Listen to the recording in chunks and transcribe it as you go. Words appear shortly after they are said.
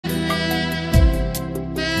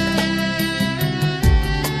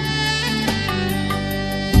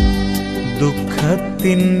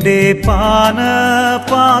ദുഃഖത്തിൻ്റെ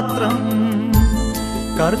പാനപാത്രം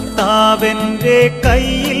കർത്താവെൻ്റെ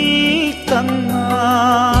കയ്യിൽ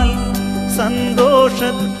തന്നാൽ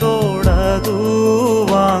സന്തോഷത്തോടതു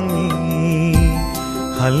വാങ്ങി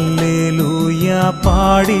ഹല്ലേലൂയ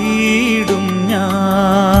പാടിയിടും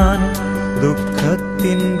ഞാൻ.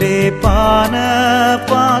 ദുഃഖത്തിൻ്റെ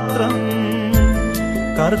പാനപാത്രം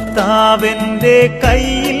കർത്താവെൻ്റെ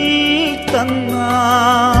കയ്യിൽ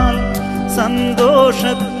തന്നാൽ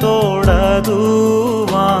സന്തോഷത്തോടതു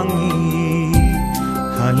വാങ്ങി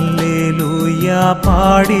ഹല്ലേലൂയ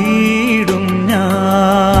പാടിയിടും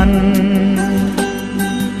ഞാൻ.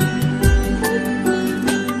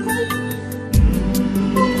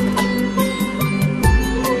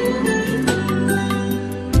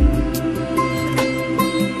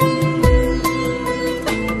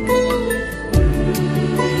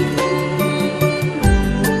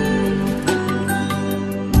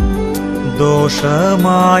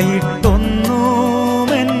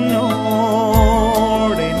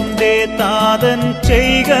 ദോഷമായിട്ടൊന്നുമെന്നോടെൻ്റെ താതൻ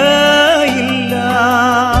ചെയ്യുകയില്ല.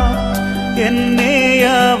 എന്നെ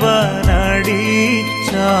അവനടിച്ചാലും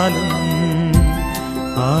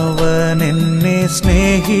അവൻ എന്നെ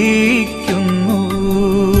സ്നേഹിക്കുന്നു.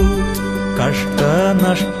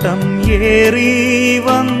 കഷ്ടനഷ്ടം ഏറി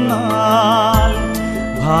വന്നാൽ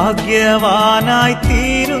ഭാഗ്യവാനായി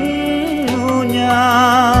തീരുന്നു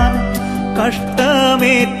ഞാൻ.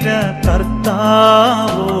 കഷ്ടമേറ്റ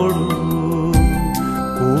കർത്താവോടു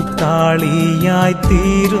കൂട്ടാളിയായി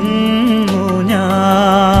തീരുന്നു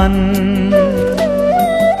ഞാൻ.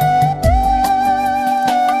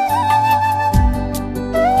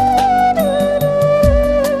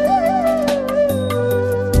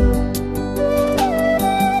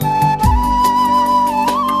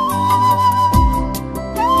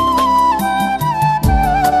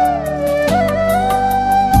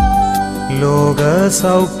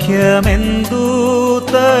 ലോകസൗഖ്യമെന്തു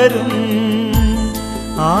തരും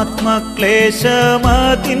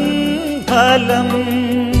ആത്മക്ലേശമതിൻ ഫലം.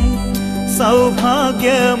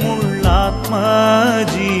 സൗഭാഗ്യമുള്ള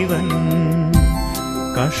ആത്മജീവൻ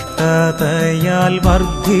കഷ്ടതയാൽ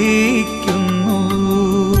വർദ്ധിക്കുന്നു.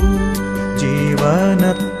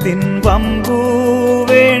 ജീവനത്തിൻ വമ്പു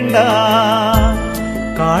വേണ്ട,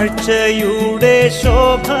 കാഴ്ചയുടെ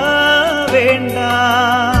ശോഭ വേണ്ട.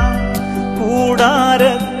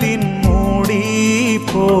 കൂടാരത്തിൻ മൂടി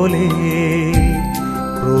പോലെ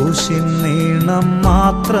ക്രൂശിൻ നീളം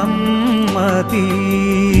മാത്രം മതി.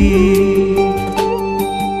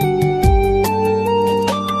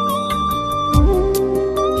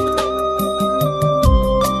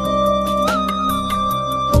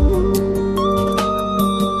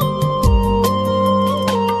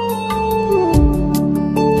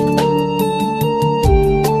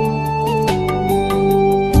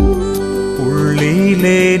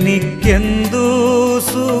 എനിക്കെന്തു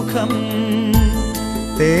സുഖം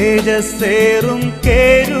തേജസ്സേറും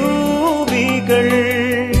കേരൂബികൾ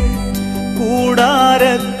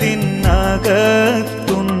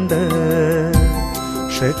കൂടാരത്തിനകത്തുണ്ട്.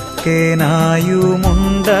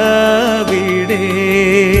 ഷെക്കേനായുമുണ്ടവിടെ.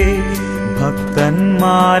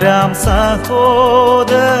 ഭക്തന്മാരാം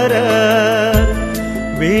സഹോദരർ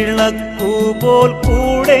വിളക്കുപോൽ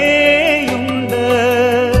കൂടെയുണ്ട്.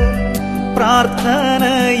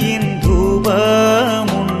 പ്രാർത്ഥനയിൻ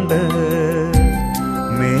ധൂപമുണ്ട്.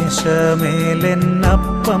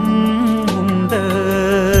 മേശമേലെന്നപ്പം ഉണ്ട്.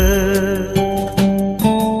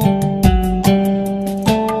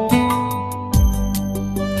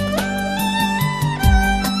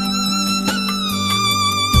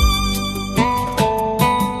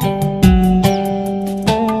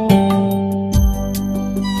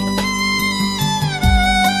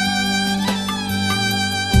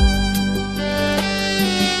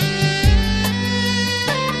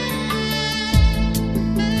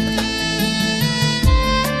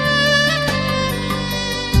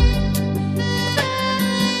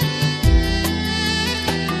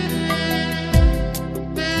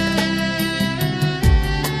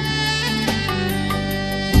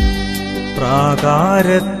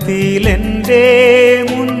 പ്രാകാരത്തിലെന്റെ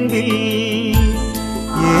മുൻപിൽ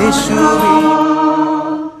യേശുവേ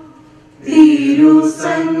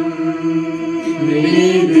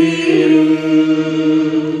തിരുസന്നിധിയിൽ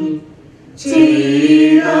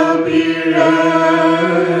ചെയ്ത പിഴയ്ക്കെല്ലാം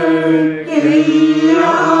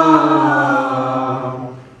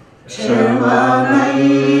ക്ഷമ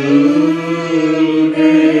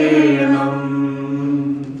നൽകണം.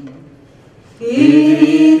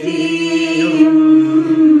 വിധിയും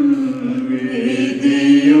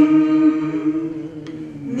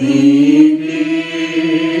നീ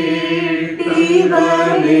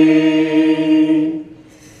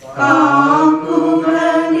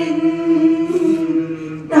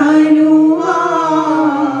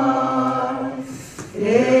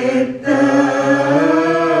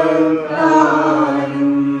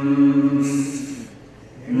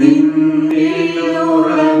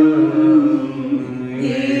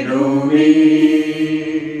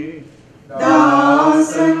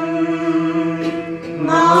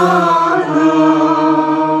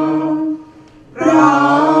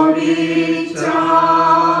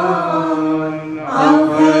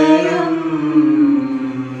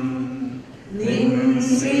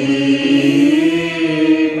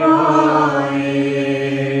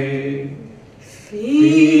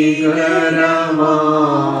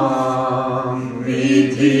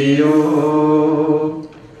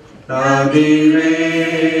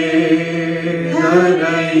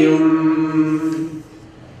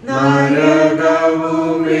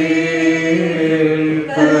നരകവുമേ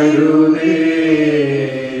കരുതേ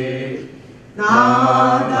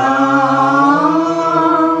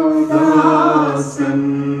നാദാദാസൻ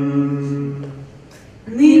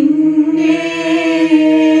നിന്നെ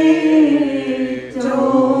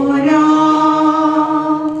ചോരാ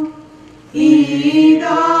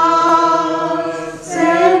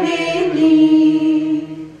ഈദാസനെ നീ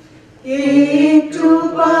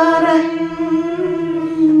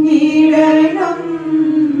ഏറ്റുപറഞ്ഞിടണം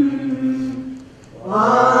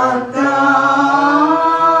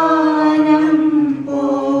വാഗ്ദാനം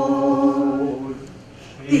പോൽ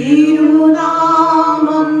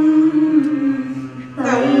തിരുനാമം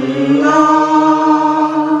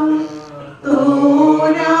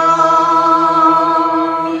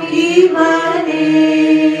ഇവനെ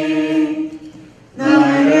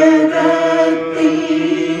നരകത്തിൽ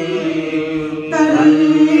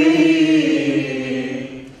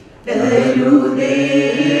തള്ളിടരുതേ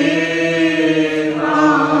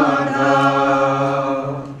നാഥാ.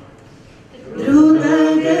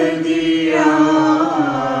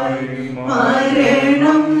 ദ്രുതഗതിയായി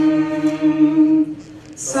മരണം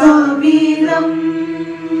സവിധം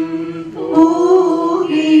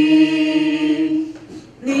പൂകി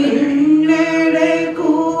നിന്നടെ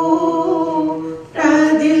കൂട്ടതിൽ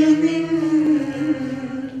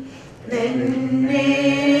നിന്നെ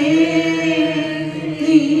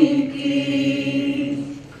നീക്കി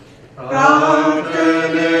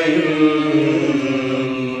പ്രാർത്ഥനയിൽ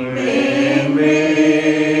മേന്മേൽ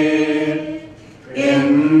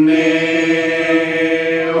എന്നെ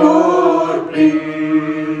ഓർപ്പിൻ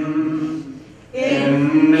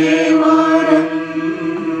എന്നെ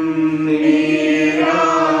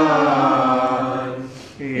മറന്നീരാൻ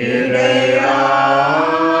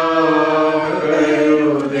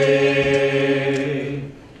ഇടയാകരുതേ.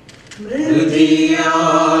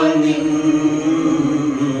 മൃതിയാൽ നിൻ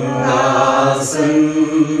ദാസൻ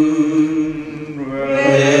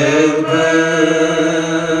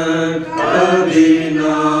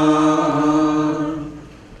വേർപെട്ടതിനാൽ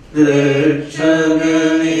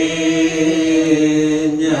രക്ഷകനേ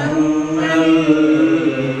ഞങ്ങൾ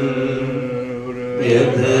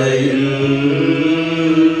വ്യഥയിൽ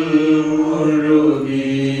മുഴുകി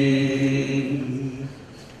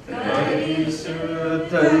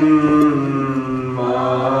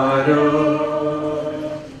പരിശുദ്ധന്മാരോ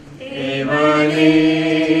ഇവനെ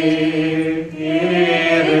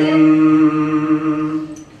ഏറും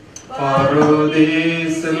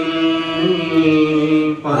പറുദീസിൽ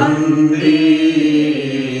പന്തി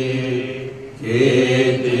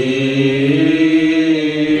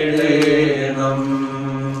ഏതീടേണം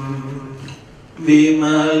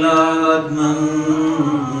വിമലാത്മം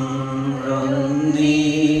നീ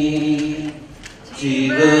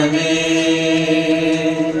ജീവനേ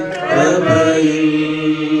പ്രഭയിൽ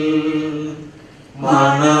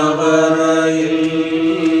മണവറയിൽ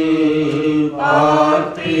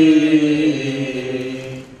പാർത്തി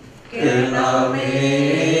കേളമേ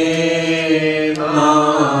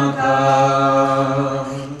നാഥാ.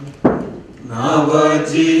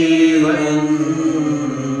 നവജീവൻ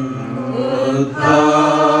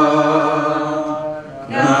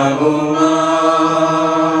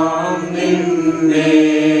ഉദ്ധാനവുമാം നിന്നെ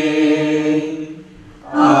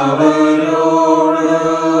അവരോട്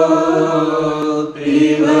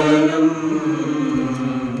തിവനും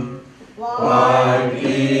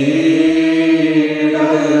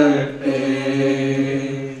വാഴ്ത്തിയിടട്ടെ.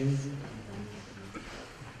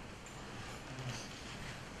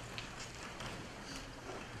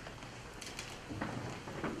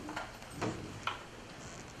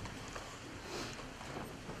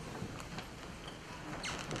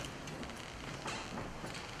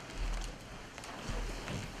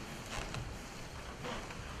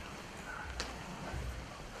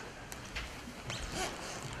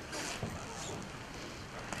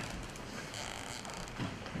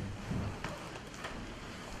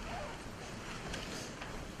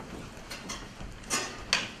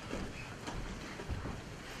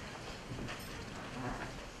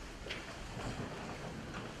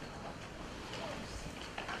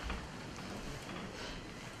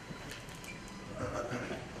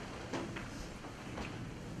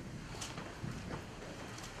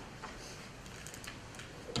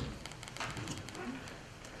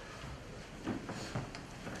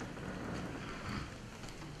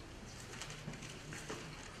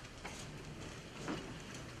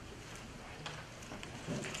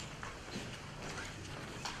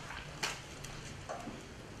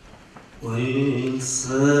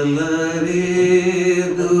 വത്സലരേ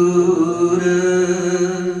ദൂര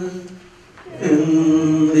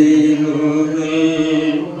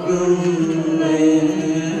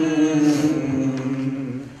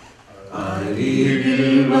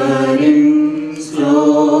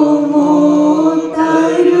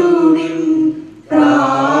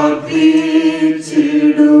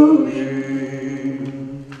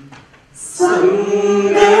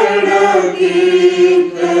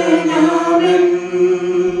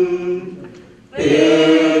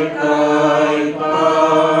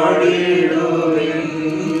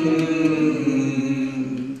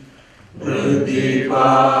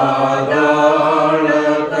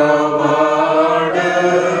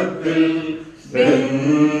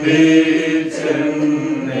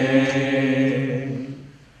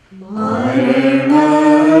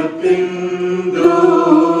മരണത്തിൻ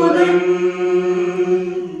ദൂതൻ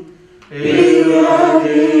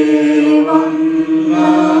ദൈവം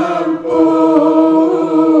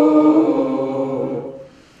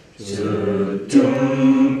ചുറ്റും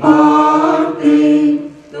പാർത്തി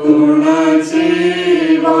തുണ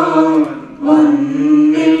ചെയ്യുവാൻ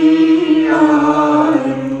വന്നില്ലാരും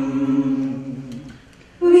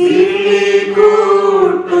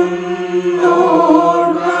വിളികൂട്ടും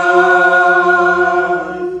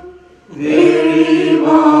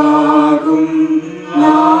വെളിവാകും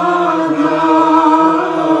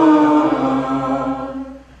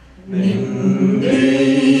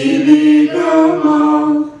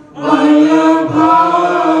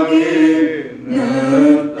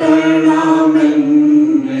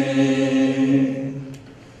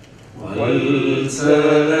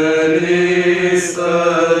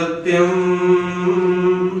സത്യം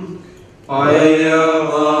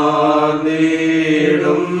അയമാർന്നിടും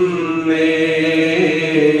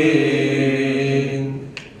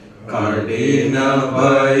കഠിന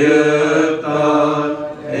ഭയത്താൽ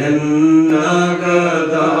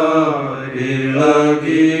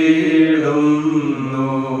എന്നകതാരിളകിടുന്നു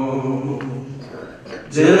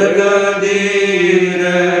ജഗദീരക്ഷകനാ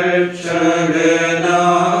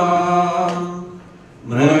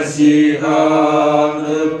മസിഹാനൃപനൻ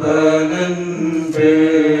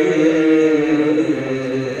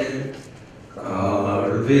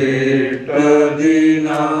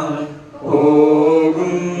കാൾവിട്ടതിനാൽ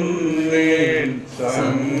പോകും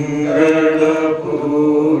സങ്കടപൂർവം.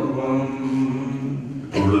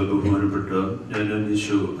 ബഹുമാനപ്പെട്ട ഞാൻ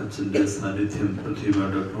യേശു അച്ഛൻ്റെ സാന്നിധ്യം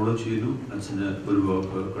പ്രത്യേകമായിട്ട് അക്നോളജ് ചെയ്തു. അച്ഛന് ഒരു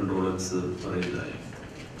വാക്ക് കണ്ടോളൻസ് പറയുന്നതായി.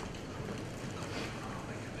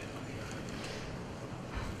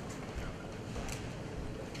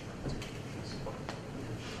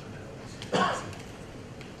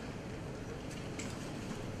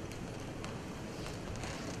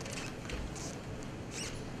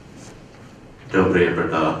 ഏറ്റവും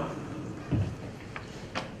പ്രിയപ്പെട്ട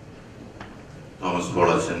തോമസ് പോൾ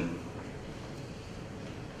അച്ഛൻ,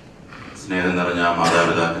 സ്നേഹം നിറഞ്ഞ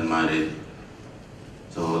മാതാപിതാക്കന്മാരെ,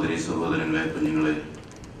 സഹോദരി സഹോദരങ്ങളെ, കുഞ്ഞുങ്ങളെ,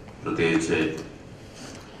 പ്രത്യേകിച്ച്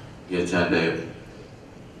ഈ അച്ഛൻ്റെ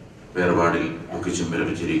വേർപാടിൽ ദുഃഖിച്ചും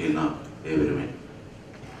വിലപിച്ചിരിക്കുന്ന ഏവരുമേ,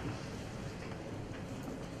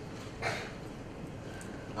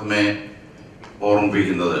 നമ്മെ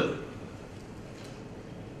ഓർമ്മിപ്പിക്കുന്നത്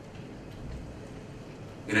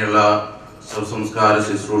ഇങ്ങനെയുള്ള ശവസംസ്കാര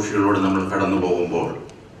ശുശ്രൂഷകളിലൂടെ നമ്മൾ കടന്നു പോകുമ്പോൾ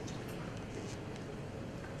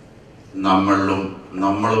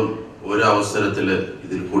നമ്മളും ഒരു അവസരത്തിൽ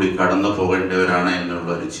ഇതിൽ കൂടി കടന്നു പോകേണ്ടവരാണ് എന്നുള്ള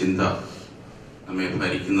ഒരു ചിന്ത നമ്മെ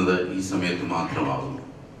ഭരിക്കുന്നത് ഈ സമയത്ത് മാത്രമാകുന്നു.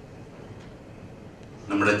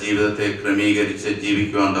 നമ്മുടെ ജീവിതത്തെ ക്രമീകരിച്ച്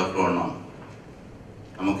ജീവിക്കുവാൻ തക്കവണ്ണം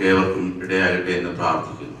നമുക്ക് ഏവർക്കും ഇടയാകട്ടെ എന്ന്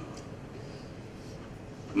പ്രാർത്ഥിക്കുന്നു.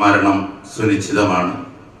 മരണം സുനിശ്ചിതമാണ്.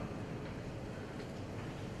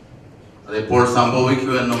 അതെപ്പോൾ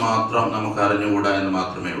സംഭവിക്കുമെന്ന് മാത്രം നമുക്ക് അറിഞ്ഞുകൂടാ എന്ന്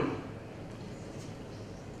മാത്രമേ ഉള്ളൂ.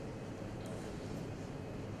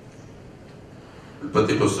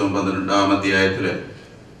 ഉൽപ്പത്തി പുസ്തകം 12-ാം അധ്യായത്തില്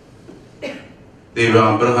ദൈവം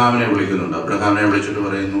അബ്രഹാമിനെ വിളിക്കുന്നുണ്ട്. അബ്രഹാമിനെ വിളിച്ചിട്ട്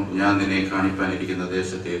പറയുന്നു, ഞാൻ നിന്നെ കാണിപ്പാനിരിക്കുന്ന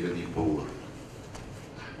ദേശത്തേക്ക് നീ പോവുക.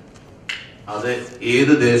 അത്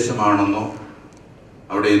ഏത് ദേശമാണെന്നോ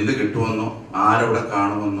അവിടെ എന്ത് കിട്ടുമെന്നോ ആരവിടെ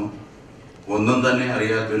കാണുമെന്നോ ഒന്നും തന്നെ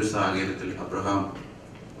അറിയാത്തൊരു സാഹചര്യത്തിൽ അബ്രഹാം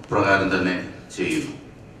പ്രകാരം തന്നെ ചെയ്യുന്നു.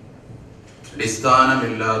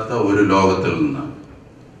 അടിസ്ഥാനമില്ലാത്ത ഒരു ലോകത്തിൽ നിന്ന്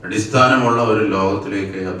അടിസ്ഥാനമുള്ള ഒരു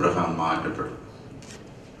ലോകത്തിലേക്ക് അബ്രഹാം മാറ്റപ്പെടും.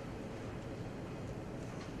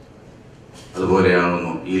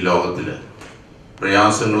 അതുപോലെയാകുന്നു ഈ ലോകത്തില്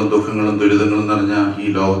പ്രയാസങ്ങളും ദുഃഖങ്ങളും ദുരിതങ്ങളും നിറഞ്ഞ ഈ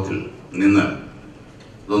ലോകത്തിൽ നിന്ന്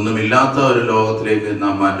ഇതൊന്നുമില്ലാത്ത ഒരു ലോകത്തിലേക്ക്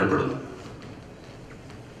നാം മാറ്റപ്പെടുന്നു.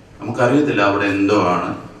 നമുക്കറിയത്തില്ല അവിടെ എന്തോ ആണ്.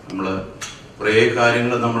 നമ്മള് കുറേ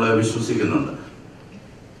കാര്യങ്ങൾ നമ്മൾ വിശ്വസിക്കുന്നുണ്ട്.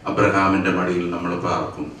 അബ്രഹാമിന്റെ മടിയിൽ നമ്മൾ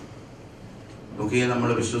പാർക്കും ഒക്കെ നമ്മൾ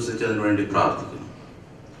വിശ്വസിച്ചതിന് വേണ്ടി പ്രാർത്ഥിക്കുന്നു.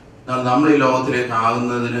 എന്നാൽ നമ്മൾ ഈ ലോകത്തിലേക്ക്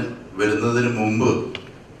വരുന്നതിന് മുമ്പ്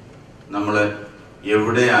നമ്മൾ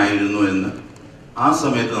എവിടെയായിരുന്നു എന്ന് ആ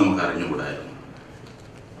സമയത്ത് നമുക്ക് അറിഞ്ഞുകൂടായിരുന്നു.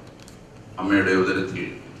 അമ്മയുടെ ഉദരത്തിൽ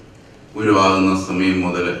ഉരുവാകുന്ന സമയം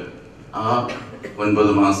മുതൽ ആ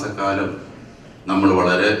 9 മാസക്കാലം നമ്മൾ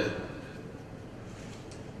വളരെ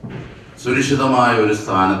സുരക്ഷിതമായ ഒരു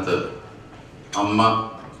സ്ഥാനത്ത് അമ്മ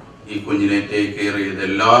ഈ കുഞ്ഞിനെ ടേക്ക് കെയർ ചെയ്ത്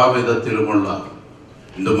എല്ലാ വിധത്തിലുമുള്ള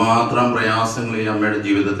എന്തുമാത്രം പ്രയാസങ്ങൾ ഈ അമ്മയുടെ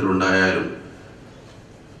ജീവിതത്തിൽ ഉണ്ടായാലും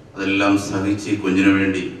അതെല്ലാം സഹിച്ച് ഈ കുഞ്ഞിനു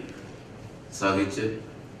വേണ്ടി സഹിച്ച്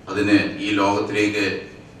അതിനെ ഈ ലോകത്തിലേക്ക്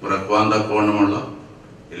പിറക്കുവാൻ തക്കവണ്ണമുള്ള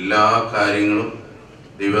എല്ലാ കാര്യങ്ങളും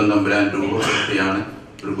ദൈവം തമ്പുരാൻ രൂപപ്പെടുത്തിയാണ്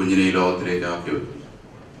ഒരു കുഞ്ഞിനെ ഈ ലോകത്തിലേക്ക് ആക്കി വെക്കുന്നത്.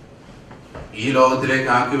 ഈ ലോകത്തിലേക്ക്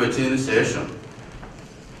ആക്കി വെച്ചതിന് ശേഷം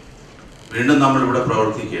വീണ്ടും നമ്മളിവിടെ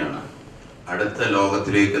പ്രവർത്തിക്കുകയാണ്. അടുത്ത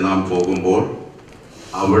ലോകത്തിലേക്ക് നാം പോകുമ്പോൾ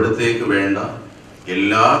അവിടത്തേക്ക് വേണ്ട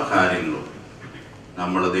എല്ലാ കാര്യങ്ങളും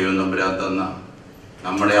നമ്മൾ ദൈവം തമ്പുരാൻ തന്ന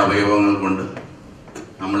നമ്മുടെ അവയവങ്ങൾ കൊണ്ട്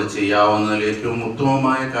നമ്മൾ ചെയ്യാവുന്നതിൽ ഏറ്റവും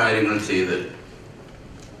ഉത്തമമായ കാര്യങ്ങൾ ചെയ്ത്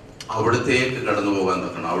അവിടത്തേക്ക് കടന്നു പോകാൻ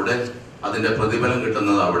തക്കണം. അവിടെ അതിൻ്റെ പ്രതിഫലം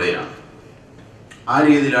കിട്ടുന്നത് അവിടെയാണ്. ആ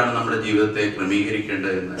രീതിയിലാണ് നമ്മുടെ ജീവിതത്തെ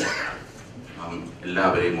ക്രമീകരിക്കേണ്ടതെന്ന് നാം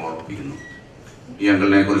എല്ലാവരെയും ഓർപ്പിക്കുന്നു. ഈ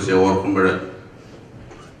അങ്കിളിനെ കുറിച്ച് ഓർക്കുമ്പോൾ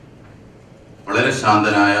വളരെ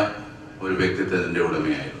ശാന്തനായ ഒരു വ്യക്തിത്വത്തിൻ്റെ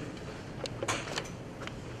ഉടമയായിരുന്നു.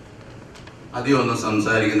 അധികം ഒന്നും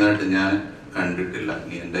സംസാരിക്കുന്നതായിട്ട് ഞാൻ കണ്ടിട്ടില്ല.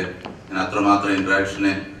 ഞാൻ അത്രമാത്രം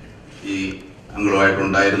ഇൻട്രാക്ഷനെ ഈ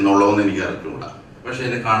അങ്കിളുമായിട്ടുണ്ടായിരുന്നുള്ളൂ എന്ന് എനിക്ക് അറിഞ്ഞുകൂടാ. പക്ഷെ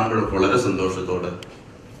എന്നെ കാണുമ്പോൾ വളരെ സന്തോഷത്തോടെ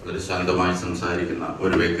വളരെ ശാന്തമായി സംസാരിക്കുന്ന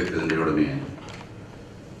ഒരു വ്യക്തിത്വത്തിൻ്റെ ഉടമയായി.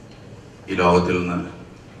 ഈ ലോകത്തിൽ നിന്ന്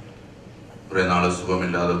കുറേ നാൾ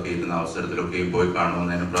സുഖമില്ലാതൊക്കെ ഇരുന്ന അവസരത്തിലൊക്കെയും പോയി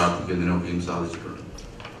കാണുന്നതിനും പ്രാർത്ഥിക്കുന്നതിനൊക്കെയും സാധിച്ചിട്ടുണ്ട്.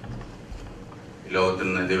 ഈ ലോകത്തിൽ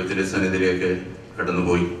നിന്ന് ദൈവത്തിൻ്റെ സന്നിധിയിലേക്ക്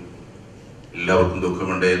കടന്നുപോയി എല്ലാവർക്കും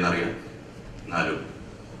ദുഃഖമുണ്ടേ എന്നറിയാം. എന്നാലും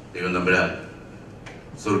ദൈവം തമ്പുരാൻ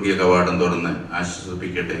സ്വർഗീയ കവാടം തുറന്ന്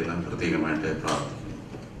ആശ്വസിപ്പിക്കട്ടെ എന്ന് പ്രത്യേകമായിട്ട് പ്രാർത്ഥിക്കുന്നു.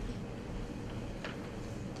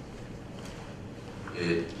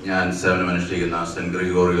 ഞാൻ സേവനമനുഷ്ഠിക്കുന്ന സെന്റ്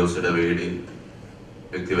ഗ്രിഗോറിയോസ് ഇടവകയുടെയും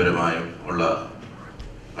വ്യക്തിപരമായും ഉള്ള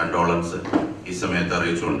കണ്ടോളൻസ് ഈ സമയത്ത്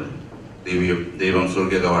അറിയിച്ചുകൊണ്ട് ദൈവം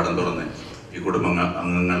സ്വർഗീയ കവാടം തുറന്ന് ഈ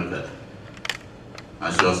അംഗങ്ങൾക്ക്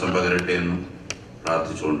ആശ്വാസം പകരട്ടെ എന്നും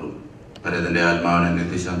പ്രാർത്ഥിച്ചുകൊണ്ടും പരേതൻ്റെ ആത്മാവിനെ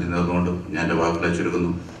നിത്യശാന്തി നേർന്നുകൊണ്ടും ഞാൻ എൻ്റെ വാക്കുകളെ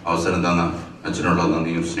ചുരുക്കുന്നു. അവസരം തന്ന അച്ഛനുള്ള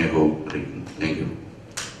നന്ദിയും സ്നേഹവും അറിയിക്കുന്നു. Thank you.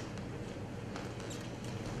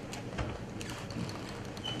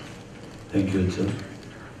 താങ്ക് യു അച്ഛൻ.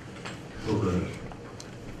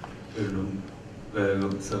 വീണ്ടും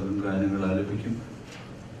ഗാനങ്ങൾ ആലപിക്കും.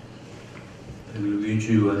 അല്ലെങ്കിൽ വീഴ്ച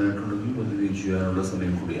ചെയ്യുവാനായിട്ടുണ്ടെങ്കിൽ അത് വീഴ്ച ചെയ്യാനുള്ള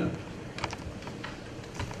സമയം കൂടിയാണ്.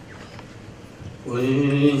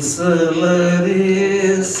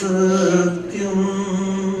 സത്യം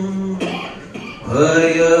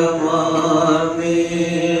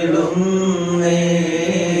ഭയമാനീടും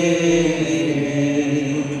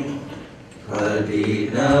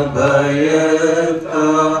കഠിന ഭയത്താ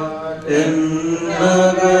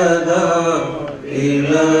എന്നഗത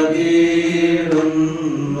ഇളകിടുന്നു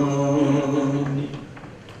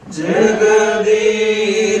ജഗദീരക്ഷകനാ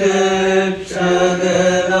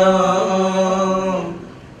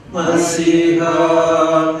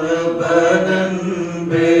മസിഹാനബനൻ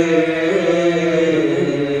ബേ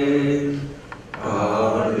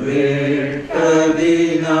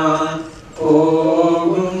ആൾവേട്ടതിനാ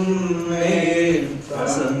പോകുന്നേ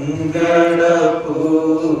സങ്കടപൂർവം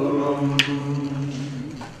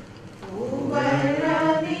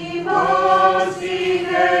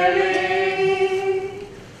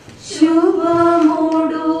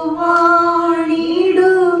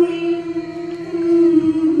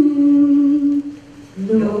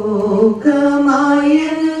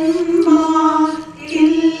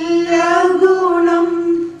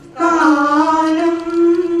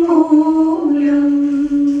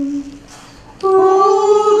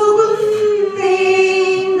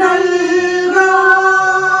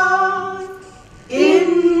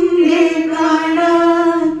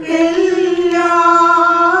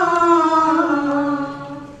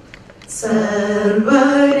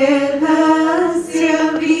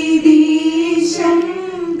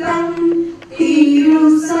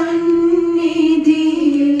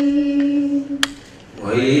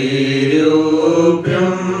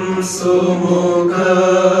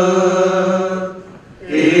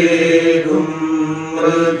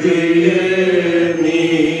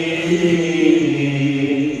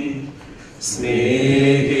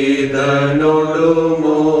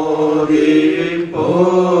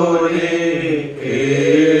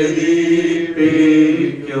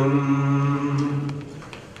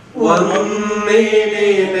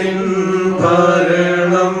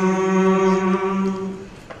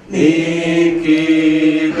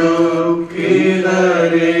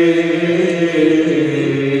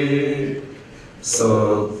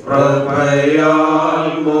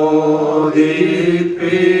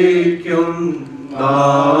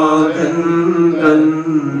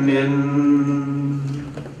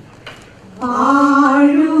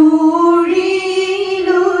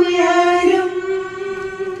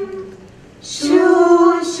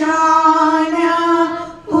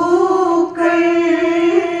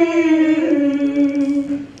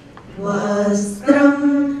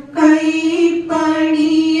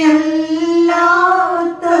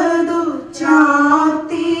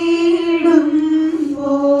ചാത്തിടുമ്പോൾ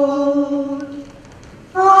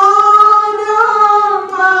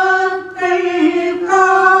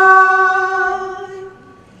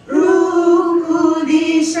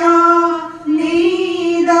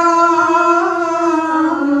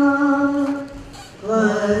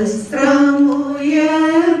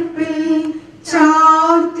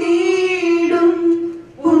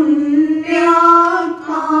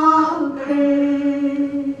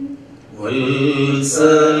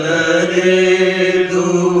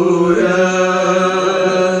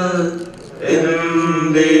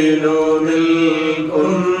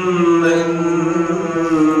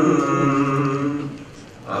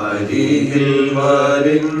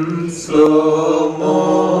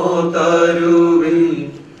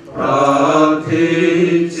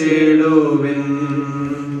പാടിടുവിൻ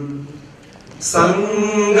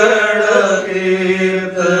സങ്കട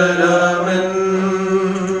കീർത്തനമൻ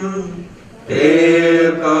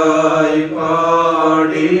പേർക്കായി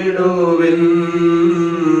പാടിടുവിൻ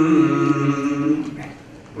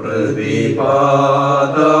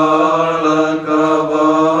പ്രതിപാതാള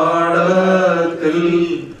കവാടത്തിൽ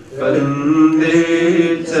ബന്ധിച്ചെന്നെ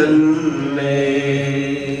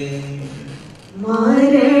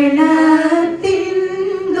മരണത്തിൻ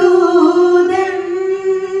ദൂതൻ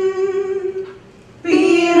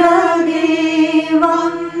പിറകെ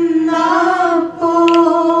വന്നപ്പോൾ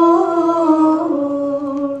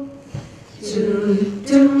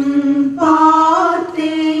ചുറ്റും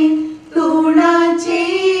പാർത്തേ തുണ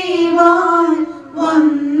ചെയ്യുവാൻ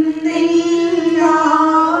വന്നില്ലാരും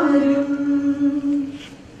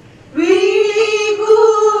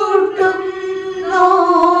വിളികൂട്ടും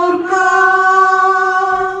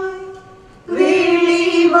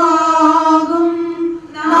വെളിവാകും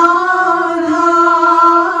നാഥാ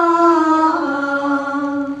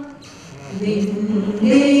നിൻ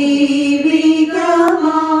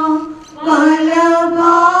ദൈവികമാ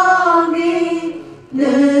വലഭാഗേ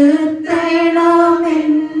നിർത്തണമെന്നെ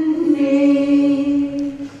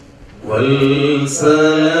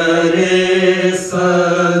വത്സലരേ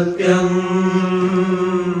സത്യം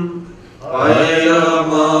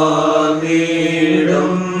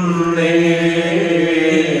അയമാനീടുന്നേ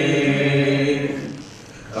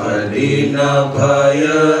കഠിന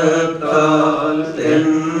ഭയത്താൽ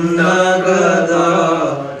എന്നഗത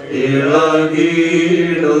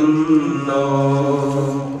ഇളകിടുന്നു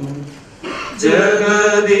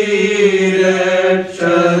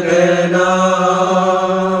ജഗദീരക്ഷകനാ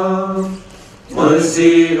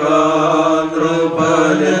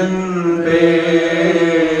മസിഹാനൃപനൻ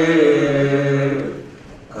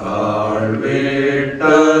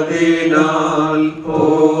കാൾവേട്ടതിനാൽ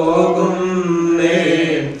പോകുന്നേ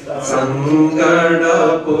സങ്കടപൂർവം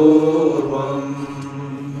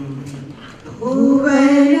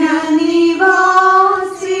ഭുവന നിവാസികളെ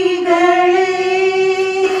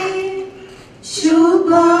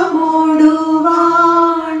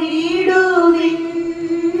ശുഭമോടുവാണിടുവിൻ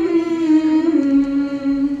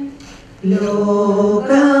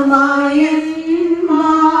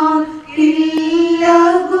ലോകമായന്മാർക്കില്ല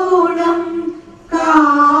ഗുണം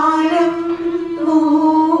കാലം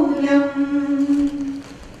മൂലം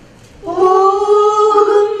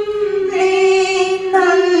പോകും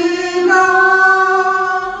നൽകാൻ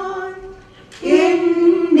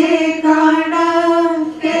എന്റെ കണക്കെല്ലാം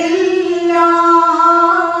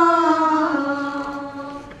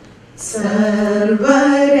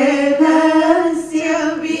സർവരഹസ്യ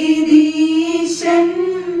വിധീശൻ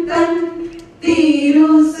തൻ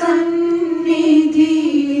തിരുസന്നിധിയിൽ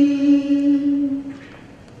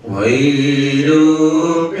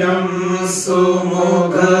വൈരൂപ്യം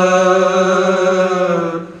സുമുഖ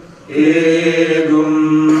ഏകും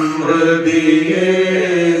ഹൃദയേ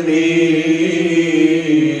നീ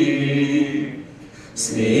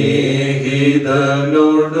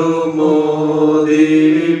സ്നേഹിതനോടു മോദിപ്പോരെ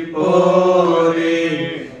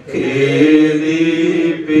ഖേദിപ്പിക്കും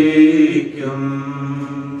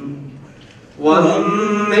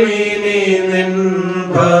വന്നിനി നിൻ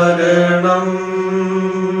ഭരണം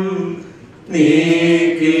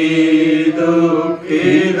നീക്കി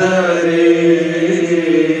ദുഃഖിതരേ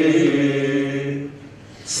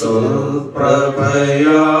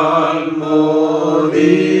സ്വപ്രഭയാൽ മോദിപ്പിക്കും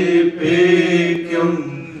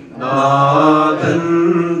നാഥൻ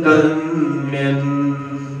ധന്യൻ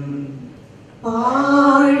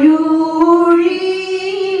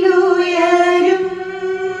പാഴൂഴിയിലുയരും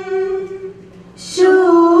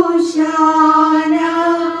ശോശാന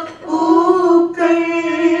പൂക്കൾ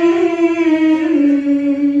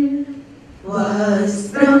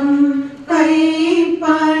വസ്ത്രം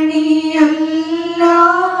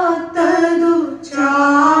കൈപ്പണിയല്ലാത്തതു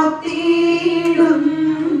ചാത്തിടുമ്പോൾ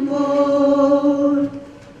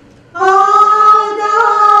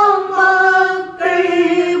ആദാം മക്കൾക്കായി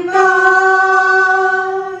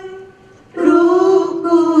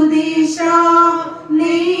ഋക്കുദിശ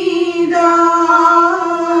നീതാ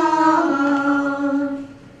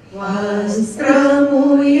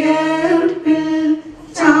വസ്ത്രമുയർപ്പിൽ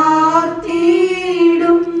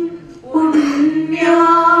ചാർത്തിയിടും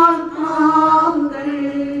പുണ്യാത്മാക്കൾ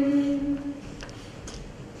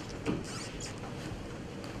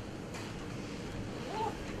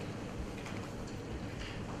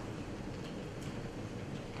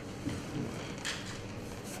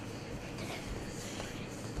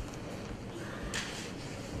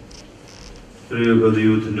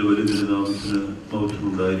ദൈവത്തിന്റെ വലിയ തിരുനാമത്തിന്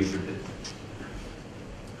മഹത്വമുണ്ടായിരിക്കട്ടെ.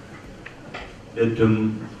 ഏറ്റവും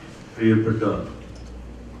പ്രിയപ്പെട്ട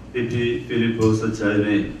ഫിലിപ്പോസ്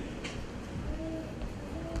അച്ചായനെ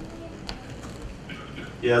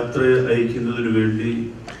യാത്ര അയക്കുന്നതിന് വേണ്ടി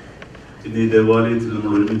ഇന്ന് ഈ ദേവാലയത്തിൽ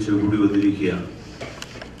നമ്മൾ ഒരുമിച്ച് കൂടി വന്നിരിക്കുകയാണ്.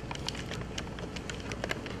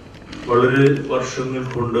 വളരെ വർഷങ്ങൾ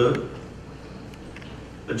കൊണ്ട്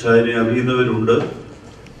അച്ചായനെ അറിയുന്നവരുണ്ട്,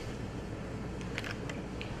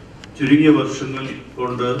 ചുരുങ്ങിയ വർഷങ്ങൾ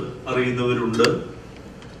കൊണ്ട് അറിയുന്നവരുണ്ട്.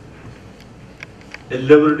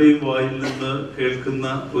 എല്ലാവരുടെയും വായിൽ നിന്ന് കേൾക്കുന്ന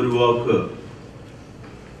ഒരു വാക്ക്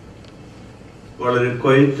വളരെ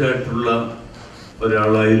ക്വയറ്റായിട്ടുള്ള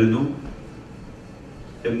ഒരാളായിരുന്നു.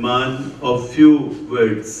 A man of few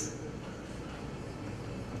words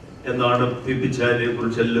എന്നാണ് പിപ്പിച്ചായനെ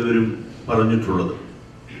കുറിച്ച് എല്ലാവരും പറഞ്ഞിട്ടുള്ളത്.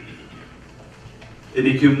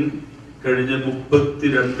 എനിക്കും കഴിഞ്ഞ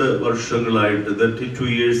 32 വർഷങ്ങളായിട്ട് 32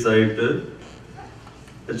 years ആയിട്ട്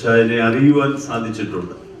അച്ചായനെ അറിയുവാൻ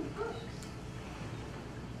സാധിച്ചിട്ടുണ്ട്.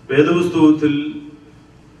 വേദപുസ്തകത്തിൽ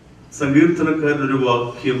സങ്കീർത്തനക്കാരൻ ഒരു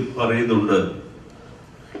വാക്യം പറയുന്നുണ്ട്,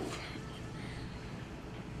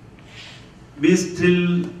 Be still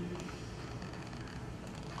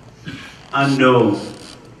and know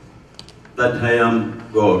that I am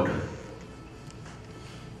God.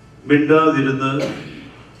 മിണ്ടാതിരുന്ന്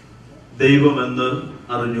ദൈവമെന്ന്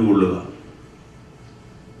അറിഞ്ഞുകൊള്ളുക.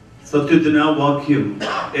 സത്യത്തിന് ആ വാക്യം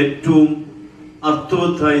ഏറ്റവും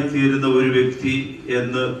അർത്ഥവത്തായി തീരുന്ന ഒരു വ്യക്തി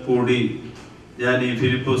എന്ന് കൂടി ഞാൻ ഈ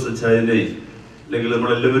ഫിലിപ്പോസ് അച്ചായനെ, അല്ലെങ്കിൽ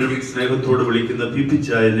നമ്മളെല്ലാവരും സ്നേഹത്തോട് വിളിക്കുന്ന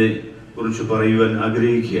പിപ്പിച്ചായനെ കുറിച്ച് പറയുവാൻ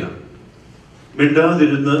ആഗ്രഹിക്കുകയാണ്.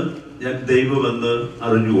 മിണ്ടാതിരുന്ന് ഞാൻ ദൈവമെന്ന്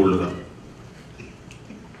അറിഞ്ഞുകൊള്ളുക.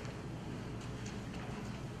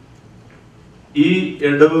 ഈ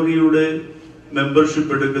ഇടവകയുടെ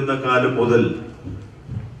മെമ്പർഷിപ്പ് എടുക്കുന്ന കാലം മുതൽ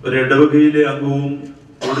ഒരു ഇടവകയിലെ അംഗവും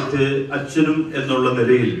അവിടുത്തെ അച്ഛനും എന്നുള്ള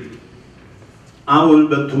നിലയിൽ ആ ഒരു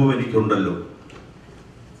ബന്ധവും എനിക്കുണ്ടല്ലോ.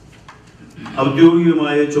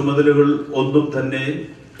 ഔദ്യോഗികമായ ചുമതലകൾ ഒന്നും തന്നെ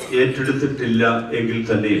ഏറ്റെടുത്തിട്ടില്ല എങ്കിൽ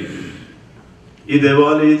തന്നെ ഈ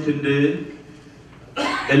ദേവാലയത്തിന്റെ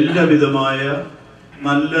എല്ലാവിധമായ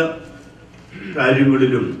നല്ല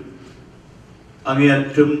കാര്യങ്ങളിലും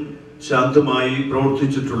അങ്ങേയറ്റം ശാന്തമായി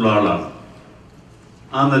പ്രവർത്തിച്ചിട്ടുള്ള ആളാണ്.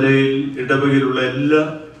 ആ നിലയിൽ ഇടവകയിലുള്ള എല്ലാ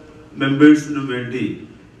മെമ്പേഴ്സിനും വേണ്ടി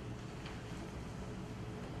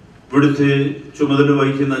ഇവിടുത്തെ ചുമതല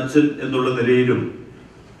വഹിക്കുന്ന അച്ഛൻ എന്നുള്ള നിലയിലും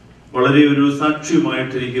വളരെ ഒരു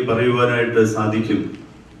സാക്ഷ്യമായിട്ട് എനിക്ക് പറയുവാനായിട്ട് സാധിക്കും.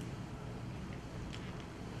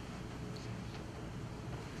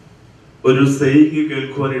 ഒരു സെയിങ്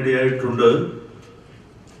കേൾക്കുവാൻ ഇടയായിട്ടുണ്ട്,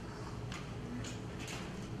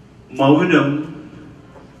 മൗനം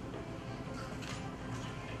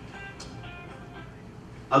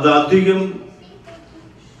അത് അധികം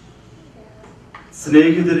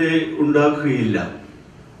സ്നേഹിതരെ ഉണ്ടാക്കുകയില്ല,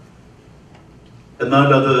 എന്നാൽ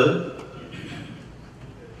അത്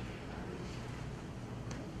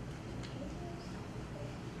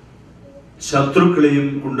ശത്രുക്കളെയും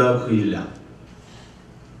ഉണ്ടാക്കുകയില്ല.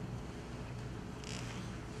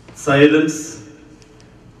 Silence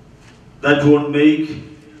that won't make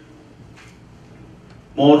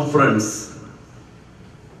more friends.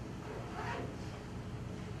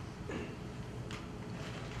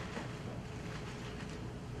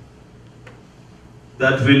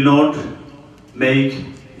 That will not make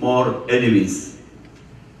more enemies.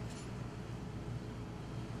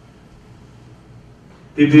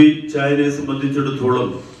 PP ചായനെ സംബന്ധിച്ചിടത്തോളം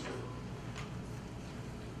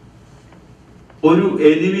ഒരു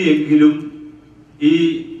എനിമിയെങ്കിലും ഈ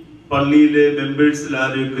പള്ളിയിലെ മെമ്പേഴ്സിൽ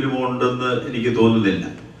ആരെങ്കിലും ഉണ്ടെന്ന് എനിക്ക് തോന്നുന്നില്ല.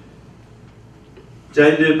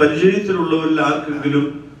 അച്ചായന്റെ പരിചയത്തിലുള്ളവരിൽ ആർക്കെങ്കിലും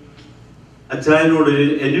അച്ചായനോട്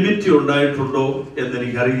എനിമിറ്റി ഉണ്ടായിട്ടുണ്ടോ എന്ന്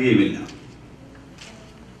എനിക്കറിയുകയുമില്ല.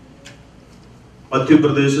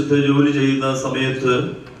 മധ്യപ്രദേശത്ത് ജോലി ചെയ്യുന്ന സമയത്ത്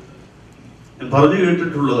ഞാൻ പറഞ്ഞു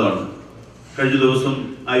കേട്ടിട്ടുള്ളതാണ്. കഴിഞ്ഞ ദിവസം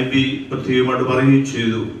IB പ്രത്യേകമായിട്ട് പറയുകയും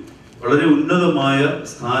ചെയ്തു. വളരെ ഉന്നതമായ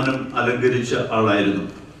സ്ഥാനം അലങ്കരിച്ച ആളായിരുന്നു.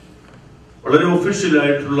 വളരെ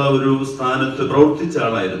ഒഫീഷ്യലായിട്ടുള്ള ഒരു സ്ഥാനത്ത് പ്രവർത്തിച്ച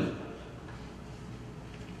ആളായിരുന്നു.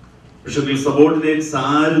 പക്ഷേ സബോർഡിനേറ്റ്സ്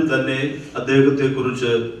ആരും തന്നെ അദ്ദേഹത്തെ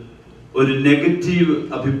കുറിച്ച് ഒരു നെഗറ്റീവ്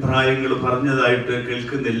അഭിപ്രായങ്ങൾ പറഞ്ഞതായിട്ട്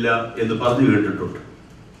കേൾക്കുന്നില്ല എന്ന് പറഞ്ഞു കേട്ടിട്ടുണ്ട്.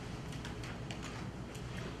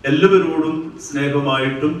 എല്ലാവരോടും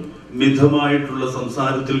സ്നേഹമായിട്ടും മിതമായിട്ടുള്ള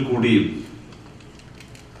സംസാരത്തിൽ കൂടിയും,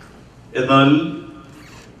 എന്നാൽ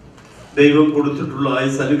ദൈവം കൊടുത്തിട്ടുള്ള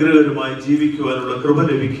അനുഗ്രഹകരമായി ജീവിക്കുവാനുള്ള കൃപ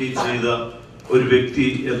ലഭിക്കുകയും ചെയ്ത ഒരു വ്യക്തി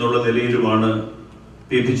എന്നുള്ള നിലയിലുമാണ്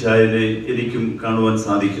പിപി ചായനെ എനിക്കും കാണുവാൻ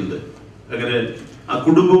സാധിക്കുന്നത്. അങ്ങനെ ആ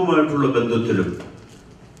കുടുംബവുമായിട്ടുള്ള ബന്ധത്തിലും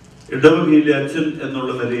ഇടവകയിലെ അച്ഛൻ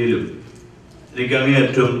എന്നുള്ള നിലയിലും എനിക്ക്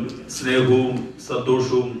അങ്ങേയറ്റം സ്നേഹവും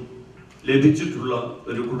സന്തോഷവും ലഭിച്ചിട്ടുള്ള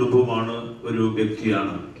ഒരു കുടുംബമാണ്, ഒരു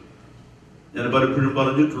വ്യക്തിയാണ്. ഞാൻ പലപ്പോഴും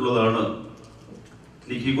പറഞ്ഞിട്ടുള്ളതാണ്,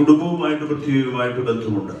 എനിക്ക് ഈ കുടുംബവുമായിട്ട് പ്രത്യേകമായിട്ട്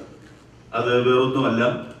ബന്ധമുണ്ട്. അത് വേറൊന്നുമല്ല,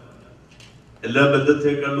 എല്ലാ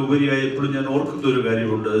ബന്ധത്തെക്കാൾ ഉപരിയായി എപ്പോഴും ഞാൻ ഓർക്കുന്ന ഒരു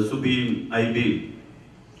കാര്യമുണ്ട്. സുബിയും ഐബിയും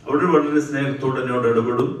അവിടെ വളരെ സ്നേഹത്തോടെ എന്നോട്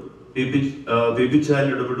ഇടപെടും, ബിബിച്ചാൽ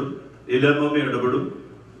ഇടപെടും, ഇലാമ്മ ഇടപെടും.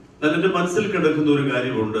 എന്നാൽ എൻ്റെ മനസ്സിൽ കിടക്കുന്ന ഒരു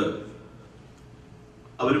കാര്യമുണ്ട്.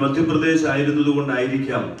 അവർ മധ്യപ്രദേശ് ആയിരുന്നത്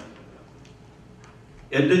കൊണ്ടായിരിക്കാം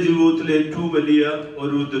എൻ്റെ ജീവിതത്തിലെ ഏറ്റവും വലിയ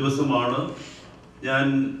ഒരു ദിവസമാണ് ഞാൻ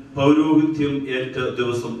പൗരോഹിത്യം ഏറ്റ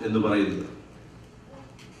ദിവസം എന്ന് പറയുന്നത്.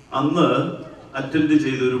 അന്ന് അറ്റൻഡ്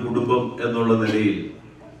ചെയ്ത ഒരു കുടുംബം എന്നുള്ള നിലയിൽ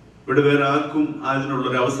ഇവിടെ വേറെ ആർക്കും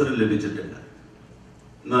അതിനുള്ളൊരു അവസരം ലഭിച്ചിട്ടില്ല.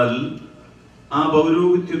 എന്നാൽ ആ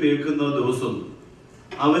പൗരോഹിത്യം ഏൽക്കുന്ന ദിവസം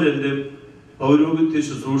അവരെൻ്റെ പൗരോഹിത്യ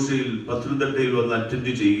ശുശ്രൂഷയിൽ പത്തനംതിട്ടയിൽ വന്ന്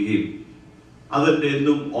അറ്റൻഡ് ചെയ്യുകയും അതെന്നെ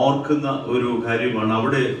എന്നും ഓർക്കുന്ന ഒരു കാര്യമാണ്.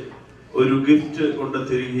 അവിടെ ഒരു ഗിഫ്റ്റ് കൊണ്ട്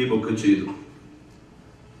തരികയും ഒക്കെ ചെയ്തു.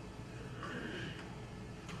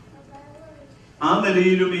 ആ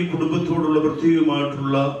നിലയിലും ഈ കുടുംബത്തോടുള്ള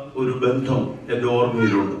പ്രത്യേകമായിട്ടുള്ള ഒരു ബന്ധം എൻ്റെ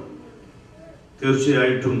ഓർമ്മയിലുണ്ട്.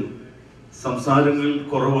 തീർച്ചയായിട്ടും സംസാരങ്ങൾ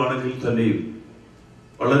കുറവാണെങ്കിൽ തന്നെയും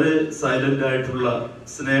വളരെ സൈലന്റ് ആയിട്ടുള്ള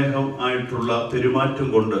സ്നേഹം ആയിട്ടുള്ള പെരുമാറ്റം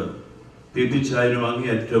കൊണ്ട് പിപിച്ചായനും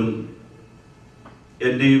അങ്ങേയറ്റം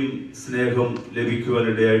എന്റെയും സ്നേഹം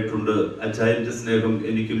ലഭിക്കുവാനിടയായിട്ടുണ്ട്. അച്ചായന്റെ സ്നേഹം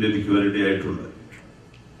എനിക്കും ലഭിക്കുവാനിടയായിട്ടുണ്ട്.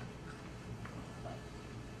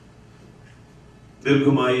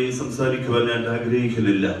 ദീർഘമായി സംസാരിക്കുവാൻ ഞാൻ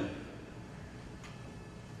ആഗ്രഹിക്കുന്നില്ല.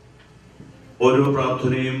 ഓരോ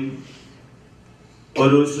പ്രാർത്ഥനയും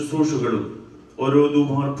ഓരോ ശുശ്രൂഷകളും ഓരോ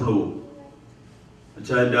ധൂപാർപ്പണവും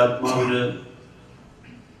അച്ചായന്റെ ആത്മാവിന്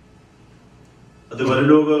അത്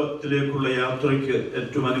പരലോകത്തിലേക്കുള്ള യാത്രയ്ക്ക്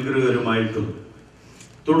ഏറ്റവും അനുഗ്രഹകരമായിട്ടും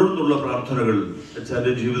തുടർന്നുള്ള പ്രാർത്ഥനകൾ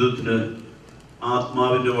അച്ചായന്റെ ജീവിതത്തിന്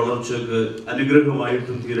ആത്മാവിന്റെ വളർച്ചയ്ക്ക്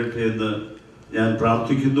അനുഗ്രഹമായിട്ടും തീരട്ടെ എന്ന് ഞാൻ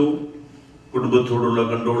പ്രാർത്ഥിക്കുന്നു. കുടുംബത്തോടുള്ള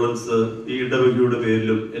കണ്ടോളൻസ് ഈ ഇടവകയുടെ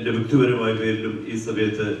പേരിലും എൻ്റെ വ്യക്തിപരമായ പേരിലും ഈ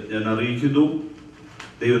സമയത്ത് ഞാൻ അറിയിക്കുന്നു.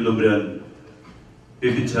 ദൈവം തമ്പുരാൻ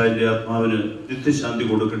പിപിച്ചായന്റെ ആത്മാവിന് നിത്യശാന്തി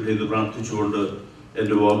കൊടുക്കട്ടെ എന്ന് പ്രാർത്ഥിച്ചുകൊണ്ട്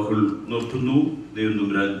എൻ്റെ വാക്കുകൾ നിർത്തുന്നു. ദൈവം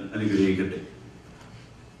തമ്പുരാൻ അനുഗ്രഹിക്കട്ടെ.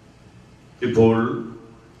 ഇപ്പോൾ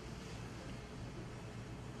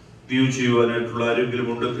വ്യൂ ചെയ്യുവാനായിട്ടുള്ള ആരെങ്കിലും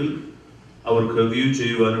ഉണ്ടെങ്കിൽ അവർക്ക് വ്യൂ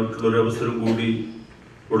ചെയ്യുവാനായിട്ടുള്ള ഒരു അവസരം കൂടി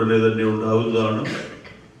ഉടനെ തന്നെ ഉണ്ടാവുന്നതാണ്.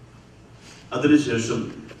 അതിനുശേഷം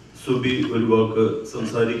സുബി ഒരു വാക്ക്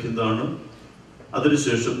സംസാരിക്കുന്നതാണ്.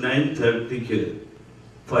 അതിനുശേഷം 9:30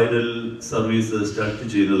 ഫൈനൽ സർവീസ് സ്റ്റാർട്ട്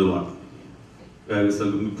ചെയ്യുന്നതുമാണ്.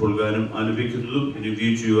 ഗായകസംഘം ഇപ്പോൾ ഗാനം ആലപിക്കുന്നതും ഇനി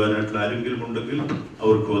വ്യൂ ചെയ്യുവാനായിട്ടുള്ള ആരെങ്കിലും ഉണ്ടെങ്കിൽ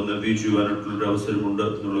അവർക്ക് വന്ന് വ്യൂ ചെയ്യുവാനായിട്ടുള്ള ഒരു അവസരമുണ്ട്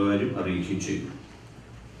എന്നുള്ള കാര്യം അറിയിക്കുകയും ചെയ്യും.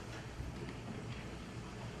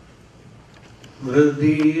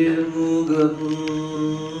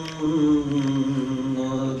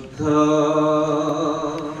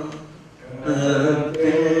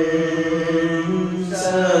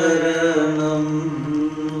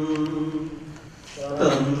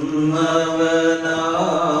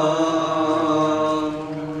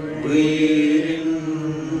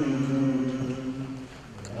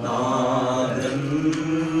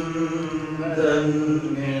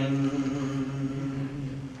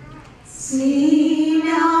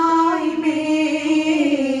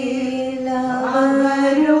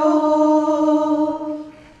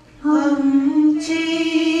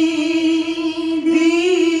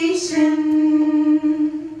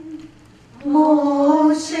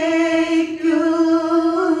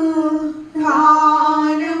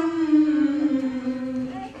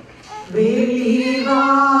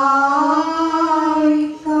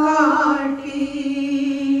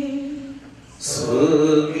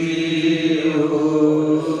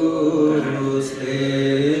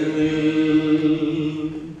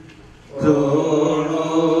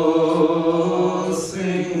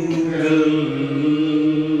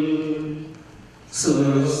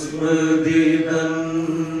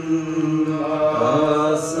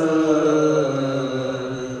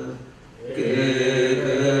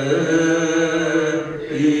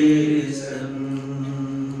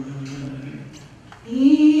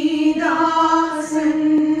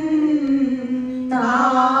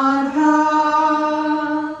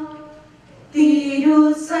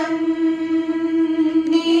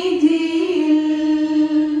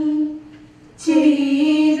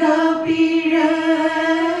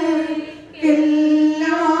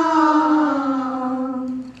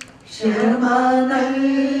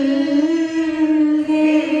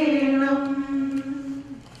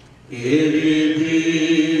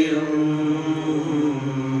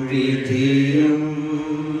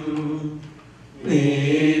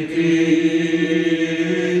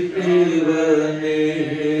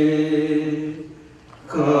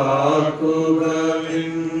 കാക്കുകവിൻ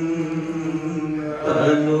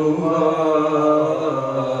തനുവാ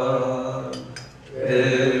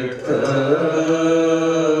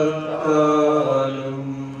രക്തത്താലും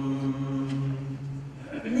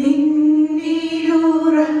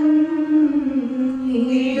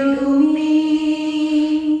നിന്നിലുറങ്ങിടുമീ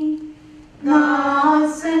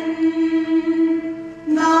ദാസൻ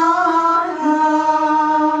നാഥാ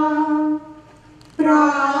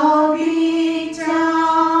പ്രാപിച്ച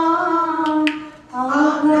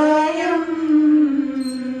അഭയം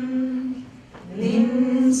നിൻ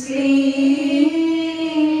സ്ലീപായേ.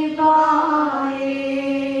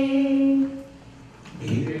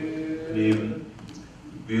 ഇനിയും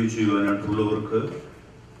വ്യൂ ചെയ്യുവാനായിട്ടുള്ളവർക്ക്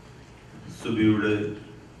സുബിയുടെ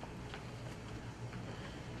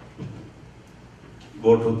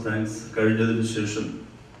വോട്ട് ഓഫ് താങ്ക്സ് കഴിഞ്ഞതിന് ശേഷം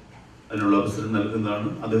അതിനുള്ള അവസരം നൽകുന്നതാണ്.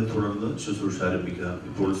 അതേ തുടർന്ന് ശുശ്രൂഷ ആരംഭിക്കുക.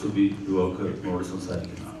 ഇപ്പോൾ സുബി യുവാക്കോട്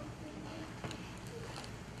സംസാരിക്കുന്നതാണ്.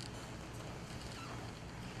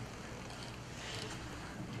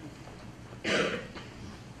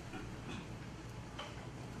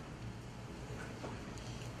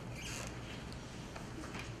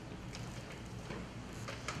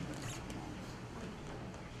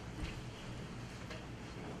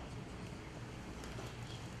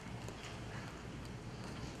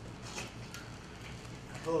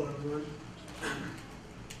 Hello everyone,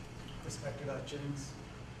 respected Archons,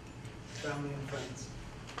 family and friends.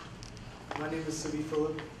 My name is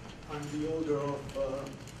Philip. I'm the older of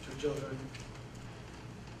two children.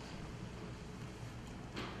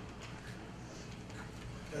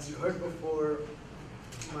 As you heard before,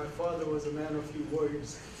 my father was a man of few words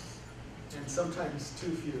and sometimes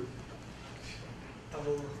too few. I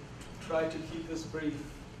will try to keep this brief,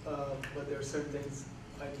 but there are certain things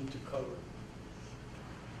I need to cover.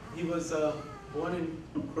 He was born in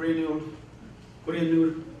Koreanur,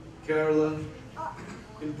 Kerala,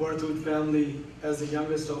 in Barthud family as the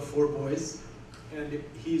youngest of 4 boys, and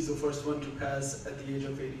he's the first one to pass at the age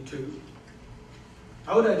of 82.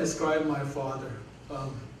 How would I describe my father?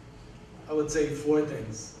 I would say 4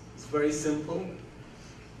 things. He's very simple,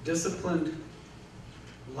 disciplined,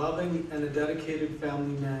 loving, and a dedicated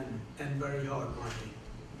family man, and very hardworking.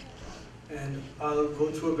 And I'll go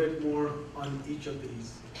through a bit more on each of these.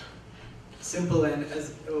 Simple, and as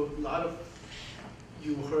a lot of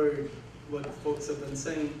you heard what folks have been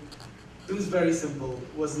saying, he was very simple,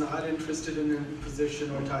 was not interested in any position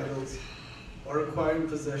or titles or acquiring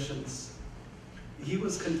possessions. He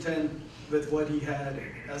was content with what he had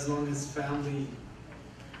as long as family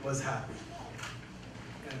was happy.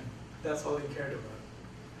 And that's all he cared about.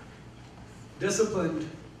 Disciplined,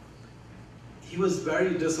 he was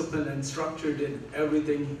very disciplined and structured in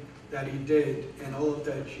everything that he did, and all of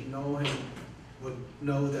that you know him would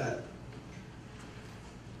know that.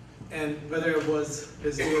 And whether it was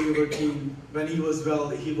his daily routine, when he was well,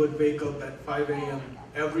 he would wake up at 5 a.m.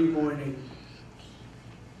 every morning.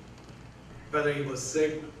 Whether he was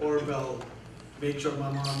sick or well, make sure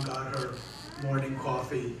my mom got her morning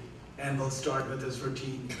coffee, and we'll start with his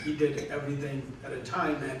routine. He did everything at a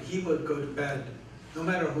time, and he would go to bed, no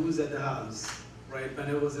matter who's at the house, right? When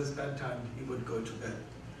it was his bedtime, he would go to bed.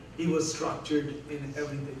 He was structured in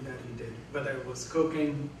everything that he did, whether it was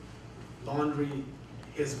cooking, laundry,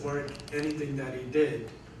 his work, anything that he did.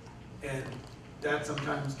 And that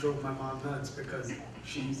sometimes drove my mom nuts because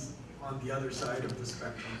she's on the other side of the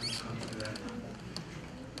spectrum when it comes to that.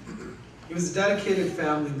 He was a dedicated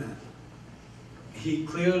family man. He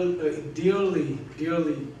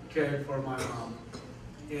dearly cared for my mom.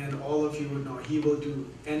 And all of you would know he will do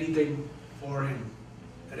anything for him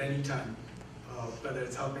at any time. Whether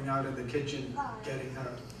it's helping out in the kitchen, getting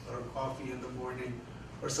her coffee in the morning,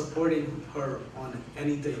 or supporting her on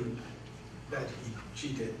anything that she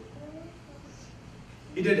did.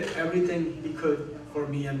 He did everything he could for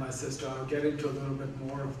me and my sister. I'll get into a little bit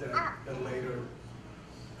more of that later.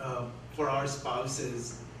 For our spouses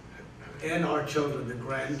and our children, the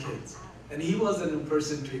grandkids. And he wasn't a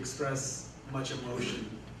person to express much emotion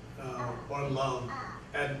or love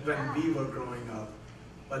when we were growing up.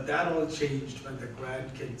 But that all changed when the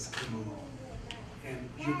grandkids came along. And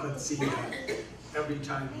you could see that every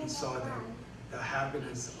time he saw them, the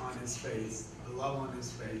happiness on his face, the love on his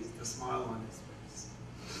face, the smile on his face.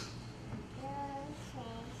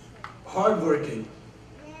 Hardworking.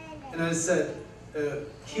 And as I said,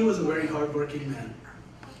 he was a very hardworking man.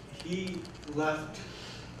 He left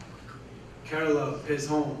Kerala, his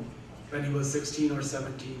home, when he was 16 or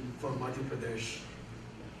 17 for Madhya Pradesh.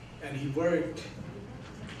 And he worked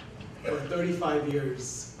for 35 years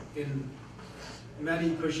in many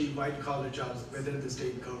cushy white-collar jobs within the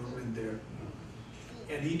state government there.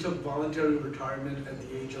 and he took voluntary retirement at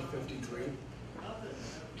the age of 53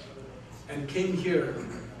 and came here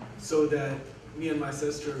so that me and my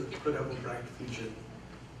sister could have a bright future.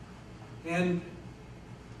 And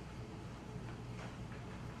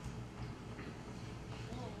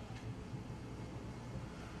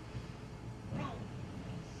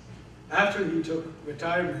after he took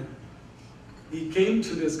retirement, he came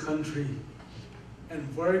to this country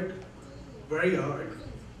and worked very hard.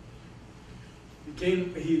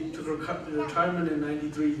 He took retirement in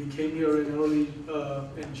 '93. He came here in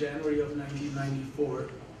January of 1994.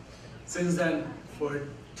 Since then, for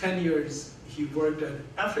 10 years, he worked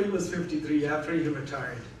after he was 53, after he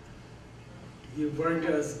retired, he worked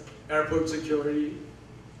as airport security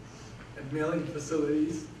at mailing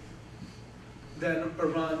facilities. Then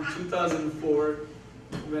around 2004,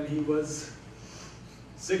 when he was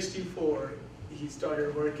 64, he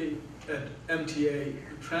started working at MTA,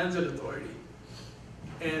 Transit Authority.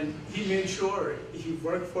 And he made sure he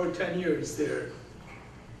worked for 10 years there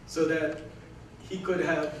so that he could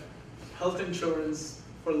have health insurance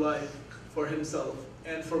for life for himself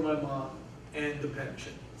and for my mom and the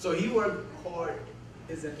pension. So he worked hard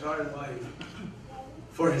his entire life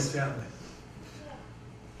for his family.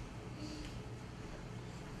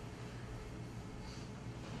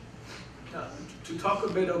 Now, to talk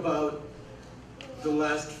a bit about the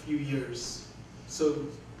last few years. So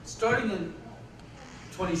starting in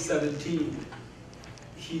 2017,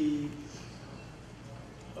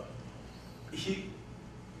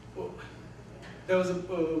 there was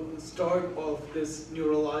a start of this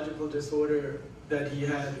neurological disorder that he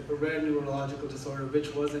had, a rare neurological disorder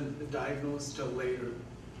which wasn't diagnosed till later.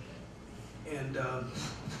 And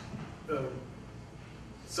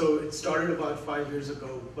so it started about 5 years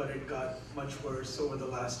ago, but it got much worse over the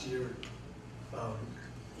last year.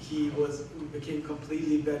 He became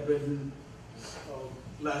completely bedridden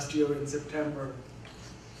last year in September,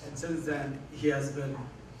 and since then he has been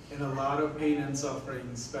in a lot of pain and suffering,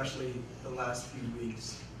 especially the last few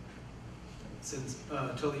weeks, since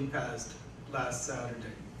till he passed last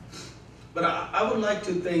Saturday. But I would like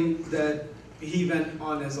to think that he went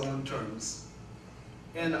on his own terms,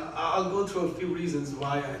 and I'll go through a few reasons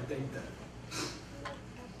why I think that.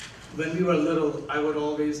 When we were little, I would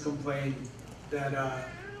always complain that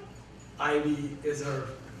Ivy is her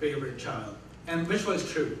favorite child, and which was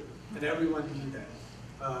true, and everyone knew that.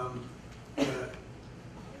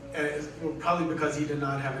 And probably because he did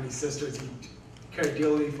not have any sisters, he cared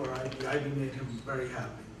dearly for Ivy. Ivy made him very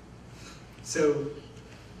happy. So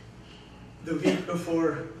the week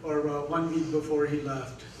before, or 1 week before he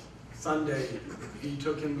left, Sunday, we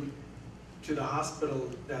took him to the hospital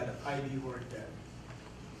that Ivy worked at.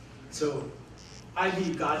 So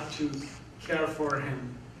Ivy got to care for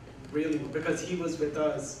him, really, because he was with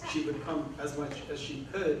us. She would come as much as she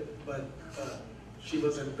could, but she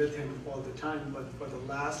wasn't with him all the time. But for the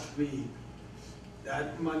last week,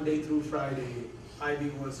 that Monday through Friday,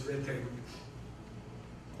 Ivy was with him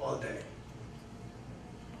all day.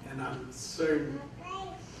 And I'm certain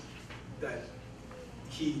that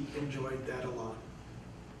he enjoyed that a lot.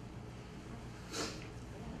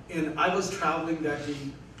 And I was traveling that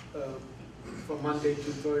week from Monday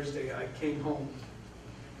to Thursday. I came home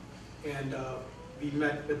and we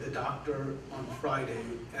met with the doctor on Friday,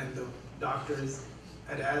 and the doctors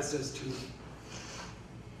had asked us to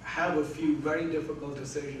have a few very difficult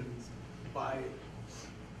decisions by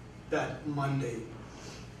that Monday.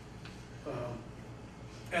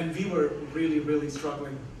 And we were really, really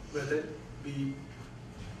struggling with it. We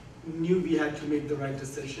knew we had to make the right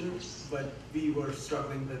decision, but we were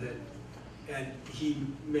struggling with it. And he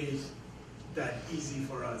made that easy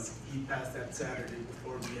for us. He passed that Saturday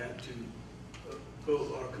before we had to go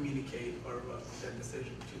or communicate or that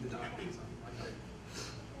decision to the doctors on Monday.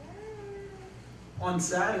 On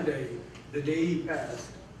Saturday, the day he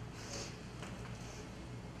passed,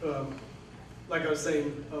 like I was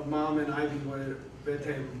saying, Mom and Ivy were with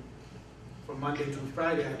him from Monday through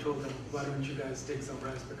Friday. I told them, why don't you guys take some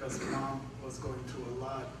rest, because Mom was going through a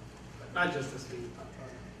lot, not just this week,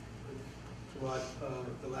 throughout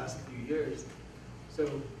the last few years.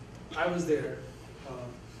 So I was there.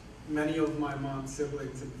 Many of my mom's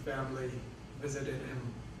siblings and family visited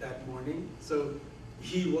him that morning. So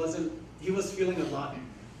he was feeling a lot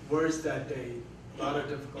worse that day, a lot of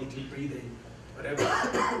difficulty breathing. But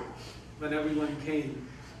when everyone came,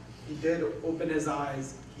 he did open his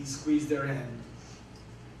eyes, he squeezed their hand.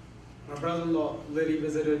 My brother-in-law, Liddy,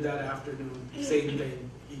 visited that afternoon, same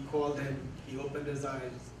thing. He called him, he opened his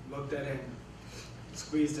eyes, looked at him,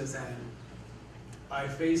 squeezed his hand. I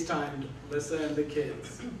FaceTimed Lissa and the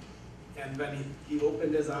kids, and when he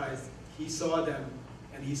opened his eyes, he saw them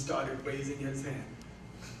and he started raising his hand.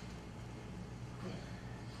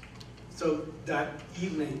 So that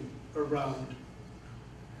evening around,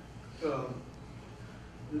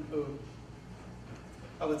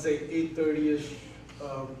 I would say 8:30ish,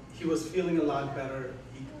 he was feeling a lot better.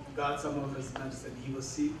 He got some of his medicine. He was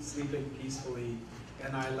sleeping peacefully,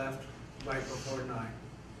 and I left right before 9.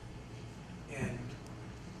 And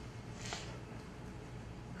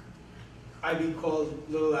I be called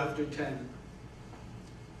a little after 10,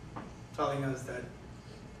 telling us that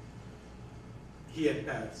he had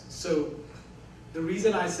passed. So the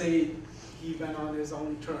reason I say he went on his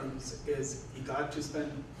own terms is he got to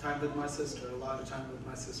spend time with my sister, a lot of time with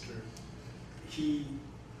my sister. He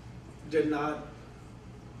did not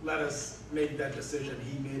let us make that decision.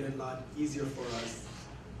 He made it a lot easier for us.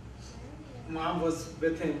 Mom was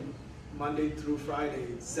with him Monday through Friday.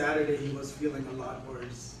 Saturday he was feeling a lot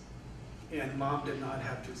worse, and Mom did not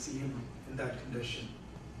have to see him in that condition.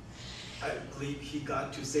 I believe he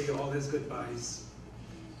got to say all his goodbyes.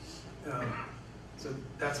 So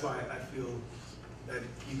that's why I feel that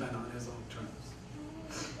he went on his own terms.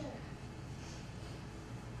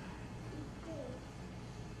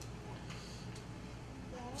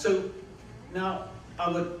 So now I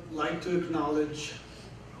would like to acknowledge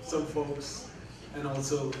some folks and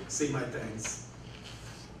also say my thanks.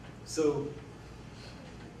 So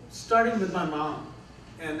starting with my mom,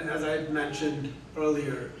 and as I had mentioned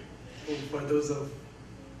earlier, for those of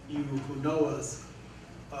you who know us,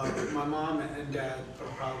 my mom and dad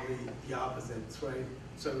are probably the opposites, right?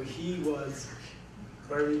 So he was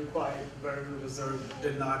very quiet, very reserved,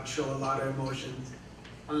 did not show a lot of emotions,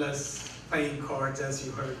 unless playing cards, as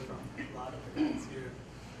you heard from a lot of the kids here.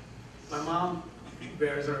 My mom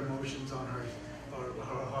bears her emotions on her, or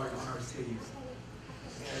her heart on her sleeves,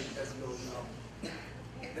 and as we all know.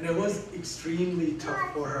 And it was extremely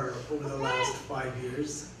tough for her over the last 5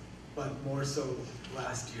 years, but more so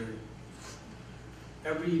last year.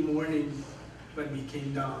 Every morning when we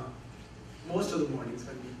came down, most of the mornings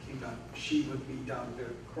when we came down, she would be down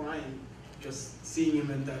there crying, just seeing him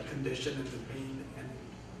in that condition and the pain and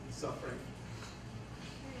suffering.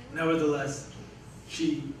 Nevertheless,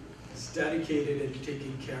 she is dedicated in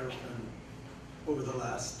taking care of him over the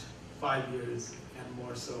last 5 years, and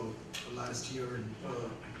more so the last year and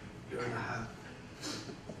a half.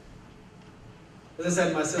 As I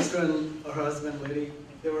said, my sister and her husband, Liddy,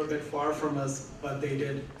 they were a bit far from us, but they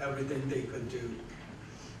did everything they could do.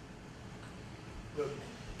 They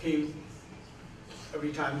came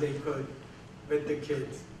every time they could with the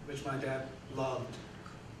kids, which my dad loved.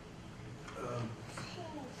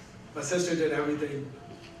 My sister did everything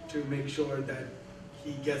to make sure that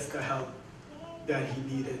he gets the help that he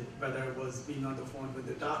needed, whether it was being on the phone with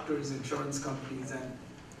the doctors, insurance companies, and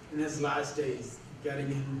in his last days, getting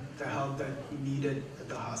him the help that he needed at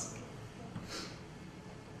the hospital.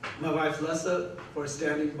 My wife Lessa for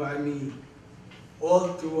standing by me all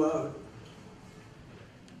throughout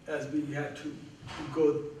as we had to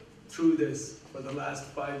go through this for the last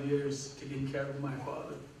 5 years, taking care of my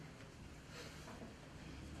father.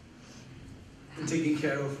 And taking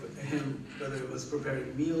care of him, whether it was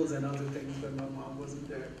preparing meals and other things when my mom wasn't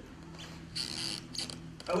there.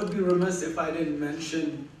 I would be remiss if I didn't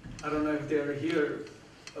mention, I don't know if they're here,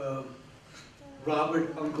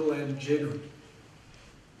 Robert, Uncle, and Jinu.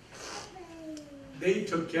 They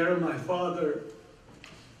took care of my father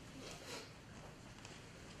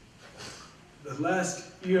the last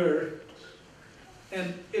year,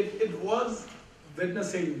 and it was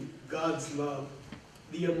witnessing God's love.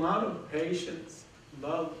 The amount of patience,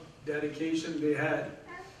 love, dedication they had,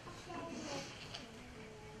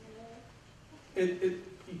 you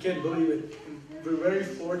can't believe it. We're very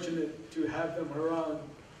fortunate to have them around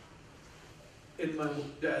in my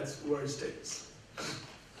dad's worst days.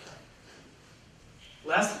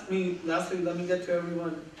 Lastly, let me get to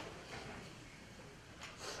everyone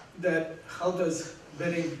that helped us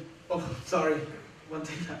bidding. Oh, sorry, one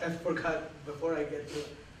thing I forgot before I get to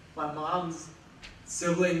it. My mom's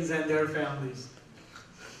siblings and their families.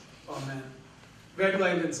 Oh man, where do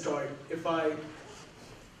I even start? If I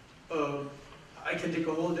can take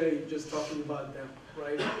a whole day just talking about them,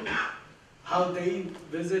 right? How they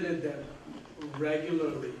visited them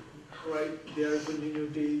regularly, right? Their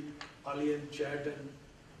community, Ali and Chet and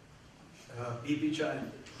Bibicha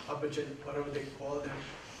and Apachan, whatever they call them.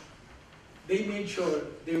 They made sure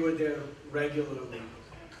they were there regularly,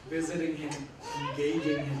 visiting him,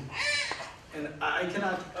 engaging him. And I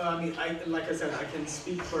cannot, like I said, I can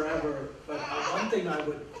speak forever, but one thing I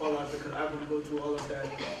would call out, because I would go through all of that,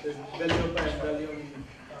 is Beliopa and Beliomi,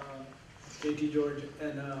 Katie George,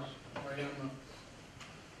 and Mariama.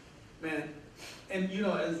 Man, And you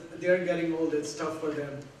know, as they're getting old, it's tough for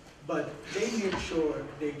them. But they made sure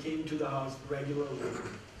they came to the house regularly.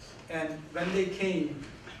 And when they came,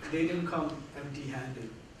 they didn't come empty-handed.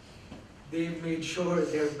 They made sure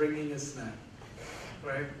they're bringing a snack,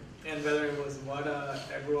 right? And whether it was vada,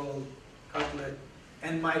 egg roll, cutlet,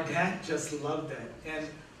 and my dad just loved that. And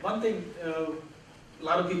one thing, a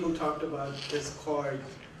lot of people talked about his cord.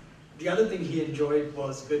 The other thing he enjoyed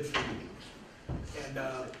was good food.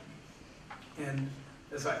 And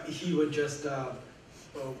that's why he would just,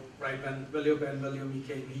 right when William he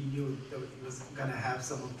came, he knew that he was gonna have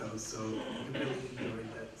some of those, so he really enjoyed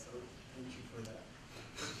that. So thank you for that.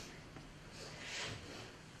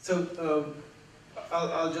 So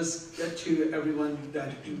I'll just get to everyone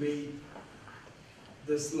that made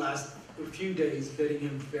this last few days bidding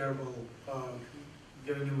him farewell,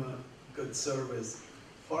 giving him a good service.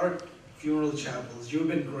 For funeral chapels, you've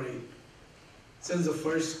been great. Since the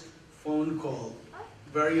first phone call,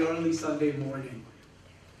 very early Sunday morning,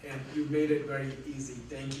 and you made it very easy.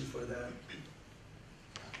 Thank you for that.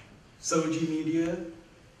 Soji Media,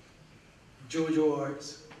 Jojo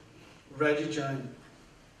Arts, Reggie Chan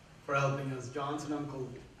for helping us, Johnson Uncle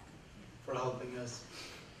for helping us.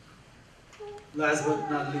 Last but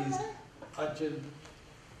not least, Achin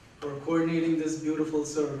for coordinating this beautiful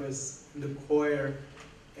service, and the choir,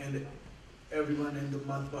 and everyone in the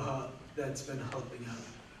Matbaha that's been helping out.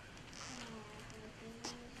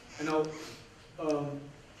 I know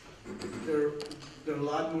there are a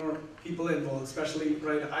lot more people involved, especially,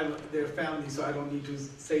 right, their family, so I don't need to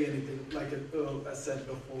say anything. Like I said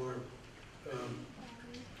before,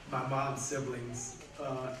 my mom's siblings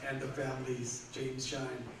and the families, James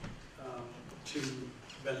Shine, to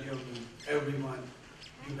William, everyone.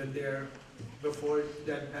 You've been there before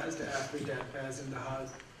Dad passed, after Dad passed in the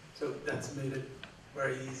house, so that's made it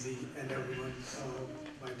very easy. And everyone,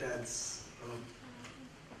 my dad's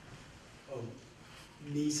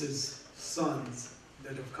nieces, sons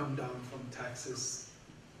that have come down from Texas,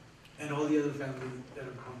 and all the other families that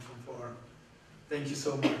have come from far. Thank you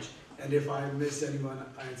so much. And if I missed anyone,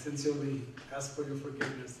 I sincerely ask for your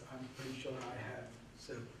forgiveness. I'm pretty sure I have.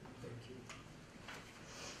 So, thank you.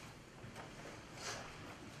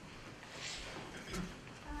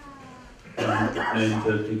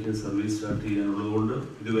 Service start ചെയ്യാനുള്ളതുകൊണ്ട്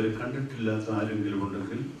ഇതുവരെ കണ്ടിട്ടില്ലാത്ത ആരെങ്കിലും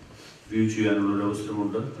ഉണ്ടെങ്കിൽ view ചെയ്യാനുള്ള ഒരു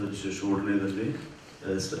അവസരമുണ്ട്. അതിനുശേഷം ഉടനെ തന്നെ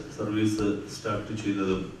സർവീസ് സ്റ്റാർട്ട്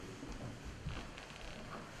ചെയ്യുന്നതും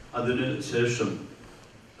അതിന് ശേഷം,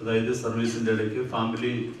 അതായത് സർവീസിൻ്റെ ഇടയ്ക്ക്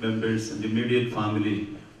ഫാമിലി മെമ്പേഴ്സ്, ഇമ്മീഡിയറ്റ് ഫാമിലി,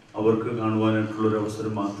 അവർക്ക് കാണുവാനായിട്ടുള്ളൊരു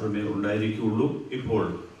അവസരം മാത്രമേ ഉണ്ടായിരിക്കുകയുള്ളൂ. ഇപ്പോൾ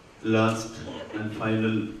ലാസ്റ്റ് ആൻഡ്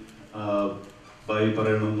ഫൈനൽ ബൈ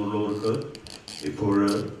പറയണമെന്നുള്ളവർക്ക് ഇപ്പോൾ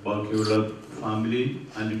ബാക്കിയുള്ള family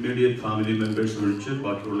and immediate family members ഒഴിച്ച്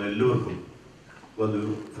ബാക്കിയുള്ള എല്ലാവർക്കും വന്ന്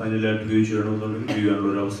ഫൈനലായിട്ട് വ്യൂ ചെയ്യണമെന്നുണ്ടെങ്കിൽ വ്യൂ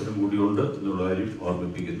ചെയ്യാനുള്ള ഒരു അവസരം കൂടിയുണ്ട് എന്നുള്ള കാര്യം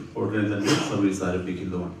ഓർമ്മിപ്പിക്കുന്നു. ഉടനെ തന്നെ സർവീസ്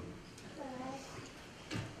ആരംഭിക്കുന്നതുമാണ്.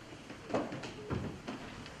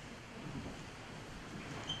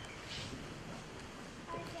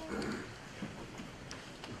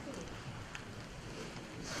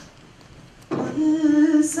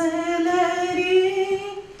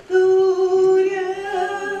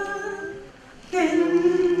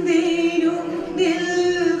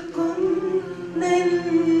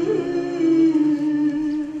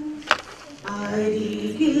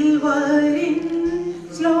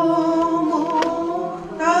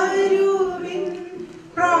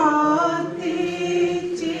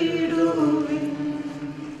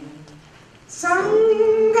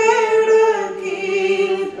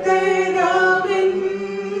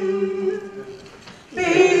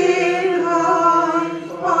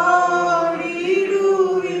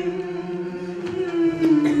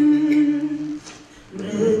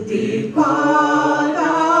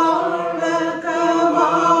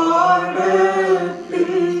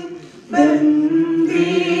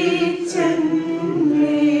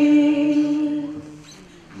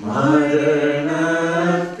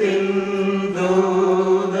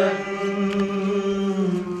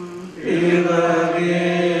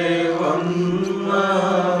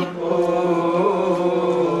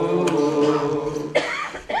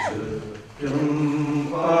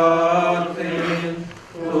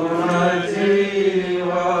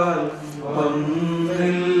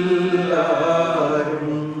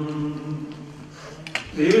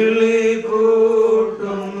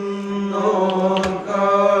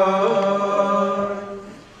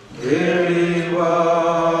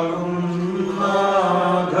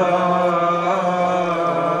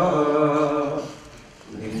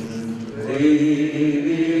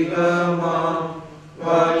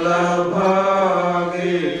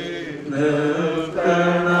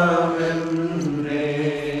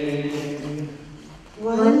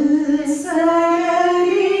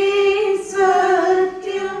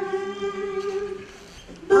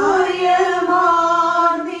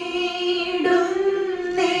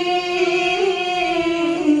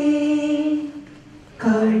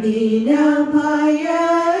 കഠിനഭയത്താൽ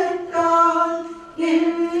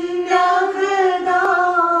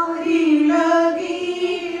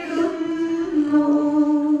എന്നകതാരിളകിടുന്നു.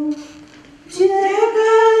 ജഗദീരക്ഷകനാ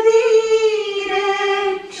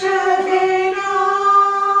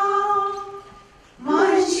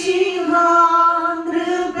മശിഹാനൃപനിൻ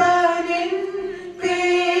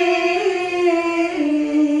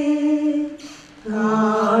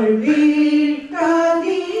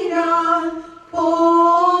താഴ്വീട്ടതിനാൽ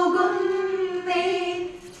പോകുന്നേ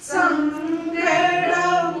സങ്കടപൂർവം.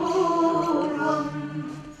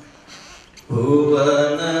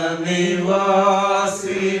 ഭുവന നിവാസികളെ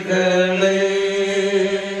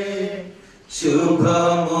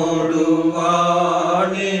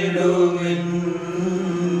ശുഭമൊടുവാണിടുവിൻ.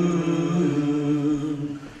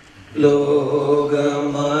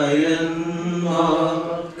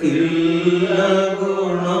 ലോകമയന്മാർക്കില്ല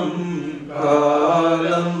ഗുണം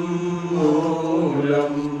കാലം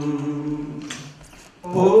മൂലം.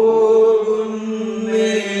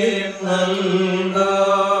 പോകുന്നേ നൽകാൻ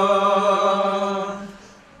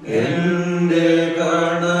എന്റെ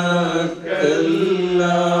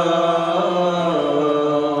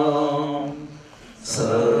കണക്കെല്ലാം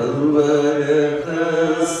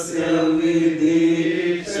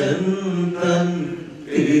സർവരഹസ്യവിധീശൻ തൻ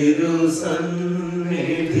തിരുസന്നിധിയിൽ.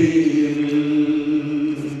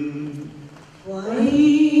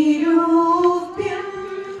 വൈരൂപ്യം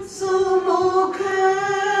സുമുഖം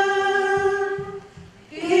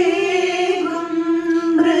ഏകും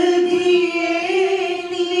മൃതിയേ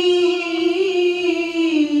നീ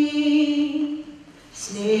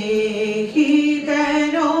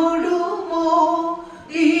സ്നേഹിതനോടുമോ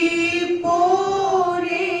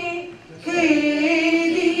ഇപ്പോഴേ ഖേദിപ്പിക്കും.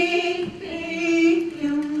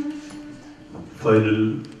 Final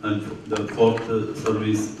and the fourth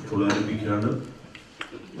service ഇപ്പോൾ ആരംഭിക്കുകയാണ്.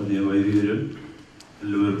 വലിയ വൈദികരും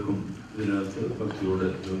എല്ലാവർക്കും ഇതിനകത്ത് ഭക്തിയോടെ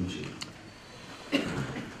ജോയിൻ ചെയ്യും.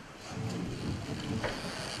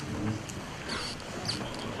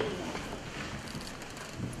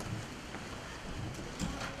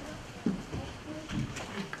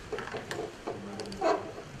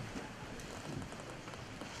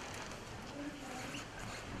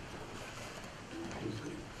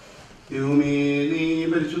 ദൈവമേ, നീ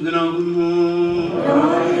പരിശുദ്ധനാകുന്നു.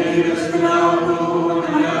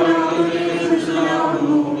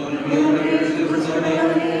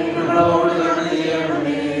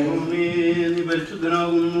 ദൈവമേ, നീ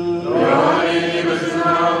പരിശുദ്ധനാകുന്നു.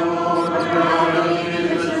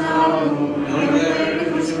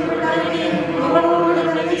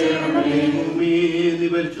 ദൈവമേ, നീ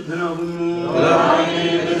പരിശുദ്ധനാകുന്നു.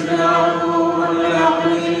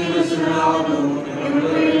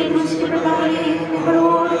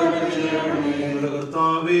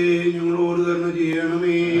 കർത്താവേ, ഞങ്ങളോട് കരുണ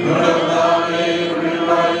ചെയ്യണമേ.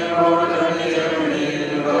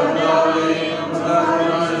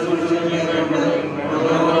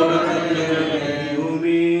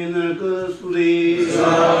 ദൈവമേ, നിനക്ക് സ്തുതി.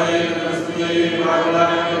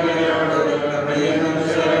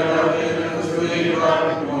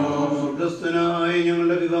 സ്വർഗ്ഗസ്ഥനായ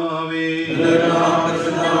ഞങ്ങളുടെ പിതാവേ,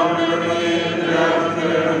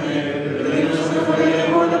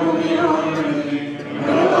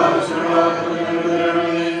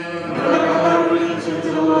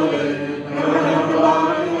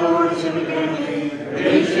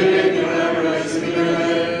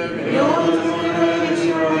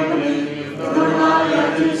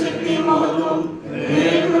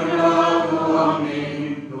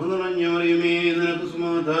 കൃപ നിറഞ്ഞ മറിയമേ, നിനക്ക്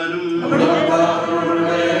സമാധാനം.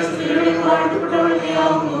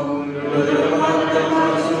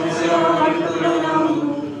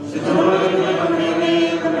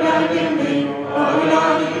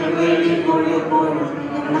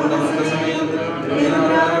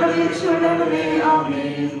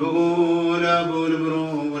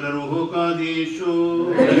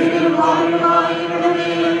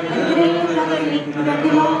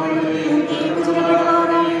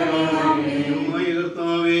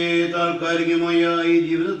 കർത്താവേ, താൽക്കാലികമായ ഈ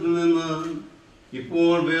ജീവിതത്തിൽ നിന്ന്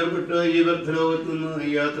ഇപ്പോൾ വേർപെട്ട് ഈ വ്യർത്ഥലോകത്ത് നിന്ന്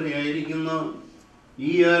യാത്രയായിരിക്കുന്ന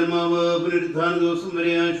ഈ ആത്മാവ് പുനരുത്ഥാന ദിവസം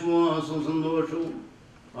വരെ ആശ്വാസവും സന്തോഷവും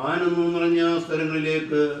ആനന്ദവും നിറഞ്ഞ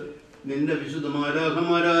സ്ഥലങ്ങളിലേക്ക് നിന്റെ വിശുദ്ധ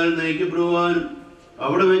മാലാഖമാരാൽ നയിക്കപ്പെടുവാനും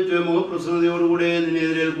അവിടെ വെച്ച് മുഖപ്രസന്നതയോടുകൂടെ നിന്നെ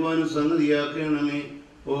എതിരേൽക്കുവാനും സംഗതിയാക്കണമേ.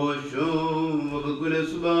 ഓശോ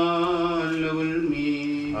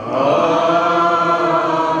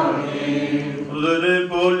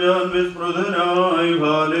ഇപ്പോൾ ഞാൻ വിസ്മൃതനായി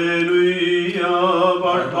ഹാലേലുയ്യ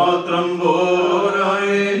പാഠപാത്രം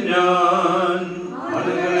പോരായി ഞാൻ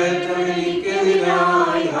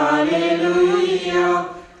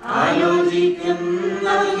ആലോചിക്കുന്ന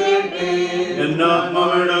എന്റെ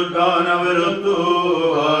ആത്മാവെടുക്കാൻ അവരൊത്തു.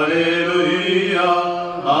 ഹല്ലേലൂയ.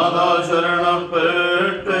 നാഥാ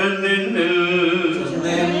ശരണപ്പെട്ട് നിന്നിൽ.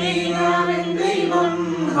 ദൈവം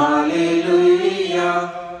ഹല്ലേലൂയ.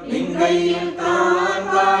 നിൻ കയ്യിൽ താൻ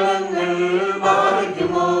കാലങ്ങൾ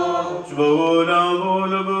പാലിക്കുമോ?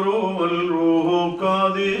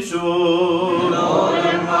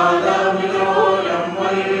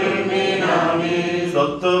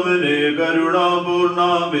 സത്തവനെ കരുണാപൂർണ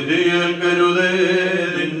വിധിയേൽക്കരുതേ.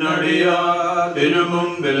 നിന്നടിയാ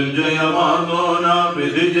തിരുമുമ്പിൽ ജയമാർന്നോന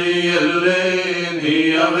വിധി ചെയ്യല്ലേ. നീ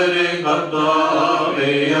അവരെ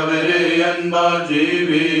കർത്താവേ അവരെ അൻപാ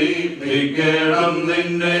ജീവിപ്പിക്കണം.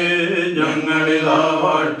 നിന്നെ ഞങ്ങളിതാ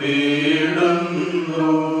വാഴ്ത്തിയിടുന്നു.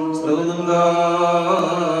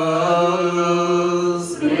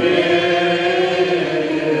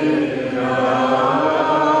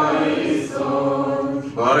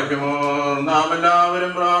 നാം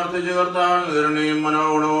എല്ലാവരും പ്രാർത്ഥിച്ച് കർത്താവിന് ധരണയും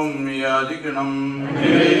മനോഗുണവും യാചിക്കണം.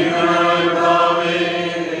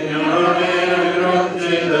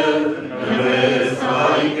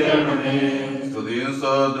 സ്തുതിയും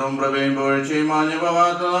സ്തോത്രവും പ്രഭയും പുകഴ്ചയും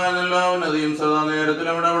മാഞ്ഞുപോകാത്തതായ എല്ലാ ഉന്നതിയും സദാ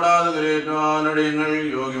നേരത്തിലും ഇടപെടാതെ കരയേറ്റുവാനടിയങ്ങൾ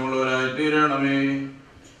യോഗ്യമുള്ളവരായി തീരണമേ.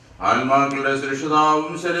 ആത്മാക്കളുടെ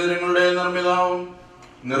സൃഷ്ടിതാവും ശരീരങ്ങളുടെ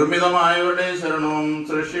നിർമ്മിതമായവരുടെ ശരണവും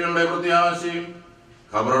സൃഷ്ടികളുടെ പ്രത്യാശയും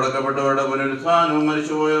ഖബറടക്കപ്പെട്ടവരുടെ പുനരുത്ഥാനവും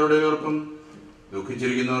മരിച്ചുപോയവരുടെ ഉയർപ്പും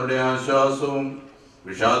ദുഃഖിച്ചിരിക്കുന്നവരുടെ ആശ്വാസവും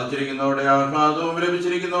വിഷാദിച്ചിരിക്കുന്നവരുടെ ആഹ്ലാദവും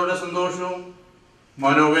ലഭിച്ചിരിക്കുന്നവരുടെ സന്തോഷവും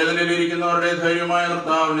മനോവേദനയിലിരിക്കുന്നവരുടെ ധൈര്യമായ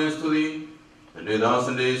കർത്താവിനെ സ്തുതി. എന്റെ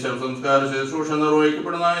ദാസന്റെ ശവസംസ്കാര ശുശ്രൂഷ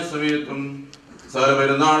നിർവഹിക്കപ്പെടുന്ന സമയത്തും സകല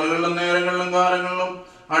പെരുന്നാളുകളിലും നേരങ്ങളിലും കാലങ്ങളിലും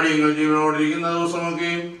അടിയങ്ങൾ ജീവനോടിരിക്കുന്ന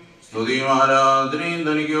ദിവസമൊക്കെ സ്തുതിയും ആരാധനയും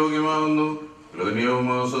തനിക്ക്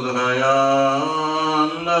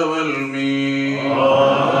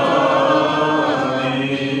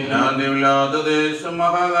യോഗ്യമാകുന്നു. ാത്ത ദേശം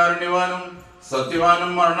മഹാകാരുണ്യവാനും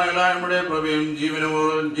സത്യവാനും മരണയിലായ്മയുടെ പ്രഭയും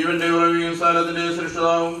ജീവന്റെ ഉറവിയും സ്ഥലത്തിന്റെ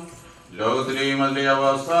സൃഷ്ടാവും ലോകത്തിലെയും അതിലെ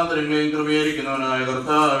അവസ്ഥാന്തരങ്ങളെയും കൃപീകരിക്കുന്നവനായ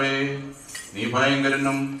കർത്താവേ, നീ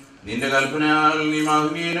ഭയങ്കരനും നിന്റെ കൽപ്പനയാൽ നീ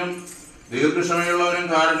മഹനീയനും ദീർഘക്ഷമയുള്ളവനും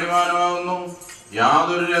കാരുണ്യവാനുമാകുന്നു.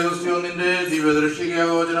 യാതൊരു രഹസ്യവും നിന്റെ ദിവ്യദൃഷ്ടിക്ക്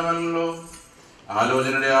അഗോചരമല്ലോ.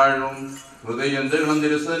 ആലോചനയുടെ ആഴവും ഹൃദയന്തരങ്ങളും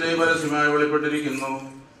തിരുസനെ പരസ്യമായി വെളിപ്പെട്ടിരിക്കുന്നു.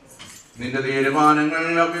 നിന്റെ തീരുമാനങ്ങൾ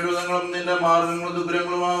അഭിരുതങ്ങളും നിന്റെ മാർഗങ്ങളും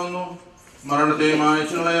ദുഗ്രങ്ങളുമാകുന്നു. മരണത്തെ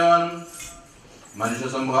മായ്ച്ചു കളയാനും മനുഷ്യ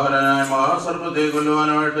സംഹാരനായ മഹാസർപ്പത്തെ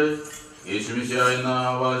കൊല്ലുവാനുമായിട്ട് യേശുമിശിഹായ എന്ന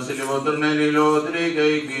വാത്സല്യപുത്രനെ നീ ലോകത്തിലേക്ക്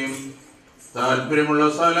അയക്കുകയും താല്പര്യമുള്ള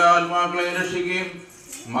സകല ആത്മാക്കളെ രക്ഷിക്കുകയും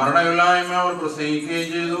മരണമില്ലായ്മ അവർ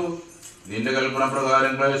പ്രസംഗിക്കുകയും ചെയ്തു. നിന്റെ കൽപ്പന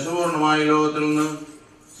പ്രകാരം ക്ലേശപൂർണമായ ലോകത്തിൽ നിന്ന്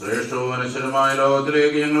ശ്രേഷ്ഠവും അനശ്വരമായ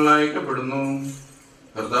ലോകത്തിലേക്ക് ഞങ്ങൾ അയക്കപ്പെടുന്നു.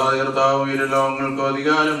 കർത്താവും ഇരു ലോകങ്ങൾക്കും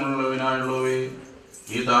അധികാരമുള്ളവനായുള്ളവേ,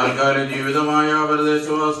 ഈ താൽക്കാല ജീവിതമായ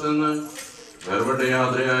പരദേശവാസത്തിൽ നിന്ന് വേർപെട്ട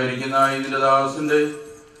യാത്രയായിരിക്കുന്ന ഇതിന്റെ ദാസന്റെ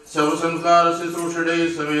ശവസംസ്കാര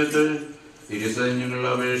ശുശ്രൂഷയുടെ സമയത്ത് തിരുസൈന്യങ്ങളുടെ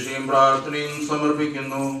അപേക്ഷയും പ്രാർത്ഥനയും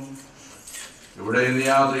സമർപ്പിക്കുന്നു. ഇവിടെ ഇന്ന്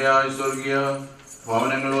യാത്രയായി സ്വർഗീയ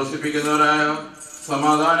ഭവനങ്ങൾ വസിപ്പിക്കുന്നവരായ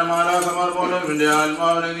സമാധാനമാലാഖമാർ പോലെ എന്റെ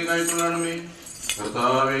ആത്മാവിനെ നീ കൈക്കൊള്ളണമേ.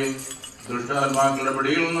 കർത്താവേ, ദുഷ്ടാത്മാക്കളുടെ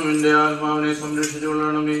പിടിയിൽ നിന്നും എന്റെ ആത്മാവിനെ സംരക്ഷിച്ചു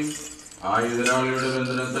കൊള്ളണമേ. ആയുധരാളിയുടെ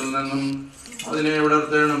ബന്ധനത്തിൽ നിന്നും അതിനെ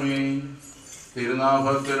വിടർത്തണമേ.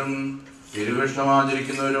 തിരുനാഭക്തരും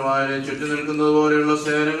തിരുവിഷ്ടമാചരിക്കുന്നവരുമായ ചുറ്റി നിൽക്കുന്നത് പോലെയുള്ള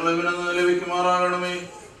സേനകൾ ഇവനെന്ന് ലഭിക്കുമാറാകണമേ.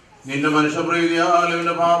 നിന്റെ മനുഷ്യപ്രീതിയാൽ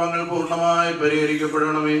ഇവന്റെ പാപങ്ങൾ പൂർണ്ണമായി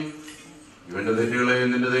പരിഹരിക്കപ്പെടണമേ. ഇവന്റെ തെറ്റുകളെ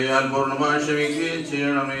നിന്റെ ദയാൽ പൂർണ്ണമായി ക്ഷമിക്കുകയും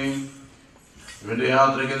ചെയ്യണമേ. ഇവന്റെ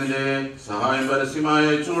യാത്രയ്ക്ക് നിന്റെ സഹായം പരസ്യമായി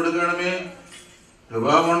അയച്ചു കൊടുക്കണമേ.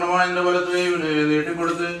 കൃപാപൂർണമായ നിന്റെ വലത്ത് ഇവനെ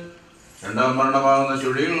നീട്ടിക്കൊടുത്ത് രണ്ടാം മരണമാകുന്ന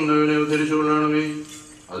ചുഴിയിൽ നിന്ന് ഇവനെ ഉദ്ധരിച്ചു കൊള്ളണമേ.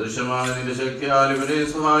 അദൃശ്യമായ നിന്റെ ശക്തിയാൽ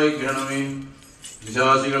ഇവനെ സഹായിക്കണമേ.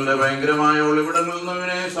 വിശ്വാസികളുടെ ഭയങ്കരമായ ഒളിവിടങ്ങളിൽ നിന്ന്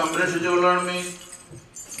ഇവനെ സംരക്ഷിച്ചു കൊള്ളണമേ.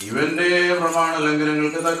 ഇവന്റെ പ്രമാണ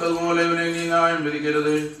ലംഘനങ്ങൾക്ക് തക്കതുപോലെ ഇവനെ നീ ന്യായം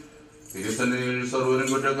വിധിക്കരുത്. തിരുസന്നിധിയിൽ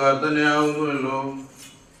സർവ്വരും കുറ്റക്കാർ തന്നെയാകുന്നുവല്ലോ.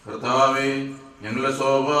 കർത്താവേ, ഞങ്ങളുടെ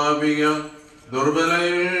സ്വാഭാവിക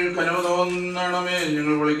ദുർബലയിൽ കനിവ് തോന്നണമേ.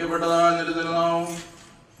 ഞങ്ങൾ വിളിക്കപ്പെട്ടതാ നിരുതനാവും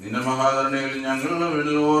നിന്റെ മഹാകരുണയിൽ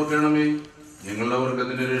ഞങ്ങളുടെ ഓർക്കണമേ. ഞങ്ങളുടെ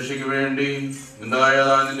വർഗത്തിന്റെ രക്ഷയ്ക്ക് വേണ്ടി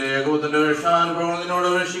ഉണ്ടായതാ നിന്റെ ഏകോപത്തിന്റെ രക്ഷാനുഭവങ്ങൾ നിന്നോട്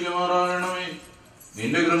രക്ഷിക്കുമാറാകണമേ.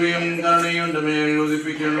 നിന്റെ കൃപയും കരുണയും എന്റെ മേൽ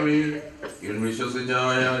ഉദിപ്പിക്കണമേ. ഇവൻ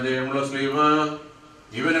വിശ്വസിച്ചായ ജയമുള്ള ശ്രീവ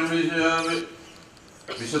ഇവനും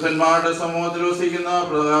വിശുദ്ധന്മാരുടെ സമൂഹത്തിൽ വസിക്കുന്ന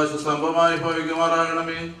പ്രകാശ സ്തംഭമായി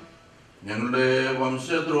ഭവിക്കുമാറാകണമേ. ഞങ്ങളുടെ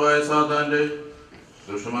വംശത്രുവായ സാത്താന്റെ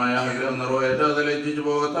ദുഷ്ടമായ ആഗ്രഹം നിറവേറ്റാതെ ലജ്ജിച്ചു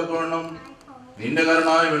പോകത്തക്കവണ്ണം നിന്റെ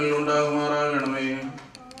കരുണായ ഉണ്ടാകുമാറാകണമേ.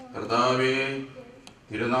 കർത്താവേ,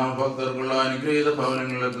 തിരുനാമ ഭക്തർക്കുള്ള അനുഗ്രഹീത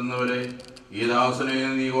ഭവനങ്ങളിൽ എത്തുന്നവരെ ഈ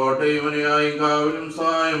ദാസനെ നീ കോട്ടയുമനയായി കാവലും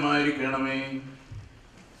സഹായമായിരിക്കണമേ.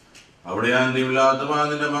 അവിടെ അന്ത്യമില്ലാത്ത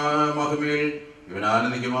പാതിന്റെ മഹിമയിൽ ഇവൻ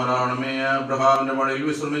ആനന്ദിക്കുമാറാണമേ. അബ്രഹാമിന്റെ മഴയിൽ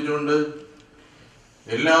വിശ്രമിച്ചുകൊണ്ട്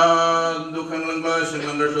എല്ലാ ദുഃഖങ്ങളും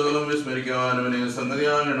ക്ലേശങ്ങളും രക്ഷകളും വിസ്മരിക്കുവാൻ അവനെ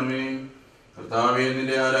സംഗതിയാകണമേ. കർത്താവേ,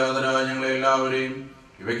 നിന്റെ ആരാധന ഞങ്ങളെ എല്ലാവരെയും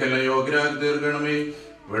ഇവയ്ക്കെല്ലാം യോഗ്യരാക്കി തീർക്കണമേ.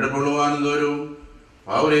 വെടുപ്പുള്ളുവാനും തോരും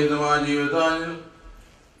പാവരഹിതമായ ജീവിതത്താൽ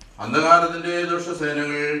അന്ധകാരത്തിന്റെ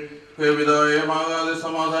ദുഷ്ടസേനകൾക്ക് വിധേയമാകാതെ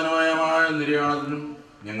സമാധാനമായ നിര്യാണത്തിനും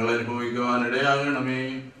ഞങ്ങൾ അനുഭവിക്കുവാൻ ഇടയാകണമേ.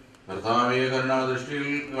 കർത്താവേ, കരുണാദൃഷ്ടിയിൽ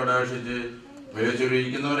കടാക്ഷിച്ച്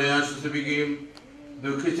വിലച്ചൊരിക്കുന്നവരെ ആശ്വസിപ്പിക്കുകയും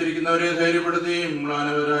ദുഃഖിച്ചിരിക്കുന്നവരെ ധൈര്യപ്പെടുത്തുകയും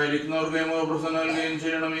മ്ലാനവരായിരിക്കുന്നവർക്ക് മോഹപ്രസന്ന നൽകുകയും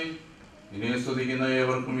ചെയ്യണമേ. ഇനി സ്തുതിക്കുന്ന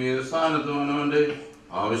ഏവർക്കും ഏത് സ്ഥാനത്തും അവനവന്റെ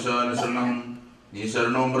ആവശ്യാനുസരണം നീ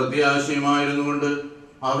ശരണവും പ്രത്യാശയുമായിരുന്നു കൊണ്ട്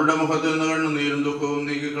അവരുടെ മുഖത്തിൽ നിന്ന് കണ്ണുനീരും ദുഃഖവും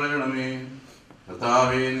നീക്കിക്കളയണമേ.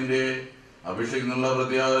 കർത്താവേ, നിന്റെ അഭിഷേകത്തിനുള്ള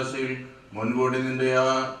പ്രത്യാശയിൽ മുൻകൂട്ടി നിന്റെ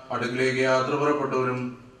അടുക്കിലേക്ക് യാത്ര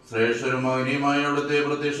പുറപ്പെട്ടവരും ശ്രേഷ്ഠരും മഹനീയമായ അവിടുത്തെ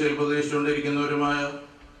പ്രത്യക്ഷയിൽ പ്രതീക്ഷിച്ചുകൊണ്ടിരിക്കുന്നവരുമായ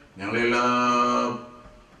ഞങ്ങളെല്ലാ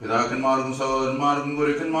പിതാക്കന്മാർക്കും സഹോദരന്മാർക്കും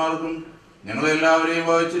ഗുരുക്കന്മാർക്കും ഞങ്ങളെല്ലാവരെയും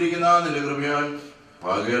വഹിച്ചിരിക്കുന്ന നിന്റെ കൃപയാൽ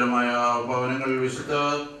ഭാഗ്യകരമായ ഭവനങ്ങൾ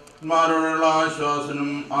വിശുദ്ധന്മാരോടുള്ള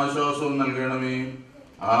ആശ്വാസവും നൽകണമേ.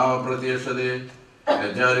 ആ പ്രത്യക്ഷതയെ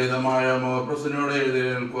ലജ്ജാരഹിതമായ മോഹപ്രസന്നയോടെ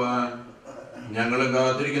എഴുന്നേൽക്കുവാൻ ഞങ്ങളും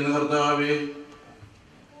കാത്തിരിക്കുന്ന കർത്താവേ,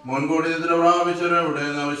 മുൻകൂട്ടി നിദ്ര പ്രാപിച്ചവരും അവിടെ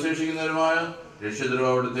നിന്ന് അവശേഷിക്കുന്നവരുമായ രക്ഷിതരും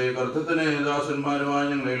അവിടുത്തെ കർത്തത്തിന് ദാസന്മാരുമായ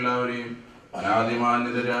ഞങ്ങളെല്ലാവരെയും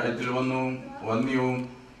അനാദിമാന്യതരായത്തിൽ വന്യവും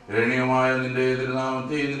രണീയമായ നിന്റെ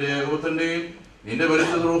തിരുനാമത്തെ നിന്റെ ഏകപുത്രന്റെയും നിന്റെ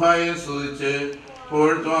പരിശുദ്ധ റൂഹായെ സ്തുതിച്ച്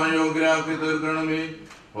പുകഴ്ത്തുവാൻ യോഗ്യരാക്കി തീർക്കണമേ.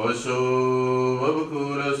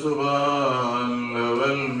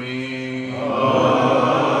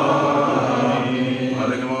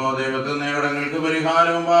 ദൈവത്തിൽ നേടങ്ങൾക്ക്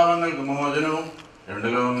പരിഹാരവും പാപങ്ങൾക്ക് മോചനവും രണ്ട്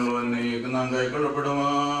ലോകങ്ങളും എന്നേക്കും നാം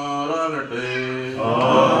കൈക്കൊള്ളപ്പെടുമാറാകട്ടെ.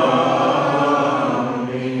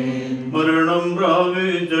 മരണം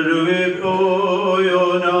പ്രാപിച്ചൊഴുകി പോയോ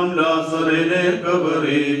നാം ലാസറിനെ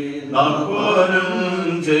കബറി ആഹ്വാനം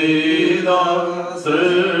ചെയ്ത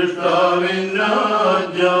സൃഷ്ടാവിൻ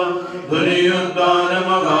രാജ്യ ധ്വനിയുദ്ധാന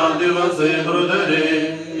മഹാദിവസേ ഹൃദരെ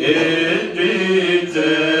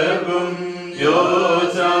ഏറ്റിച്ചേർക്കും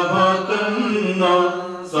യോശാഫത്തെന്ന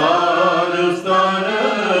സാനുസ്ഥാനത്തിൽ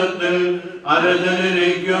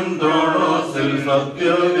അരജനിരിക്കും ത്രോണോസിൽ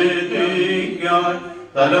സത്യവിധിക്കാൻ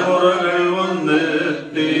തലമുറകൾ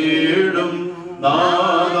വന്നെത്തിയിടും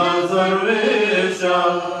നാദ സർവേശ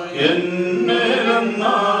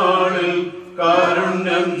എന്നേരന്നാളിൽ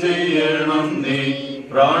കാരുണ്യം ചെയ്യണം നീ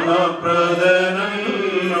പ്രാണപ്രദനല്ലോ.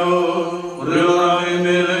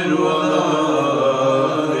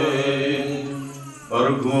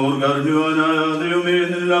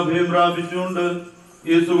 അഭയം പ്രാപിച്ചുകൊണ്ട്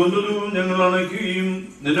ഈ സുഗന്ധവും ഞങ്ങൾ അണയ്ക്കുകയും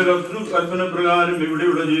നിന്റെ കൽപ്പന പ്രകാരം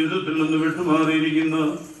ഇവിടെയുള്ള ജീവിതത്തിൽ നിന്ന് വിട്ടുമാറിയിരിക്കുന്ന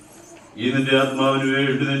ഈ നിന്റെ ആത്മാവിന്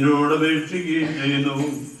വേണ്ടി നിന്നോട് അപേക്ഷിക്കുകയും ചെയ്യുന്നു.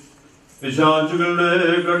 പിശാചുകളുടെ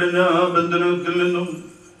കഠിന ബന്ധനത്തിൽ നിന്നും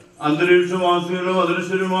അന്തരീക്ഷവാസികളും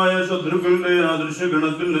അദൃശ്യരുമായ ശത്രുക്കളുടെ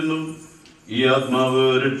അദൃശ്യഗണത്തിൽ നിന്നും ഈ ആത്മാവ്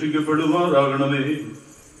രക്ഷിക്കപ്പെടുമാറാകണമേ.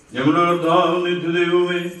 ഞങ്ങളുടെ കർത്താവ്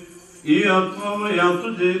നിത്യദൈവമേ, ഈ ആത്മാവ് യാത്ര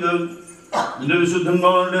ചെയ്ത് നിന്റെ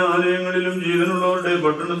വിശുദ്ധന്മാരുടെ ആലയങ്ങളിലും ജീവനുള്ളവരുടെ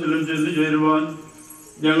പട്ടണത്തിലും ചെന്നു ചേരുവാൻ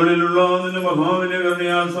ഞങ്ങളിലുള്ള നിന്റെ മഹാവിലെ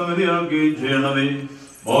കരുണയാൽ സംഗതിയാക്കുകയും ചെയ്യണമേ.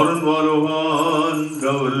 മോറൻ വാലോഹാൻ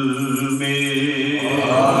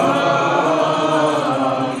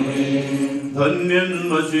ധന്യൻ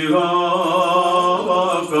മശിഹാവാകാൽ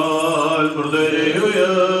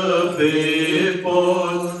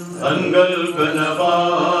മൃദയുയർത്തേപ്പോൾ സങ്കൽപ്പന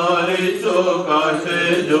പാലിച്ചോ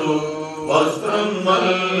കാശേജോ വസ്ത്രം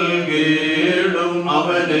നൽകിയിടും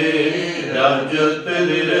അവനെ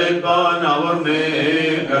രാജ്യത്തെതിരേൽപ്പാൻ അവർ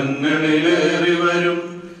മേഘങ്ങളിലേറി വരും.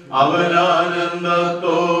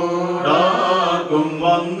 അവനാനന്ദത്തോടാർക്കും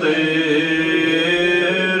വന്നേറി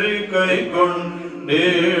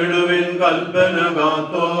കൈക്കൊണ്ടേടുവിൻ കൽപ്പന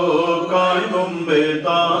കാത്തോർക്കായി മുമ്പേ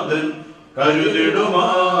താതൻ കരുതിടുമാരാജ്യം.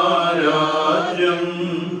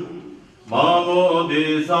 മാമോദീസാനീരിൽ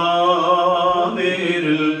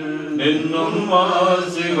നിന്നും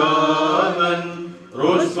വാസികാതൻ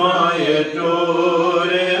റോസ്മായേറ്റോരെ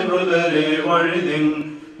മൃദരെ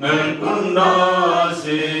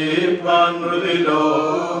വഴി ുണ്ടാശിപ്പാൻ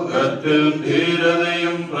മൃതിലോകത്തിൽ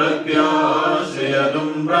ധീരതയും പ്രത്യാശയതും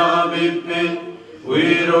പ്രാപിപ്പിൻ.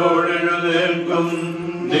 ഉയരോടെഴുന്നേൽക്കും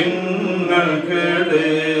നിങ്ങൾക്കിടേതും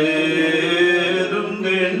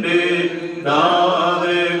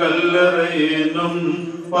തീണ്ടിടാതെ കല്ലറയിന്നും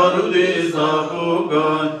പറുദീസ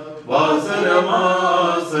പോകാൻ വാസരമാസന്ന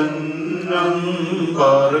കാലം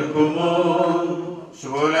പാർക്കുമോ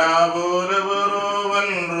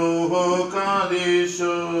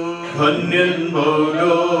ധന്യൻ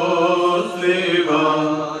പൗലോസ്ലീഹ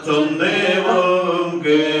ചൊന്നേവം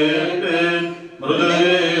കേട്ടേൻ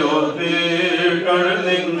മൃദയോർത്തേകൾ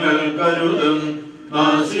നിങ്ങൾ കരുതും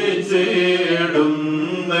നാശിച്ചിടും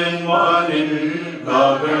നെന്മാനിൻ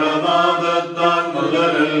കാകളനാദത്താൽ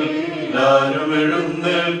മുതലെല്ലാരും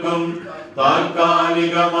എഴുന്നേൽക്കും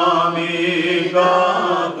താൽക്കാലികമാമീ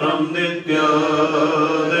ഗാത്രം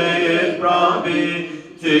നിത്യതയെ പ്രാപിച്ചിടും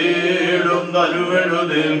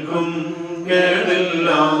തനുവെഴുന്നേൽക്കും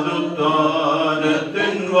കേടില്ലാതുത്താനത്തിൻ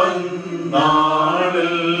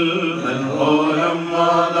വന്നാളിൽ നെൻപോലം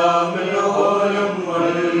മാതാമിൽ പോലും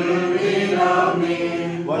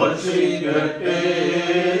വർഷിക്കട്ടെ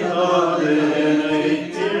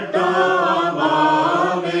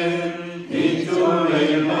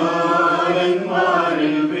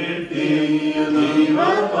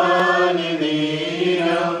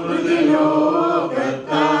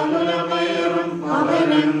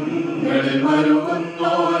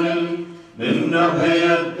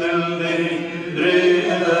നിന്നഭയത്തിൽ നിദ്രേതരാദാസൻ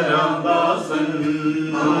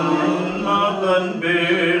മകൻ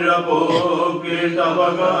വീഴ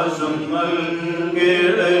പോക്കിട്ടവകാശം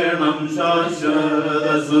നൽകിടേണം ശാശ്വത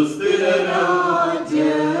സുസ്ഥിരരാജ്യത്തിൽ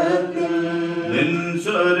നിൻ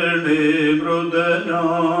ശരണേ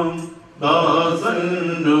മൃദനാം ദാസനുത്താനം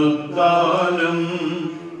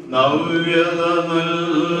നവ്യത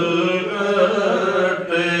നൽകട്ടെ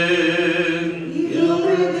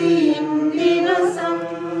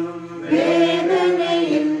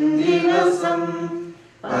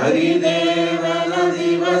പരിദേവന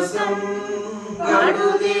ദിവസം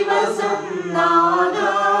കടുദിവസം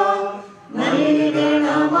നാദാ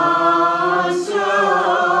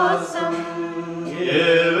നൽകണമാശ്വാസം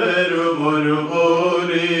ഏവരും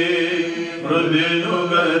ഒരുപോലെ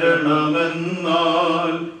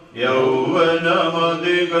പ്രതിനുകരണമെന്നാൽ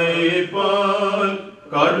യൗവനമതി കൈപ്പാൽ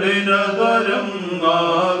കഠിനതരം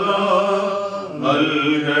നാദാ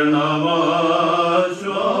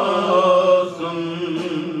നൽകണമാശ്വാസം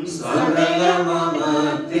സകലമമർത്തിടുമാ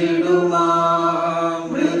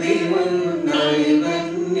മൃതിമുന്നൈവന്യേ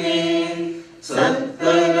സത്തരമെത്തുകയാ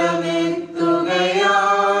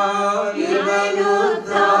ഇവനുദ്ധാനത്തിൽ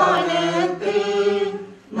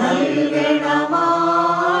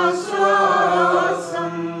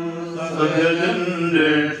നൽകണമാശ്വാസം സകലൻ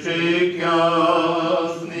രക്ഷിക്കാ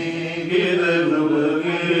സ്നേഹിതനുകീട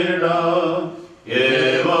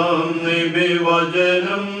ഏവം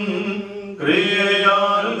നിബിവചനം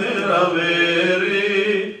ക്രിയയാൽ നിറവേറി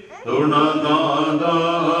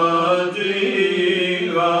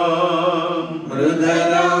തുണനാദാജീവ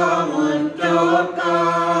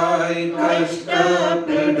മൃദരാമുറ്റോർക്കായി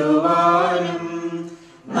കഷ്ടപ്പെടുവാനും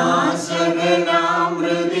നാശകനാം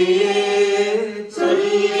മൃതിയെ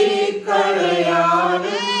ചൊല്ലിക്കളയാനും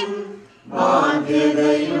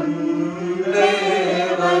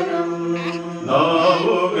ബാധ്യതയുണ്ടേവനും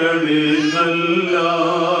നാവുകളിൽ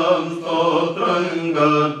എല്ലാം സ്തോത്രം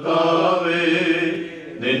കർത്താവേ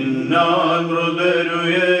നിന്നാൽ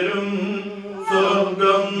മൃതരുയരും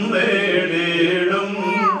സ്വർഗം നേടിയിടും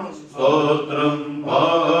സ്തോത്രം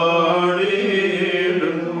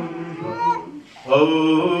പാടിയിടും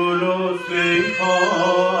പൗലോസ്ലീഹ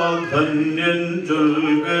ധന്യൻ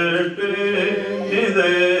ചൊൽകട്ടെ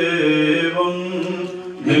നിദേവം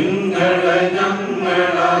നിങ്ങളെ ഞങ്ങൾ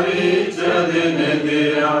അറിയിച്ചതിനെതിരായി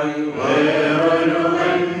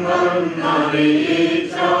വേറൊരുവൻ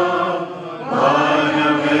വന്നറിയിച്ച വാനവനെങ്കിലും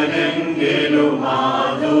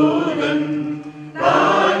മാതൂതൻ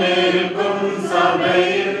താനേൽക്കും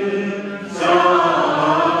സഭയിൽ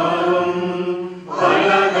ശാപം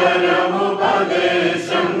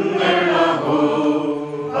പലതരമുപദേശങ്ങളഹോ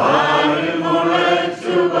പാൽ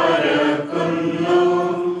മുളച്ചു പരക്കുന്നു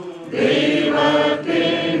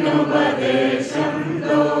ദൈവത്തിനുപദേശം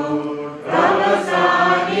തോ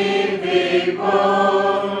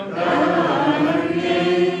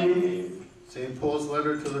St. Paul's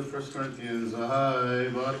letter to the 1 Corinthians.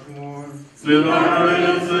 Ahai, Baltimore.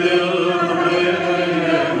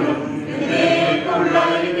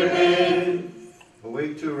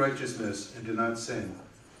 Awake to righteousness and do not sin,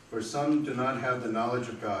 for some do not have the knowledge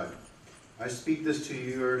of God. I speak this to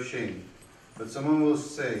your shame. But someone will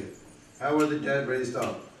say, how are the dead raised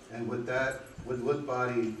up? And with what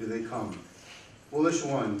body do they come? Foolish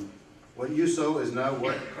one, what you sow is not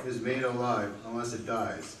what is made alive unless it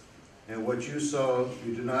dies. And what you sow,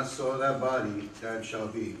 you do not sow that body that shall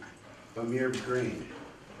be, but mere grain.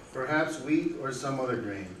 Perhaps wheat or some other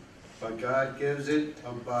grain. But God gives it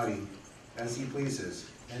a body as he pleases,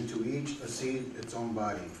 and to each a seed its own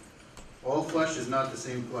body. All flesh is not the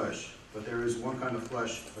same flesh, but there is one kind of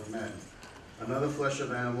flesh of men, another flesh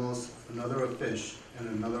of animals, another of fish, and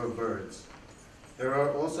another of birds. There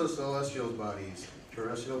are also celestial bodies,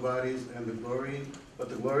 terrestrial bodies, and the glory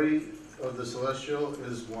of the celestial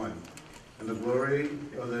is one, and the glory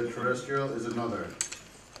of the terrestrial is another.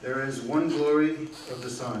 There is one glory of the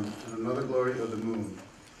sun, and another glory of the moon,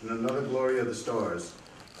 and another glory of the stars.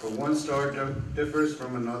 For one star differs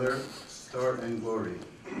from another star in glory.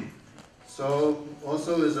 So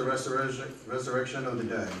also is the resurrection of the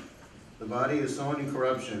dead. The body is sown in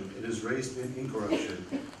corruption, it is raised in incorruption.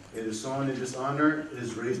 It is sown in dishonor, it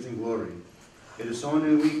is raised in glory. It is sown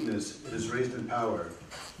in weakness, it is raised in power.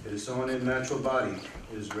 It is sown in natural body,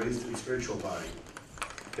 it is raised in spiritual body.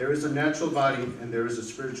 There is a natural body and there is a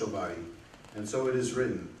spiritual body. And so it is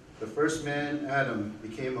written, the first man, Adam,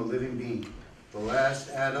 became a living being. The last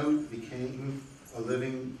Adam became a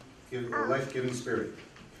life-giving spirit.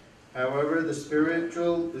 However, the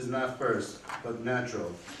spiritual is not first, but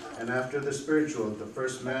natural. And after the spiritual, the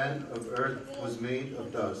first man of earth was made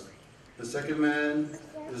of dust. The second man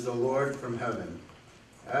is the Lord from heaven.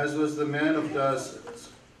 As was the man of dust,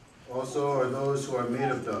 also are those who are made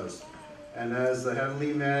of dust. And as the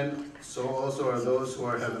heavenly man, so also are those who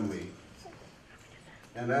are heavenly.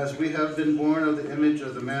 And as we have been born of the image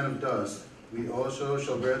of the man of dust, we also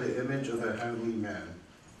shall bear the image of the heavenly man.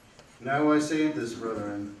 Now I say this,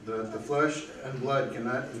 brethren, that the flesh and blood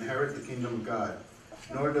cannot inherit the kingdom of God,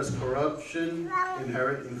 nor does corruption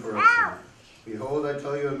inherit incorruption. Behold, I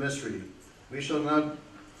tell you a mystery. We shall not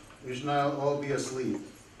all be asleep,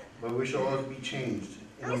 but we shall all be changed,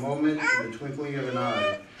 in a moment, in the twinkling of an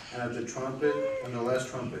eye, and at the trumpet, and the last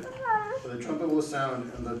trumpet. For the trumpet will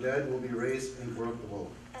sound, and the dead will be raised incorruptible,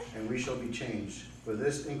 and we shall be changed. For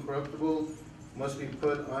this incorruptible must be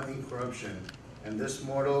put on incorruption, and this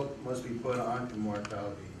mortal must be put on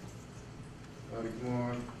immortality.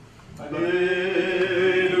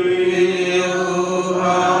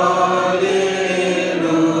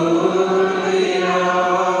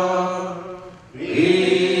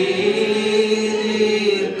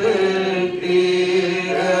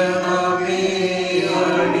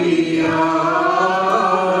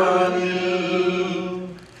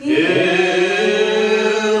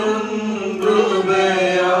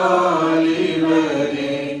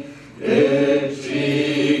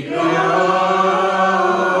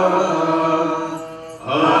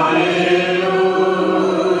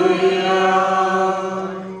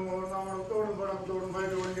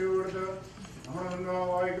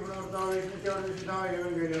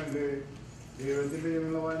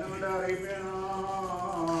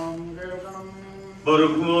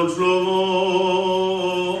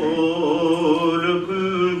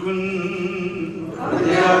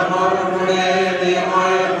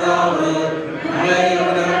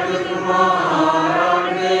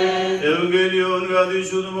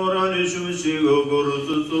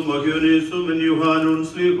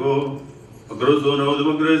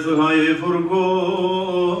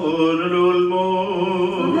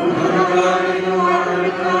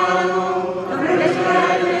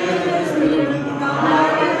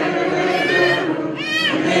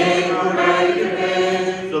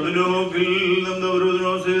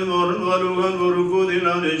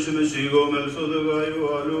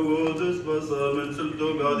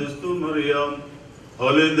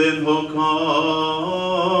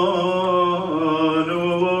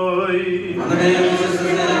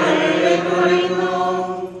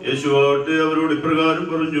 യേശുവാകട്ടെ അവരോട് ഇപ്രകാരം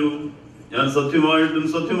പറഞ്ഞു, ഞാൻ സത്യമായിട്ടും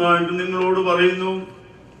സത്യമായിട്ടും നിങ്ങളോട് പറയുന്നു,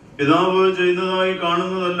 പിതാവ് ചെയ്യുന്നതായി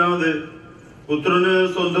കാണുന്നതല്ലാതെ പുത്രന്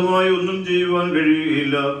സ്വന്തമായി ഒന്നും ചെയ്യുവാൻ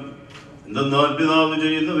കഴിയുകയില്ല. എന്തെന്നാൽ പിതാവ്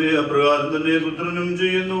ചെയ്യുന്നവയെ അപ്രകാരം തന്നെ പുത്രനും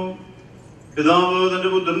ചെയ്യുന്നു. പിതാവ് തന്റെ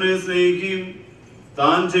പുത്രനെ സ്നേഹിക്കുകയും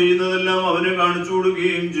താൻ ചെയ്യുന്നതെല്ലാം അവന് കാണിച്ചു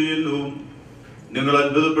കൊടുക്കുകയും ചെയ്യുന്നു. നിങ്ങൾ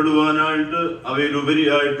അത്ഭുതപ്പെടുവാനായിട്ട്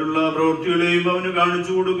അവയിലുപരിയായിട്ടുള്ള പ്രവൃത്തികളെയും അവന്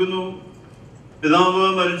കാണിച്ചു കൊടുക്കുന്നു. പിതാവ്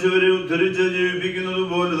മരിച്ചവരെ ഉദ്ധരിച്ച് ജീവിപ്പിക്കുന്നത്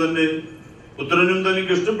പോലെ തന്നെ പുത്രനും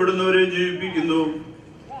തനിക്ക് ഇഷ്ടപ്പെടുന്നവരെ ജീവിപ്പിക്കുന്നു.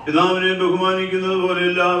 പിതാവിനെ ബഹുമാനിക്കുന്നത് പോലെ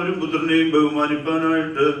എല്ലാവരും പുത്രനെയും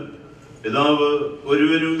ബഹുമാനിപ്പാനായിട്ട് പിതാവ്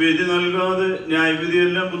ഒരുവനും വിധി നൽകാതെ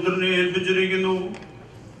ന്യായവിധിയെല്ലാം പുത്രനെ ഏൽപ്പിച്ചിരിക്കുന്നു.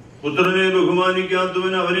 പുത്രനെ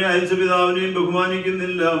ബഹുമാനിക്കാത്തവൻ അവനെ അയച്ച പിതാവിനെയും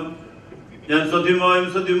ബഹുമാനിക്കുന്നില്ല. ഞാൻ സത്യമായും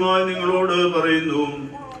സത്യമായും നിങ്ങളോട് പറയുന്നു,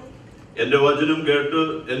 എന്റെ വചനം കേട്ട്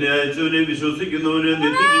എന്നെ അയച്ചവനെ വിശ്വസിക്കുന്നവന്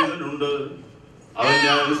നിത്യജീവനുണ്ട്. അവൻ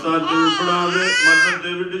ന്യായസ്ഥാനത്ത് ഉൾപ്പെടാതെ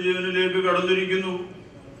മരണത്തെ വിട്ട് ജീവനിലേക്ക് കടന്നിരിക്കുന്നു.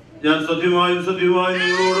 ഞാൻ സത്യമായും സത്യമായും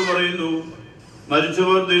നിങ്ങളോട് പറയുന്നു,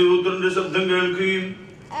 മരിച്ചവർ ദൈവപുത്രന്റെ ശബ്ദം കേൾക്കുകയും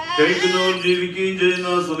കേൾക്കുന്നവർ ജീവിക്കുകയും ചെയ്യുന്ന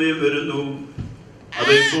സമയം വരുന്നു.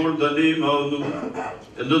 അത് ഇപ്പോൾ തന്നെയും ആവുന്നു.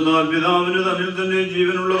 എന്തെന്നാൽ പിതാവിന് തന്നിൽ തന്നെ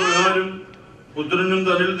ജീവനുള്ള പ്രകാരം പുത്രനും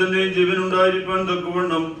തന്നിൽ തന്നെ ജീവനുണ്ടായിരിക്കാൻ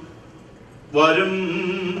തക്കവണ്ണം വരം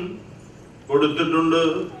കൊടുത്തിട്ടുണ്ട്.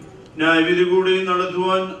 ന്യായവിധി കൂടി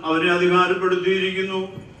നടത്തുവാൻ അവനെ അധികാരപ്പെടുത്തിയിരിക്കുന്നു.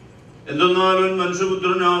 എന്തെന്നാൽ അവൻ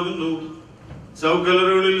മനുഷ്യപുത്രനാകുന്നു.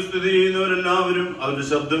 സൗകലറുകളിൽ സ്ഥിതി ചെയ്യുന്നവരെല്ലാവരും അവന്റെ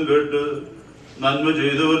ശബ്ദം കേട്ട് നന്മ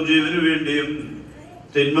ചെയ്തവർ ജീവന് വേണ്ടിയും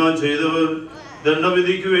തിന്മ ചെയ്തവർ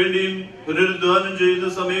ദണ്ഡവിധിക്ക് വേണ്ടിയും പുനരുദ്ധാനം ചെയ്യുന്ന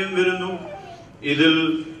സമയം വരുന്നു. ഇതിൽ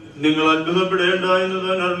നിങ്ങൾ അത്ഭുതപ്പെടേണ്ട എന്ന്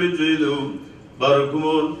താൻ അരുളി ചെയ്തു.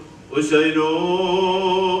 ബർക്കുമോർ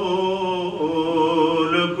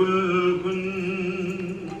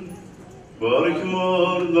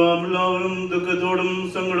നാം എല്ലാവരും ദുഃഖത്തോടും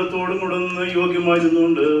സങ്കടത്തോടും ഉടന്ന്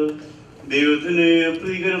യോഗ്യമായിരുന്നുകൊണ്ട് ദൈവത്തിന്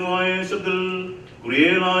പ്രീകരമായ ശബ്ദത്തിൽ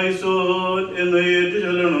കുറിയേലായിസോൻ എന്ന് ഏറ്റു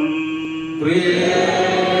ചൊല്ലണം.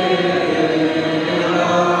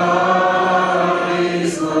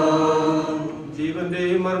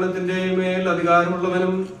 ജീവന്റെയും മരണത്തിന്റെയും മേൽ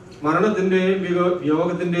അധികാരമുള്ളവനും മരണത്തിന്റെയും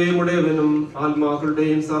യോഗത്തിന്റെയും ഉടയവനും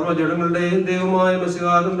ആത്മാക്കളുടെയും സർവ്വജടങ്ങളുടെയും ദൈവമായ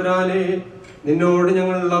മശിഹാതമ്പുരാനെ നിന്നോട്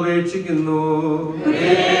ഞങ്ങൾ അപേക്ഷിക്കുന്നു.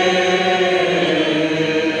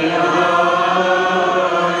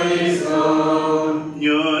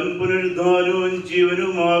 ഞാൻ പുനരുദ്ധാനവും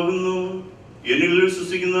ജീവനുമാകുന്നു. എന്നിൽ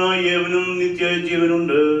വിശ്വസിക്കുന്ന ഏവനും നിത്യ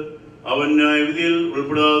ജീവനുണ്ട്. അവൻ ന്യായവിധിയിൽ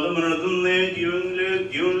ഉൾപ്പെടാതെ മരണത്തിൽ നിന്ന്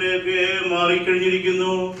ജീവനിലേക്ക്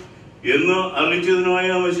മാറിക്കഴിഞ്ഞിരിക്കുന്നു എന്ന് അറിയിച്ചതിനായ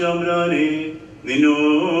മശാമ്പുരാനെ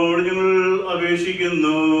നിന്നോട് ഞങ്ങൾ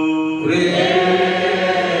അപേക്ഷിക്കുന്നു.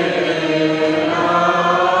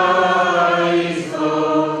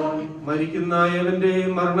 മരിക്കുന്ന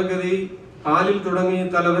ഏവന്റെയും മരണഗതി കാലിൽ തുടങ്ങി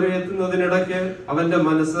തലവരെ എത്തുന്നതിനിടയ്ക്ക് അവന്റെ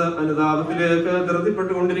മനസ്സ് അനുതാപത്തിലേക്ക്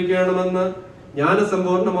ധൃതിപ്പെട്ടുകൊണ്ടിരിക്കണമെന്ന്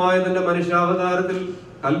ജ്ഞാനസമ്പൂർണമായ തന്റെ മനുഷ്യാവതാരത്തിൽ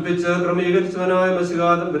കൽപ്പിച്ച് ക്രമീകരിച്ചവനായ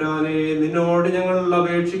മശിഹാതമ്പുരാനെ നിന്നോട് ഞങ്ങൾ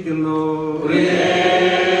അപേക്ഷിക്കുന്നു.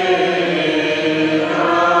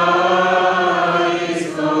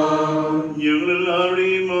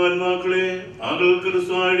 ഞങ്ങളെല്ലാവരുടെയും ആത്മാക്കളെ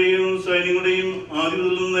ആകൾക്കരുസായുടെയും സൈന്യങ്ങളുടെയും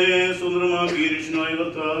ആദ്യത്തിൽ നിന്നേ സ്വന്തമാക്കി രക്ഷനായ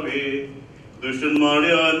കർത്താവേ,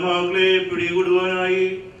 ദുഷ്ടന്മാരുടെ ആത്മാക്കളെ പിടികൂടുവാനായി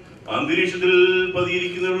അന്തരീക്ഷത്തിൽ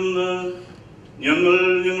പതിയിരിക്കുന്നവരെന്ന്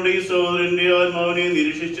ഞങ്ങളുടെ ഈ സഹോദരന്റെ ആത്മാവിനെ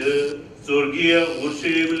നിരീക്ഷിച്ച് സ്വർഗീയ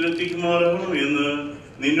ഊർഷയിലെത്തിക്കുമാറാകണം എന്ന്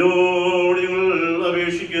നിന്നോട് ഞങ്ങൾ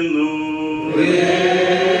അപേക്ഷിക്കുന്നു.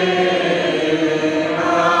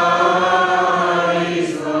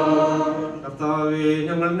 കർത്താവേ,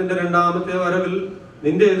 ഞങ്ങൾ നിന്റെ രണ്ടാമത്തെ വരവിൽ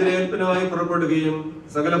നിന്റെ എതിരേൽപ്പിനായി പുറപ്പെടുകയും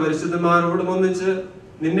സകല പരിശുദ്ധന്മാരോടും ഒന്നിച്ച്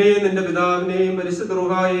നിന്നെയും നിന്റെ പിതാവിനെയും പരിശുദ്ധ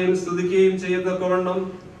റൂഹായെയും സ്തുതിക്കുകയും ചെയ്യത്തക്കവണ്ണം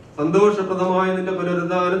സന്തോഷപ്രദമായ നിന്റെ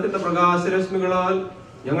പുനരുദ്ധാനത്തിന്റെ പ്രകാശരശ്മികളാൽ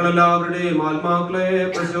ഞങ്ങളെല്ലാവരുടെയും ആത്മാക്കളെ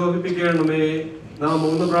പ്രശോഭിപ്പിക്കണമേ. നാം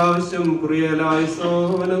 3 പ്രാവശ്യം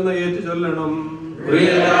കുറിയേലായിസോൻ എന്ന് ഏറ്റു ചൊല്ലണം.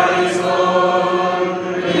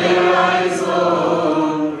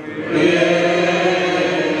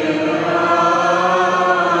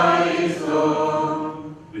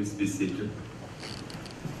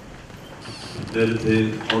 നേരത്തെ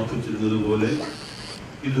ഓർപ്പിച്ചിരുന്നത് പോലെ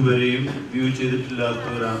ഇതുവരെയും വ്യൂ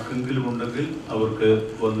ചെയ്തിട്ടില്ലാത്തവരാർക്കെങ്കിലും ഉണ്ടെങ്കിൽ അവർക്ക്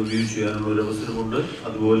വന്ന് വ്യൂ ചെയ്യാനുള്ള ഒരു അവസരമുണ്ട്.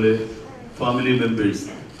 അതുപോലെ family members,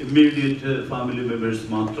 immediate family members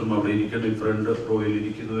മാത്രം അവിടെ ഇരിക്കണം. ഫ്രണ്ട് റോയിൽ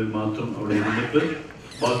ഇരിക്കുന്നവർ മാത്രം അവിടെ ഇരുന്നിട്ട്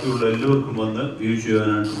ബാക്കിയുള്ള എല്ലാവർക്കും വന്ന് വ്യൂ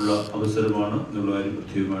ചെയ്യാനായിട്ടുള്ള അവസരമാണ് എന്നുള്ള കാര്യം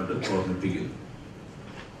പ്രത്യേകമായിട്ട് ഓർമ്മിപ്പിക്കുന്നു.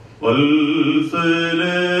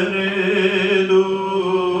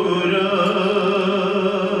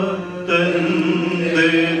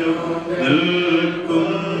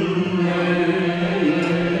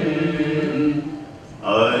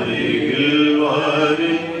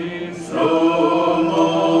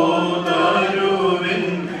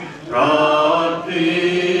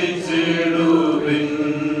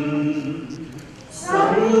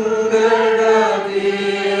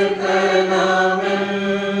 സങ്കടതീർത്തനാമൻ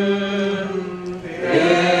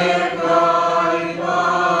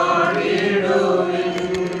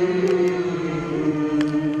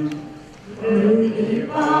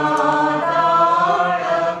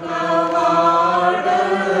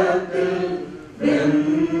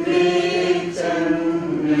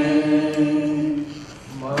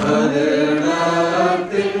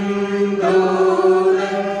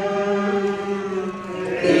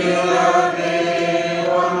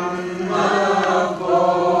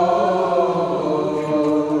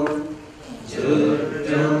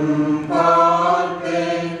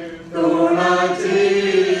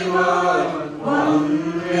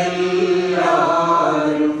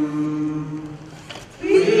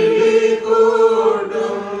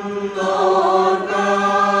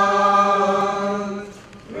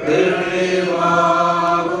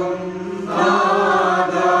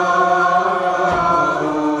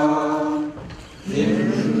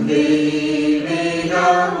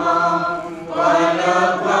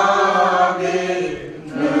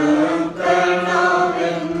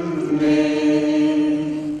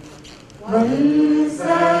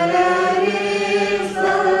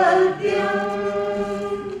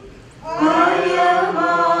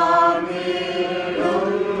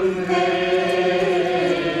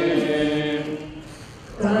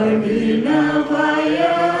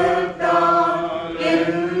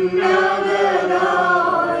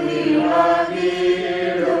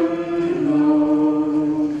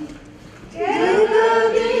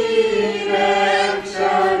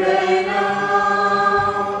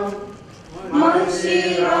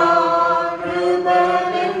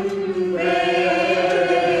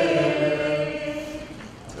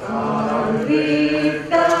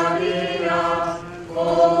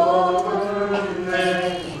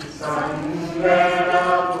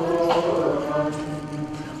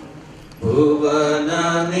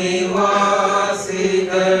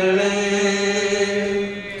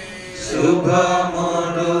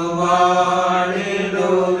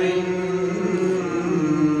ശുഭമൊടുവാണിടുവിൻ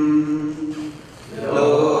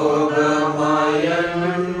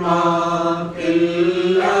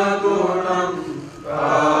ലോകമയന്മാർക്കില്ല ഗുണം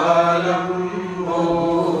കാലം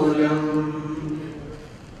മൂലം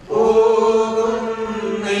പോകും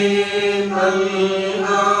നീ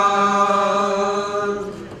നൽകാൻ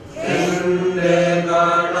എന്റെ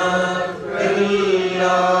കണക്കെല്ലാം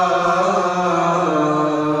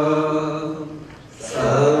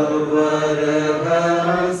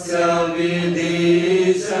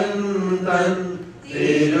സർവരഹസ്യവിധീശൻ തൻ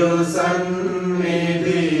തിരുസന്നിധിയിൽ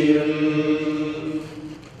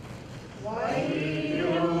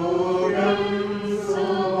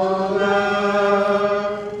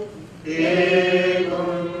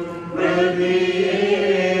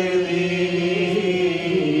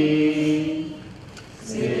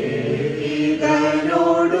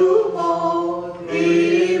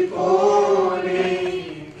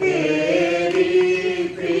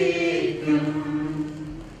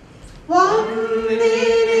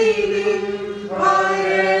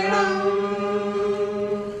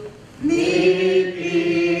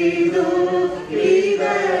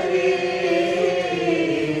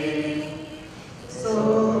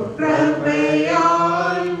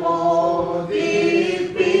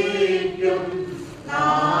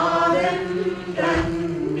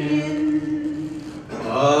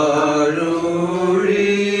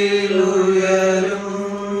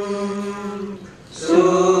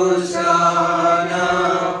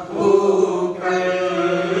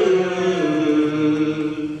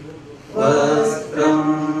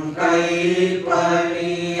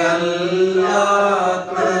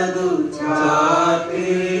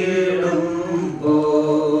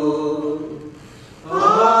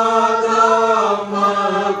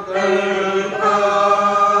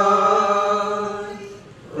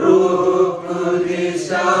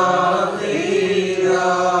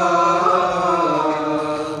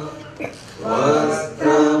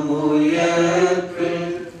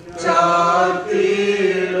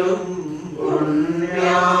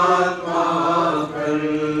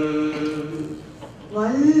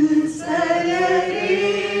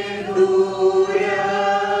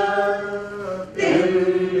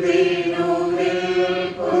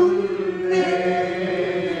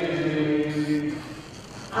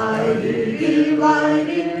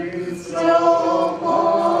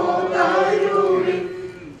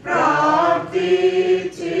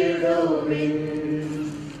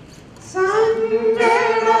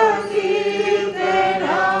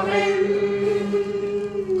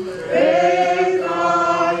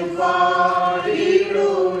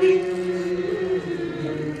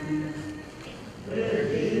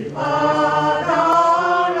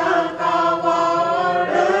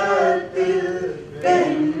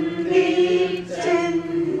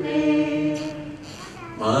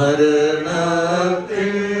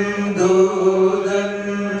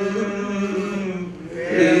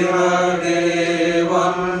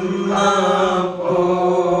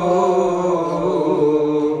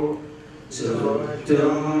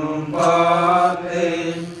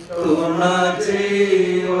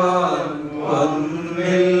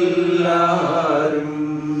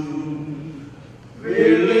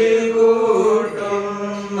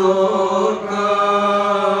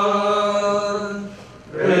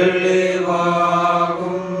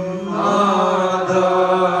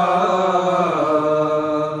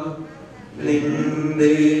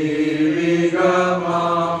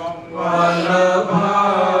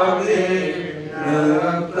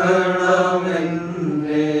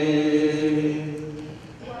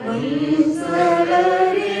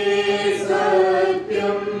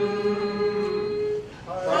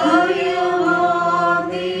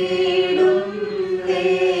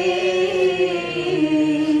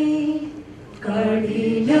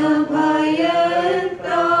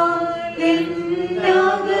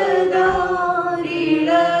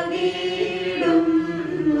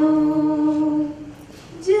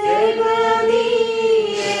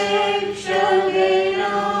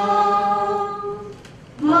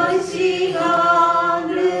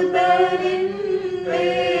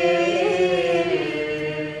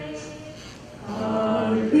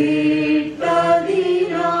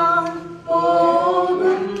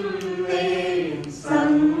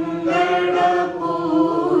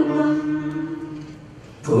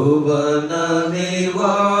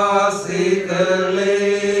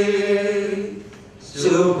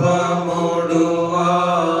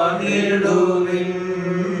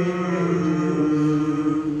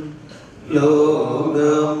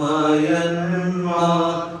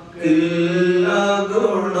ലോകമയന്മാർക്കില്ല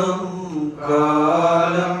ഗുണം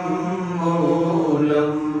കാലം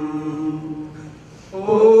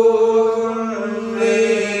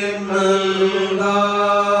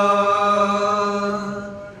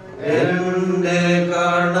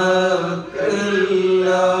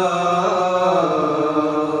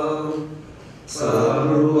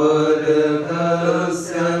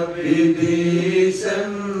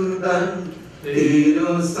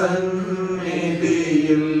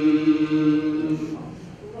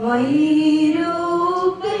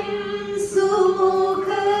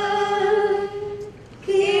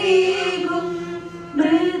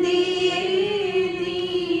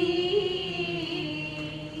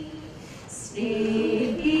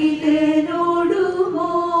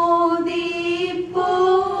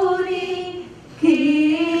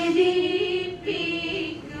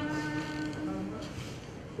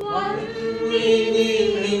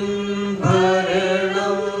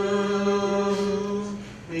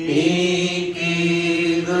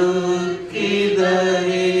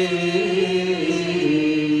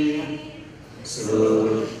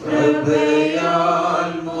സുപ്രഭയാൽ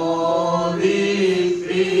മോദിപ്പിക്കും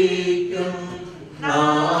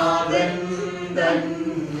നാഥൻ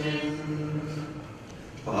ധന്യൻ.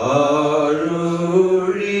 പാഴൂഴിയിലുയരും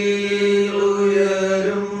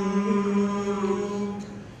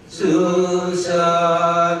ശൂശാനപ്പൂക്കൾ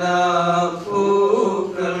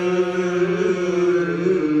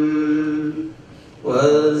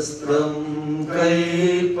വസ്ത്രം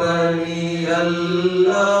കൈപ്പണിയല്ലാത്തതു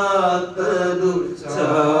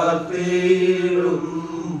ചാർത്തിടുമ്പോ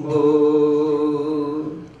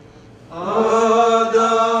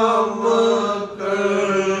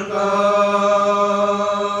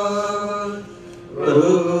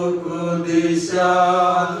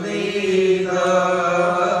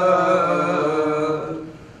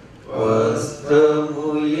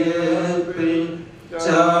വസ്ത്രമുയർപ്പിൽ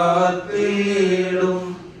ചാത്തിടും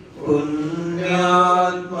പുണ്യാത്മാക്കൾ.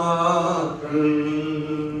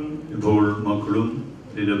 ഇപ്പോൾ മക്കളും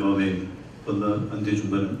ലീലമാമയും ഒന്ന്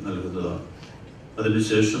അന്ത്യചുംബനം നൽകുന്നതാണ്.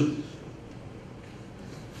 അതിനുശേഷം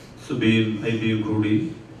സുബിയും ഐബിയും കൂടി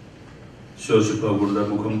ശോഷിപ്പ കൊണ്ട്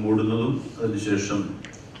മുഖം മൂടുന്നതും അതിനുശേഷം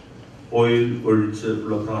ഓയിൽ ഒഴിച്ച്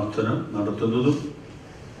ഉള്ള പ്രാർത്ഥന നടത്തുന്നതും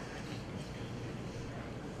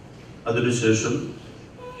അതിനുശേഷം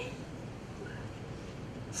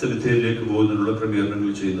സെമിത്തേരിയിലേക്ക് പോകുന്നതിനുള്ള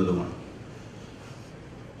ക്രമീകരണങ്ങൾ ചെയ്യുന്നതുമാണ്.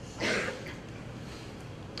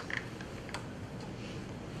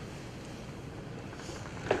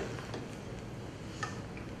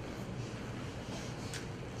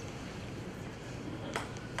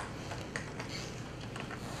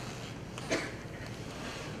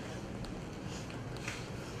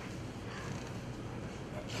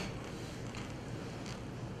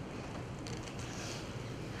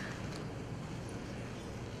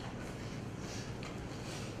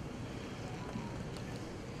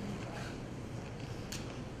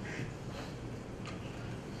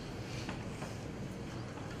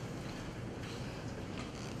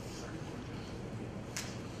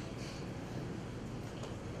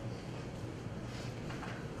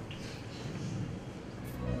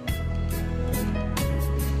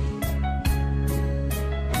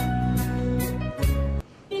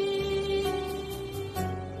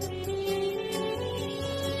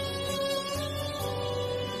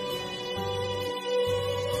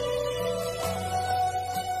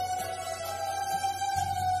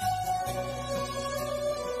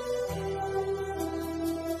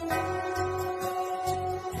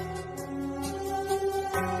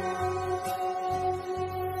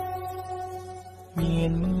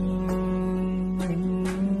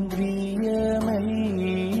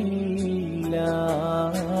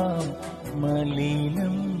 ഇന്ദ്രിയമെല്ലാം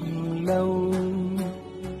മലിനം ലൗകികബന്ധത്താൽ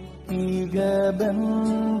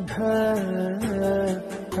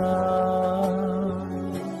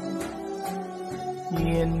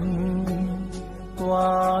എൻ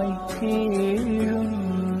വായ്ക്കേഴുന്നു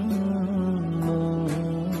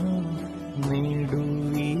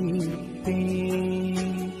നെടുവീർപ്പേ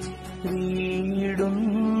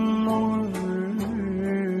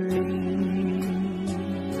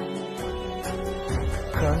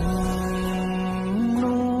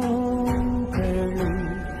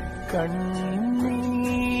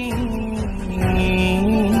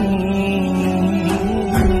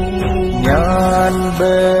ഞാൻ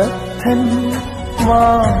ബദ്ധൻ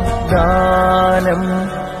വാഗ്ദാനം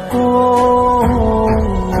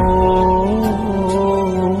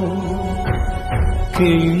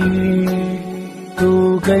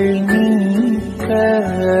കേട്ടുകൾ നീക്കണമേ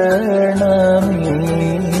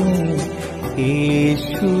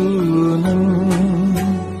യേശുനും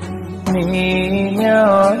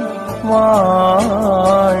ഞാൻ വാഴ്ത്തും.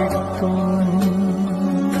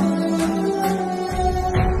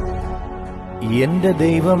 എന്റെ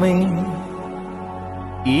ദൈവമേ,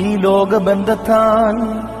 ഈ ലോകബന്ധത്താൽ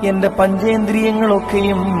എന്റെ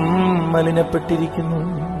പഞ്ചേന്ദ്രിയങ്ങളൊക്കെയും മലിനപ്പെട്ടിരിക്കുന്നു.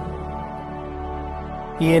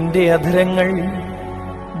 എന്റെ അധരങ്ങൾ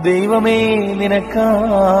ദൈവമേ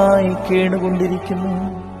നിനക്കായി കേണുകൊണ്ടിരിക്കുന്നു.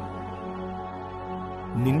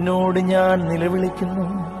 നിന്നോട് ഞാൻ നിലവിളിക്കുന്നു.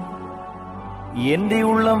 എന്റെ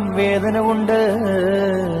ഉള്ളം വേദന കൊണ്ട്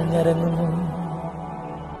ഞരങ്ങുന്നു.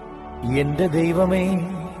 എന്റെ ദൈവമേ,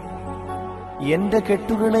 എന്റെ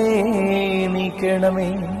കെട്ടുകളെ നീക്കണമേ,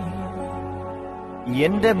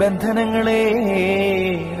 എന്റെ ബന്ധനങ്ങളെ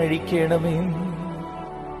അഴിക്കണമേ.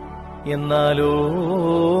 എന്നാലോ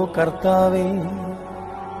കർത്താവേ,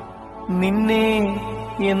 നിന്നെ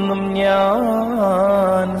എന്നും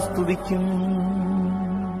ഞാൻ സ്തുതിക്കും.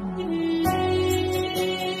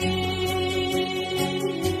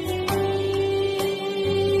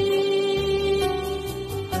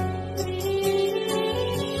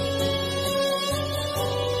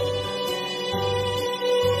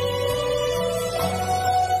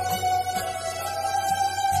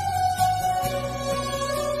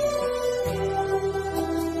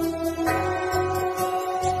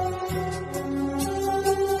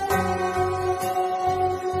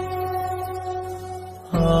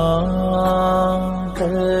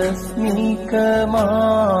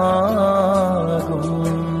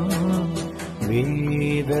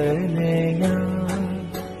 വേദനയാ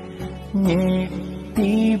ഞെട്ടിപ്പോയി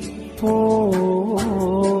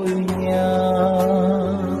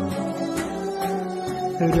ഞാൻ.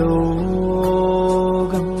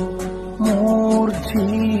 രോഗം മൂർച്ഛിച്ചു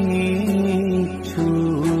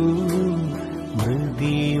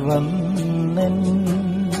മൃതിവന്നൻ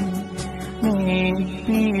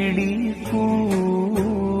പിടികൂടി.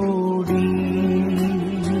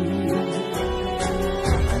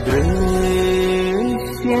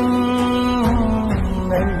 ദൃശ്യങ്ങൾ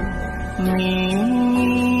നീ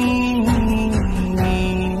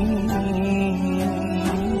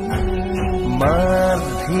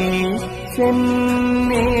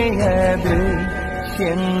മർദ്ദിച്ചെന്നേയ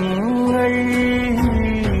ദൃശ്യങ്ങൾ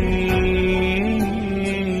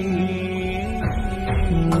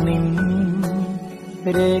നിൻ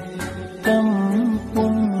രക്തം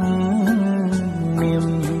പുണ്യം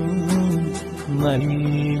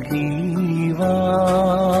നൽകി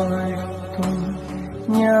വാഴ്ത്തും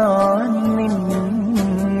ഞാൻ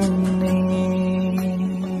നിന്നെ.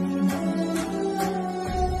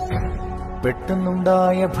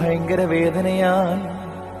 പെട്ടെന്നുണ്ടായ ഭയങ്കര വേദനയാൽ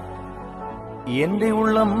എന്റെ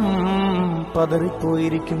ഉള്ളം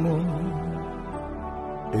പതറിപ്പോയിരിക്കുന്നു.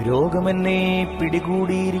 രോഗമെന്നെ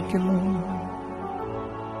പിടികൂടിയിരിക്കുന്നു.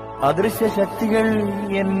 അദൃശ്യ ശക്തികൾ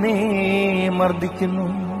എന്നെ മർദ്ദിക്കുന്നു.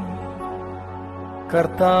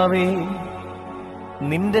 കർത്താവേ,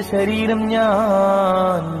 നിന്റെ ശരീരം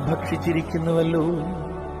ഞാൻ ഭക്ഷിച്ചിരിക്കുന്നുവല്ലോ,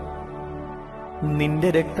 നിന്റെ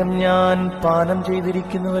രക്തം ഞാൻ പാനം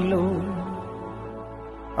ചെയ്തിരിക്കുന്നുവല്ലോ.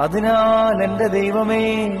 അതിനാൽ എന്റെ ദൈവമേ,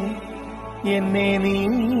 എന്നെ നീ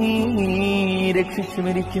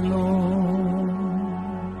രക്ഷിച്ചുമിരിക്കുന്നു.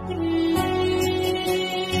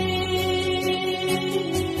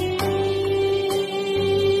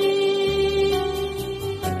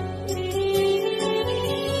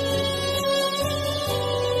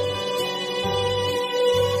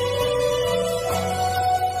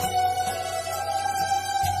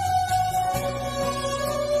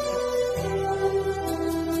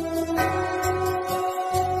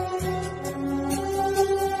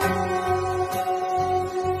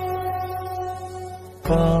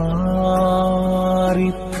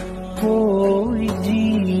 പാറിപ്പോയി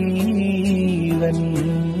ജീവൻ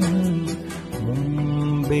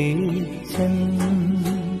മുമ്പേ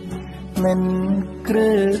ചെന്നൻ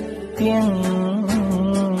കൃത്യങ്ങൾ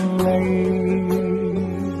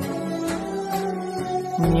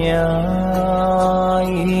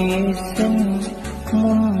ന്യായേശൻ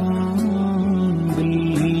മുമ്പിൽ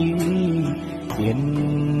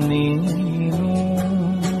എന്നെ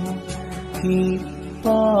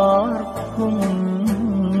പാർക്കുന്നു.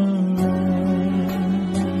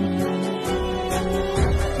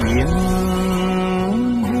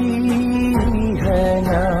 എന്തിഹന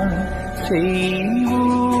ചെയ്യൂ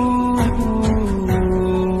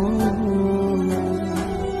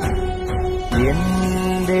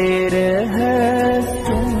എന്റെ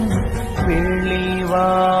രഹസ്യം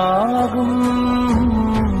വെളിവാകും.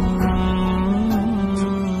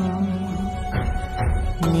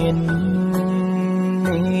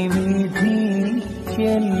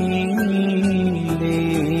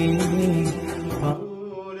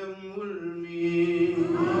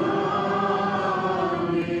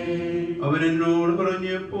 അവൻ എന്നോട്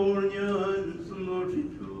പറഞ്ഞപ്പോൾ ഞാൻ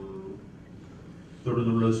സന്തോഷിച്ചു.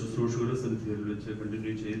 തുടർന്നുള്ള ശുശ്രൂഷകളുടെ സന്നിധിയിൽ വെച്ച്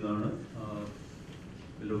കണ്ടിന്യൂ ചെയ്യുന്നതാണ്.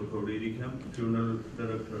 എല്ലാവർക്കും അവിടെ ഇരിക്കാം. Funeral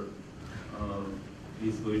director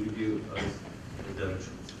is going to give us the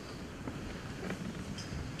directions.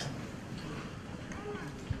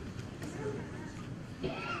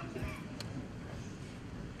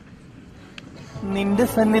 നിന്റെ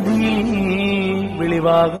സന്നിധിയിൽ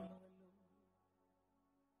വെളിവാകും.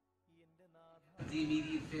 The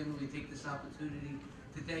immediate family, we take this opportunity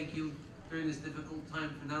to thank you during this difficult time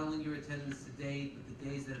for not only your attendance today, but the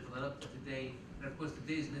days that have led up to today, and of course the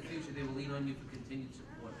days in the future. They will lean on you for continued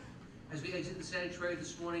support. As we exit the sanctuary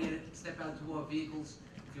this morning and step out to our vehicles,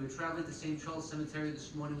 if you are traveling to St. Charles Cemetery this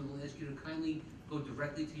morning, we will ask you to kindly go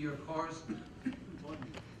directly to your cars,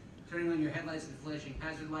 turning on your headlights and flashing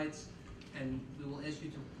hazard lights, and we will ask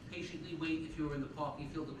you to patiently wait if you are in the parking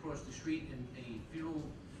field across the street, and a funeral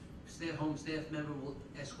home staff member will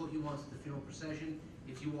escort you onto the funeral procession.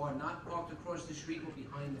 If you are not parked across the street or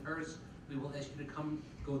behind the hearse, we will ask you to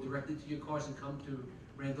go directly to your cars and come to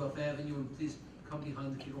Randolph Avenue, and please come behind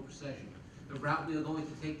the funeral procession. The route we are going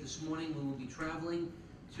to take this morning, we will be traveling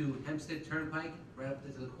to Hempstead Turnpike, right up to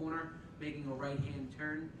the corner, making a right-hand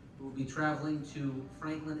turn. We will be traveling to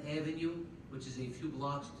Franklin Avenue, which is a few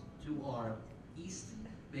blocks to our east,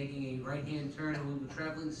 making a right-hand turn, and we will be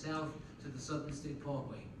traveling south to the Southern State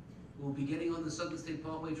Parkway. We'll be getting on the Southern State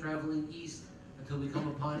Parkway traveling east until we come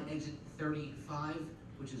upon exit 35,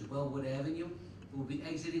 which is Wellwood Avenue. We'll be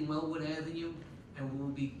exiting Wellwood Avenue and we'll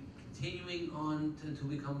be continuing on until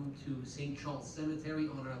we come to St. Charles Cemetery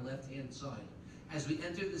on our left-hand side. As we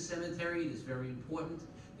enter the cemetery, it is very important.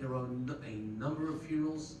 There are a number of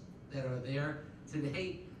funerals that are there.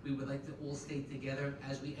 Today, we would like to all stay together.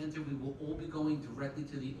 As we enter, we will all be going directly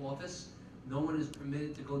to the office. No one is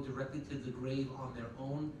permitted to go directly to the grave on their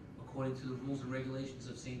own, according to the rules and regulations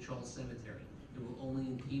of St. Charles Cemetery. It will only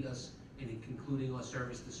impede us in concluding our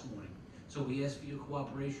service this morning. So we ask for your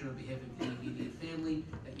cooperation on behalf of the immediate family,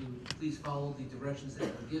 that you would please follow the directions that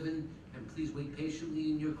were given, and please wait patiently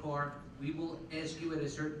in your car. We will ask you at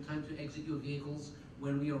a certain time to exit your vehicles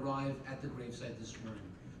when we arrive at the gravesite this morning.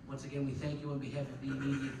 Once again, we thank you on behalf of the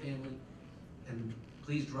immediate family, and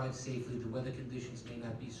please drive safely. The weather conditions may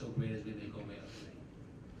not be so great as we may go out today.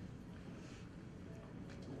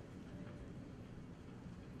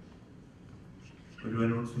 ഒരു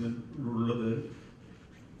announcement ഉള്ളത്,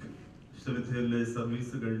 സെമിത്തേരിയിലെ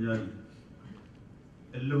service കഴിഞ്ഞാൽ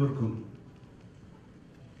എല്ലാവർക്കും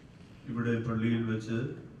ഇവിടെ പള്ളിയിൽ വെച്ച്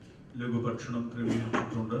ലഘുഭക്ഷണം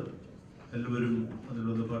ക്രമീകരിച്ചിട്ടുണ്ട്. എല്ലാവരും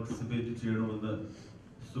അതിലൊന്ന് പാർട്ടിസിപ്പേറ്റ് ചെയ്യണമെന്ന്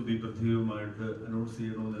സുബി പ്രത്യേകമായിട്ട് അനൗൺസ്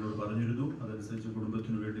ചെയ്യണമെന്ന് എന്നോട് പറഞ്ഞിരുന്നു. അതനുസരിച്ച്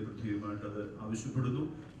കുടുംബത്തിനു വേണ്ടി പ്രത്യേകമായിട്ട് അത് ആവശ്യപ്പെടുന്നു.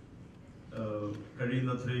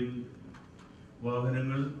 കഴിയുന്നത്രയും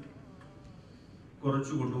വാഹനങ്ങൾ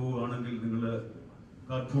കുറച്ചു കൊണ്ടുപോവുകയാണെങ്കിൽ, നിങ്ങൾ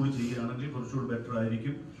കാർപൂൾ ചെയ്യുകയാണെങ്കിൽ കുറച്ചുകൂടി ബെറ്റർ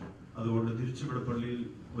ആയിരിക്കും. അതുകൊണ്ട് തിരിച്ചിവിടെ പള്ളിയിൽ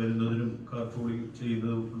വരുന്നതിനും കാർപൂളിംഗ്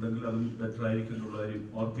ചെയ്യുന്നതും ഉണ്ടെങ്കിൽ അതും ബെറ്റർ ആയിരിക്കും എന്നുള്ള കാര്യം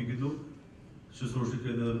ഓർപ്പിക്കുന്നു. ശുശ്രൂഷയ്ക്ക്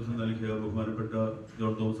നേതൃത്വം നൽകിയ ബഹുമാനപ്പെട്ട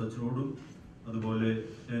ജോൺ തോമസ് അച്ഛനോടും അതുപോലെ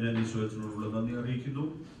ഞാനീശോ അച്ഛനോടുള്ള നന്ദി അറിയിക്കുന്നു.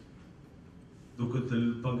 ദുഃഖത്തിൽ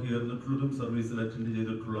പങ്കുചേർന്നിട്ടുള്ളതും സർവീസിൽ അറ്റൻഡ്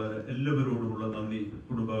ചെയ്തിട്ടുള്ള എല്ലാവരോടുമുള്ള നന്ദി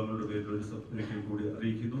കുടുംബാംഗങ്ങളുടെ പേരിൽ ഒരിക്കൽ കൂടി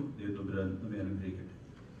അറിയിക്കുന്നു. ദൈവത്തമ്പുരാൻ നമ്മെ അനുഗ്രഹിക്കട്ടെ.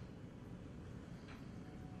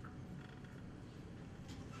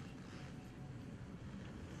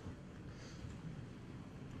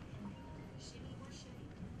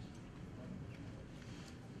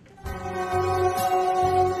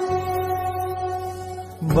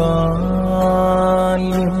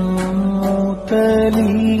 ബാല്യം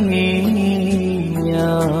മുതലേ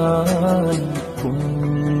ഞാൻ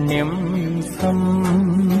പുണ്യം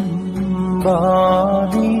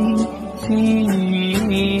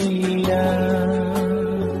സമ്പാദിച്ചില്ല.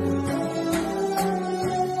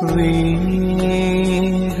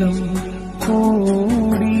 വേഗം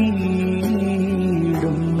കൂടിയിടും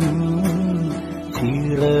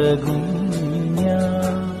ചിറകും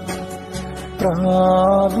ഞാൻ പ്രാപിച്ചില്ല.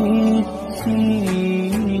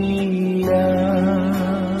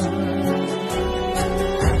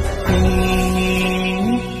 ഈ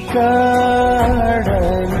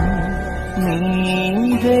കടലിൻ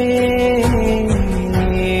മീതെ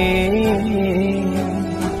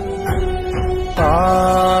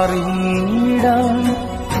പാറിയിടാൻ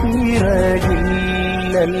ചിറകില്ലല്ലോ.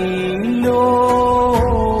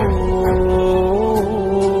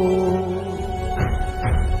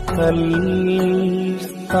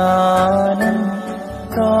 സ്ഥാനം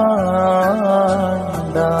കാണാൻ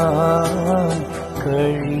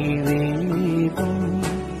കഴിവേതും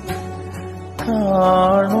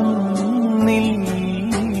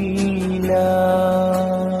കാണുന്നില്ല.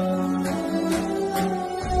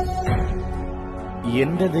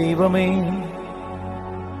 എന്റെ ദൈവമേ,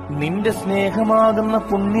 നിന്റെ സ്നേഹമാകുന്ന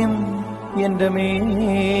പുണ്യം എന്റെ മേൽ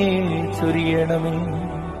ചൊരിയണമേ.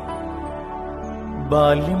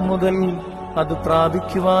 ബാല്യം മുതൽ അത്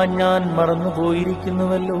പ്രാപിക്കുവാൻ ഞാൻ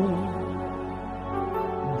മറന്നുപോയിരിക്കുന്നുവല്ലോ.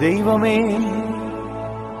 ദൈവമേ,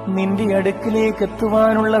 നിന്റെ അടുക്കിലേക്ക്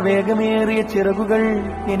എത്തുവാനുള്ള വേഗമേറിയ ചിറകുകൾ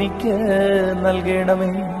എനിക്ക്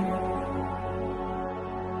നൽകണമേ.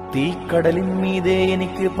 തീക്കടലിൻ മീതെ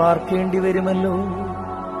എനിക്ക് പാർക്കേണ്ടി വരുമല്ലോ.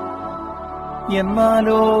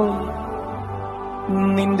 എന്നാലോ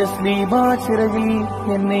നിന്റെ സ്ലീബാ ചിറകിൽ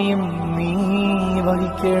എന്നെയും നീ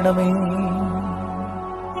വഹിക്കണമേ.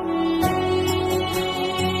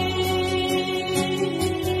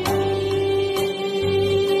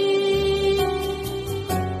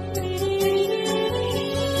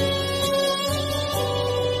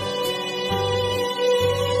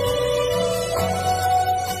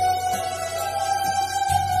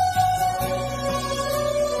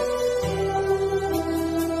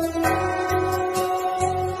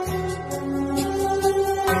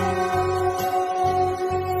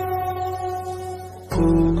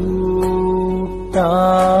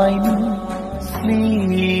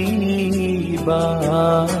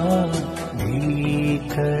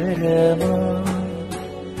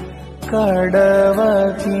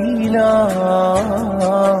 കടവകില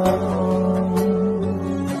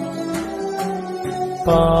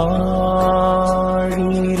പാഴിരുളും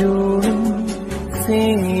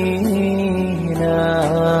സേന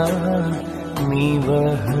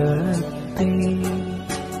നിവഹത്തെ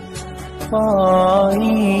പായിക്കട്ടെ.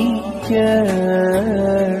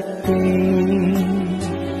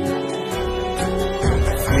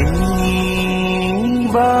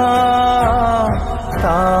 ശ്രീബാ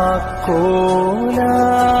താക്കോല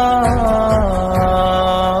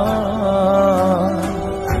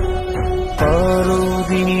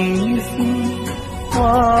പറുദീസി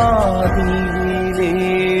വാതിലേറി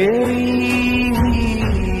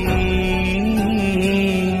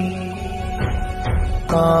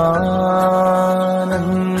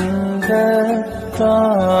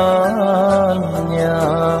ആനന്ദത്താൽ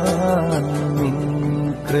ഞാൻ നിൻ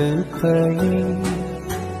കൃപയെ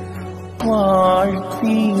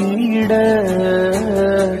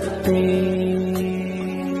വാഴ്ത്തിയിടട്ടെ.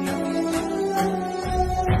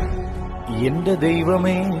 എന്റെ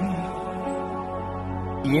ദൈവമേ,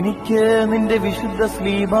 എനിക്ക് നിന്റെ വിശുദ്ധ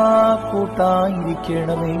സ്ലീബാ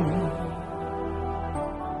കൂട്ടായിരിക്കണമേ.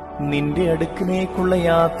 നിന്റെ അടുക്കിലേക്കുള്ള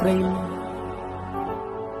യാത്രയിൽ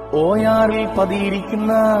ഓയാറിൽ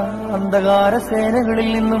പതിയിരിക്കുന്ന അന്ധകാര സേനകളിൽ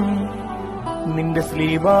നിന്നും നിന്റെ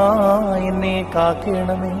സ്ലീബാ എന്നെ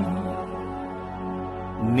കാക്കണമേ.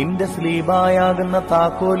 നിന്റെ സ്ലീബായാകുന്ന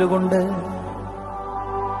താക്കോലുകൊണ്ട്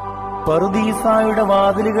പറുദീസായുടെ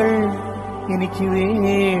വാതിലുകൾ എനിക്ക്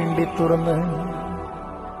വേണ്ടി തുറന്ന്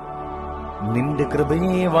നിന്റെ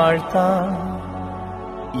കൃപയെ വാഴ്ത്താൻ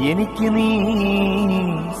എനിക്ക് നീ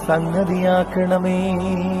സംഗതിയാക്കണമേ.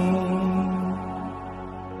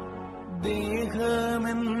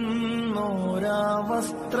 ദേഹമെന്നോരാ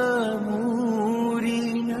വസ്ത്രമൂരിന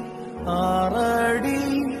ആറടി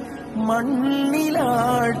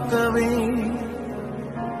മണ്ണിലാഴ്ത്തവേ,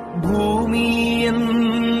 ഭൂമി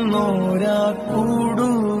എന്നോരാ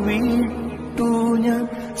കൂടുവിട്ടു ഞാൻ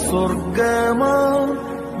സ്വർഗമാ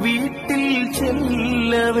വീട്ടിൽ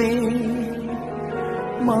ചെല്ലവേ,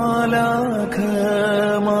 മാലാഖമാരും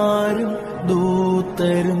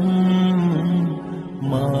ദൂതരും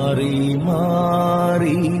മാറി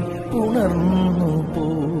മാറി പുണർന്നു പോ.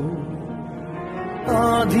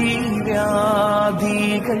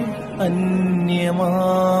 ആധിവ്യാധികൾ അന്യമായി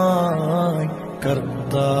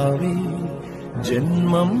കർത്താവേ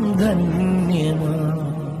ജന്മം ധന്യമാ.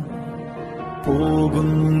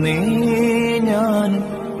 പോകുന്നേ ഞാൻ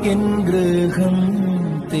എൻ ഗൃഹം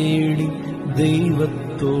തേടി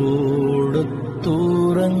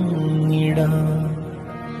ദൈവത്തോടൊത്തുറങ്ങിടാം.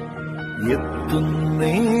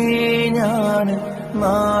 എത്തുന്നേ ഞാൻ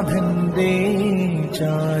നാഥന്റെ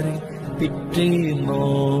ചാരി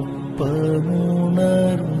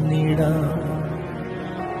പിറ്റേന്നൊപ്പമുണർന്നിടാം.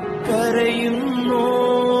 കരയുന്നോ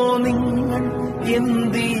നിങ്ങൾ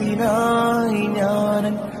എന്തിനായി ഞാൻ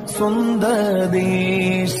സ്വന്ത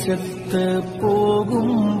ദേശത്ത്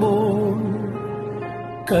പോകുമ്പോൾ?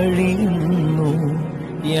 കഴിയുന്നു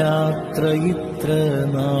യാത്ര ഇത്ര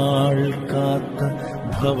നാൾ കാത്ത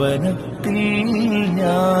ഭവനത്തിൽ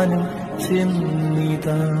ഞാനും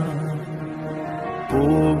ചെന്നിതാ.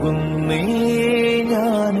 പോകുന്നേ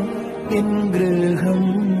ഞാനും എൻ ഗൃഹം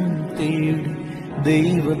തേടി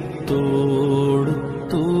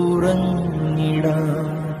ദൈവത്തോടൊത്തുറങ്ങിടാം.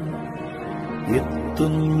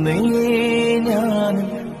 എത്തുന്നേ ഞാനും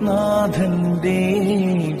നാഥന്റെ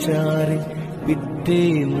ചാരി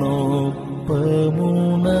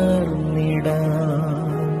പിറ്റേന്നൊപ്പമുണർന്നിടാം.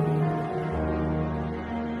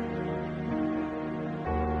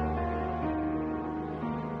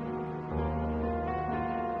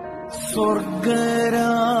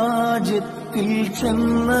 സ്വർഗരാജ്യത്തിൽ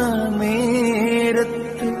ചെന്ന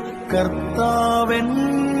നേരത്ത് കർത്താവെന്നോടു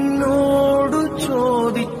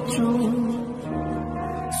ചോദിച്ചു,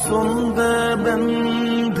 സ്വന്ത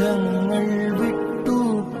ബന്ധങ്ങൾ വിട്ടു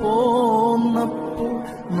പോന്നപ്പോൾ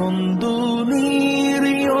നൊന്തു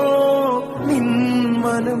നീറിയോ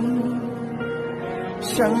നിന്മനം?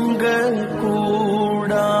 ശങ്ക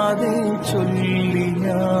കൂടാതെ ചൊല്ലി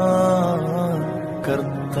ഞാൻ,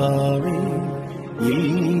 കർത്താവേ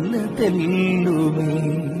ഇല്ല തെല്ലുമേ.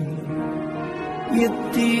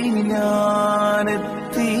 എത്തി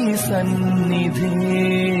ഞാനെത്തി സന്നിധേ,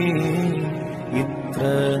 ഇത്ര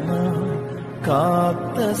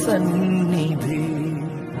കാത്ത സന്നിധി.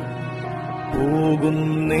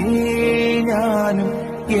 പോകുന്നേ ഞാനും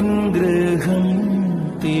എൻ ഗൃഹം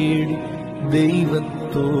തേടി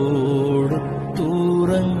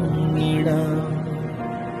ദൈവത്തോടൊത്തുറങ്ങിടാം.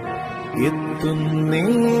 എത്തുന്നേ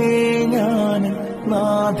ഞാൻ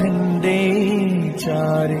നാഥന്റെ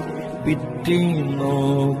ചാരി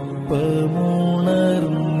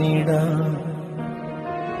പിറ്റേന്നൊപ്പമുണർന്നിടാം.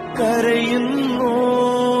 കരയുന്നോ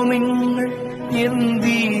നിങ്ങൾ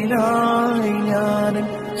എന്തിനായി ഞാൻ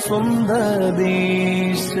സ്വന്ത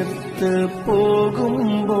ദേശത്ത്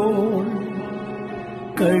പോകുമ്പോൾ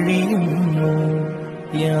കഴിയുന്നു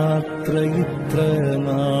യാത്ര ഇത്ര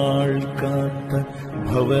നാൾ കാത്ത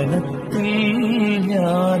ഭവനത്തിൽ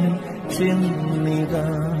ഞാൻ ചെന്നിതാ.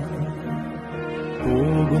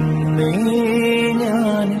 പോകുന്നേ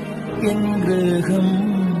ഞാൻ എൻ ഗൃഹം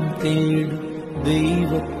തേടി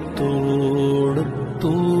ദൈവത്തോട്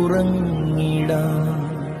തുറങ്ങിടാം.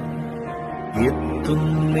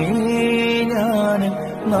 എത്തുന്നേ ഞാൻ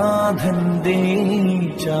നാഥന്റെ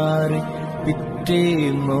ചാരി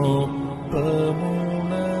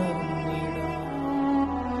പിറ്റേന്നൊപ്പമുണർന്നിടാം.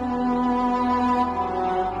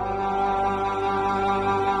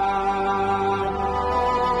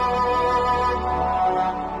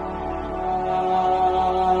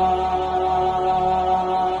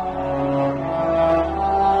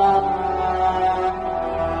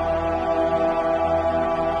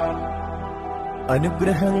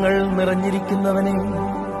 അനുഗ്രഹങ്ങൾ നിറഞ്ഞിരിക്കുന്നവനെ,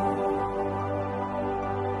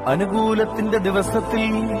 അനുകൂലത്തിന്റെ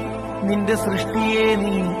ദിവസത്തിൽ നിന്റെ സൃഷ്ടിയെ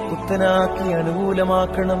നീ പുത്തനാക്കി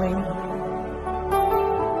അനുകൂലമാക്കണമേ.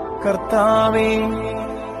 കർത്താവേ,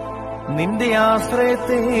 നിന്റെ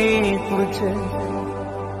ആശ്രയത്തെ കുറിച്ച്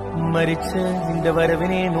മരിച്ച് നിന്റെ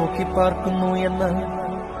വരവിനെ നോക്കിപ്പാർക്കുന്നു എന്ന്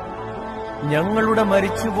ഞങ്ങളുടെ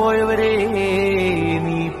മരിച്ചുപോയവരെ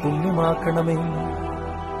നീ പുണ്യമാക്കണമേ.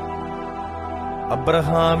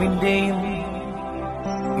 അബ്രഹാമിന്റെയും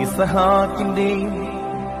ഇസഹാക്കിന്റെയും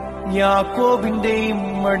യാക്കോബിന്റെയും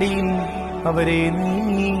മടിയിൽ അവരെ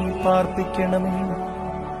നീ പാർപ്പിക്കണമേ.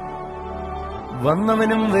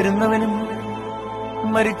 വന്നവനും വരുന്നവനും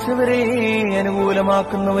മരിച്ചവരെ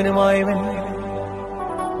അനുകൂലമാക്കുന്നവനുമായവൻ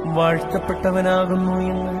വാഴ്ത്തപ്പെട്ടവനാകുന്നു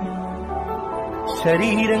എന്ന്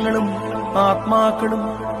ശരീരങ്ങളും ആത്മാക്കളും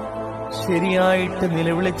ശരിയായിട്ട്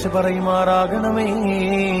നിലവിളിച്ച് പറയുമാറാകണമേ.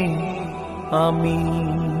 ആമീൻ.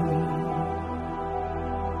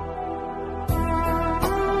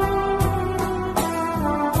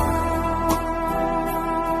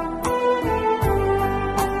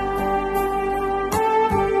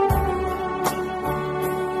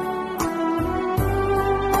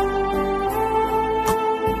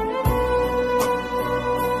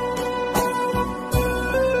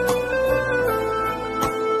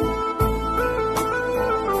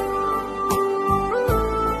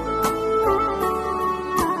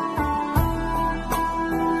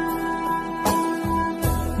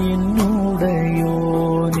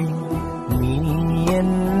 എന്നോടയോനി നീ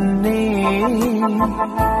എന്നെ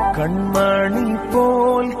കൺമണി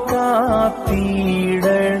പോൽ കാത്തിടണമേ.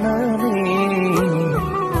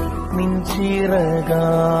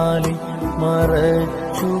 നിൻചിറകാലെ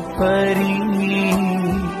മറച്ചു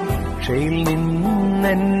പരീക്ഷയിൽ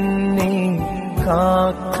നിന്നെന്നെ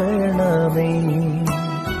കാക്കണമേ.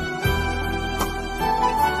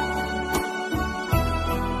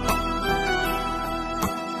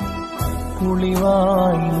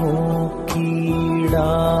 കുളിവായി നോക്കിയിടാതെന്റെ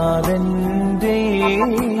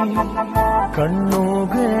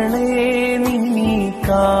കണ്ണുകളെ നീ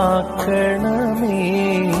കാക്കണമേ.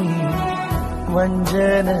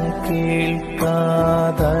 വഞ്ചന കേൾക്കാതടിയന്റെ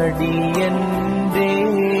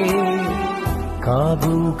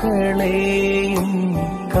കാതുകളെയും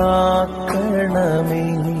കാക്കണമേ.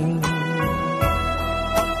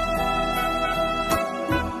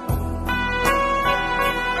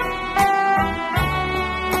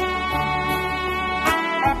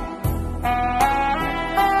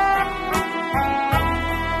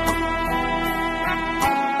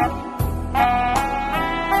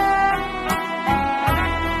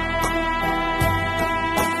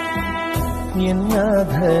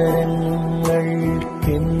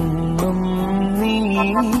 എന്നധരങ്ങൾക്കെന്നും നീ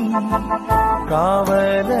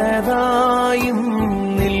കാവലതായും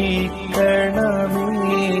നിൽക്കണമേ.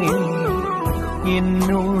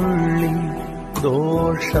 എന്നുള്ളിൽ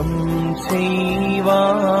ദോഷം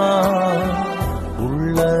ചെയ്യുവാൻ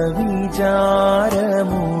ഉള്ള വിചാരമുദിക്കരുതേ.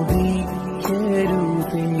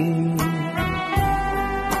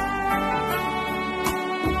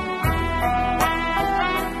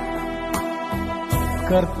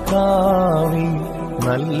 കർത്താവേ,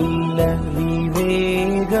 നല്ല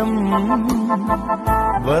വിവേകം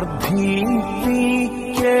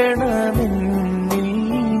വർദ്ധിപ്പിക്കണമെന്നിൽ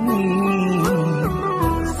നീ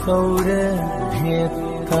സൗരഭ്യത്താൽ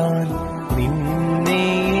നിന്നെ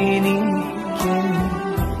എനിക്ക്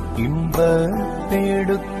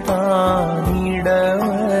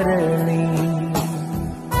ഇമ്പപ്പെടുത്താനിടവരണേ.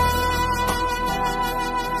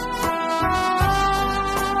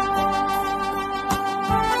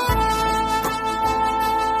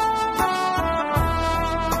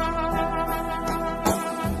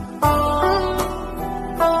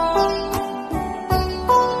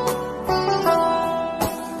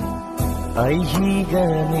 ഐഹിക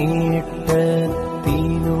നേട്ടത്തിനു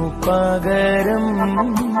പകരം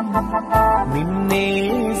നിന്നെ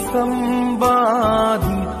സമ്പാദിപ്പാനും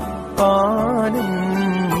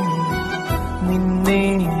നിന്നെ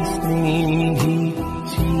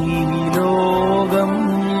സ്നേഹിച്ചീ ലോകം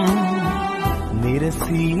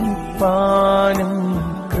നിരസിപ്പാനും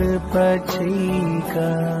കൃപ ചെയ്യുക.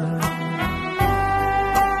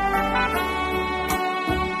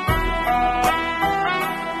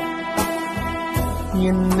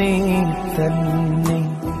 എന്നെ തന്നെ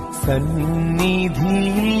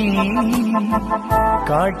സന്നിധിയിൽ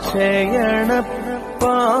കാഴ്ചയണപ്പാനും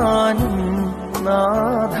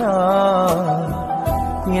നാഥ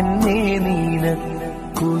എന്നെ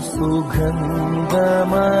നിനക്കു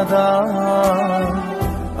സുഗന്ധമതാ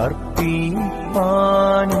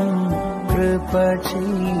അർപ്പിപ്പാനും കൃപ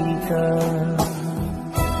ചെയ്യുക.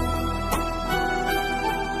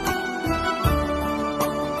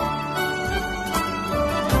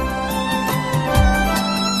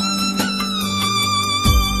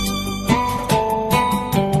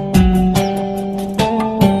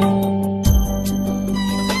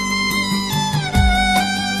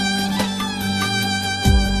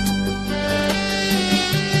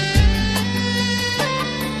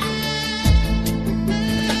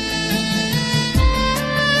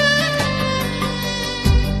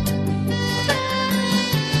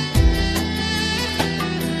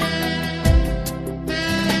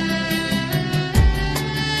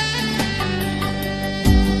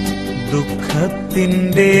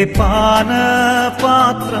 ദുഃഖത്തിന്റെ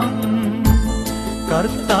പാനപാത്രം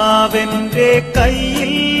കർത്താവിന്റെ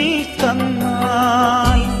കയ്യിൽ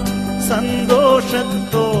തന്നാൽ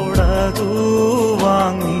സന്തോഷത്തോടതു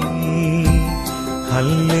വാങ്ങി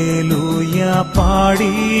ഹല്ലേലൂയ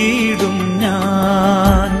പാടിയിടും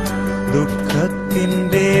ഞാൻ.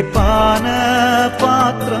 ദുഃഖത്തിന്റെ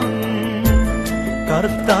പാനപാത്രം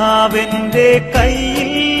കർത്താവിന്റെ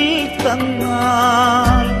കയ്യിൽ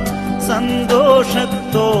തന്നാൽ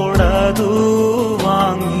സന്തോഷത്തോടതു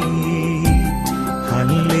വാങ്ങി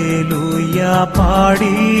ഹല്ലേലൂയ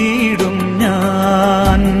പാടിയിടും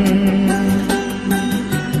ഞാൻ.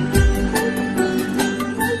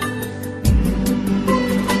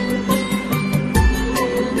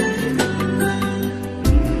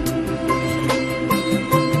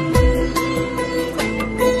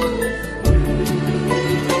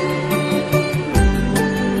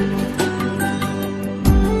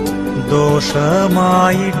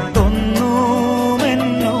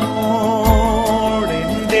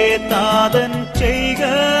 ദോഷമായിട്ടൊന്നുമെന്നോടെന്റെ താതൻ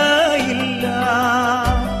ചെയ്യുകയില്ല.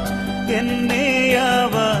 എന്നെ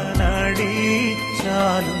അവനടിച്ചാലും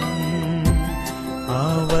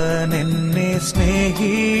അവനെന്നെ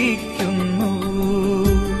സ്നേഹിക്കുന്നു.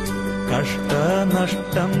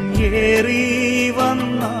 കഷ്ടനഷ്ടം ഏറി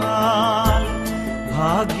വന്നാൽ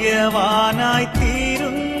ഭാഗ്യവാനായി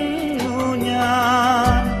തീരുന്നു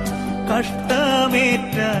ഞാൻ.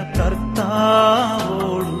 കഷ്ടമേറ്റ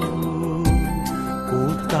കർത്താവോടു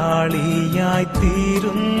കൂട്ടാളിയായി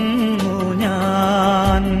തീരുന്നു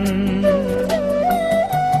ഞാൻ.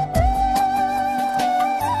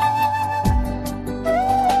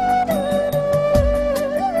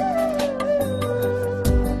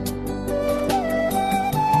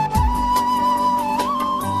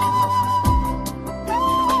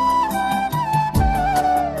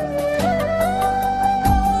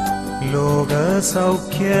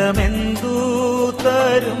 ലോകസൗഖ്യമെന്തു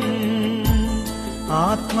തരും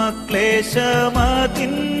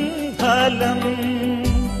ആത്മക്ലേശമതിൻ ഫലം.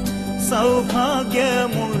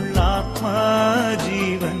 സൗഭാഗ്യമുള്ള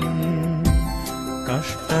ആത്മജീവൻ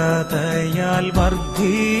കഷ്ടതയാൽ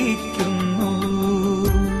വർദ്ധിക്കുന്നു.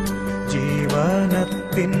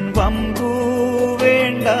 ജീവനത്തിൻ വമ്പു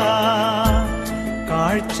വേണ്ട,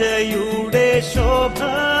 കാഴ്ചയുടെ ശോഭ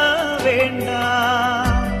വേണ്ട,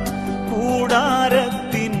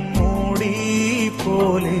 കൂടാരത്തിൻ മൂടി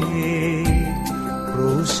പോലെ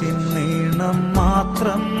ക്രൂശിൻ നീളം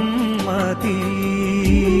മാത്രം മതി.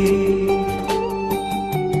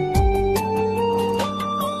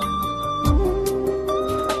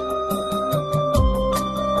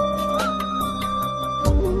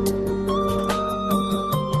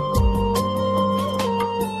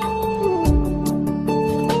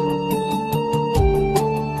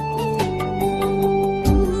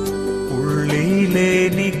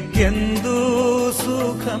 എനിക്കെന്തു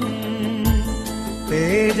സുഖം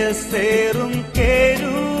തേജസ്സേറും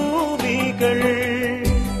കേരൂബികൾ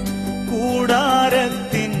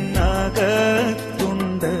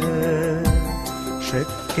കൂടാരത്തിനകത്തുണ്ട്.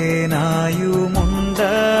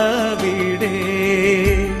 ശക്തനായുമുണ്ടവിടെ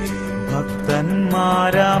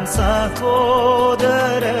ഭക്തന്മാരാം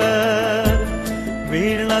സഹോദരർ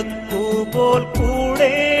പോൽ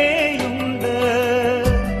കൂടെയുണ്ട്.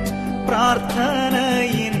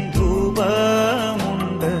 പ്രാർത്ഥനയിൻ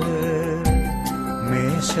ധൂപമുണ്ട്.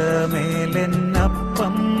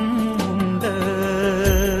 മേശമേലെന്നപ്പം ഉണ്ട്.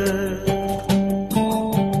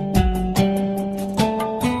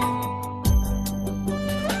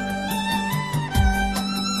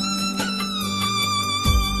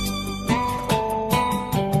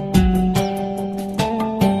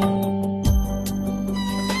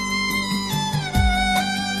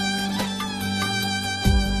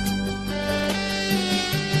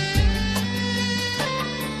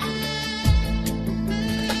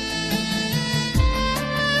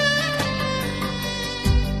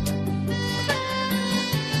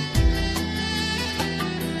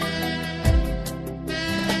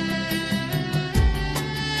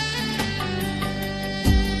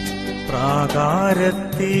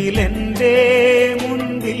 പ്രാകാരത്തിലെന്റെ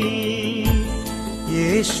മുൻപിൽ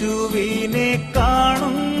യേശുവിനെ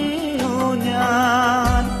കാണുന്നു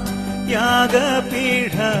ഞാൻ. യാഗപീഠമവനത്രേ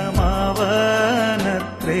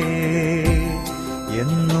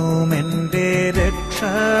എന്നുമെന്റെ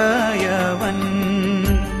രക്ഷയവൻ.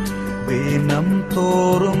 ദിനം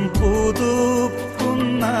തോറും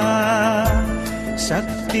പുതുക്കുന്ന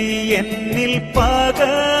ശക്തി എന്നിൽ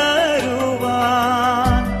പകരുവാൻ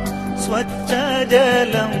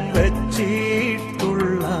സ്വച്ഛജലം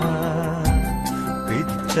വച്ചിട്ടുള്ള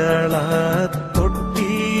പിച്ചള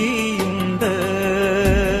തൊട്ടിയുണ്ട്.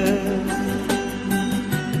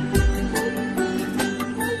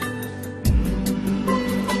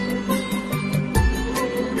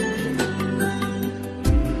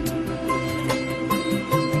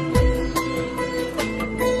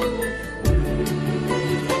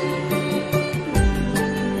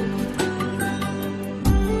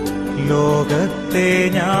 ലോകത്തെ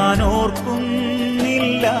ഞാൻ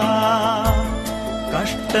ഓർക്കുന്നില്ല,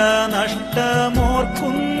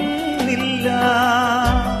 കഷ്ടനഷ്ടമോർക്കുന്നില്ല.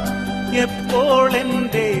 എപ്പോൾ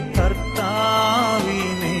എൻ്റെ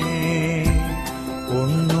കർത്താവിനെ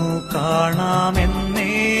ഒന്നു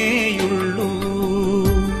കാണാമെന്നേയുള്ളൂ.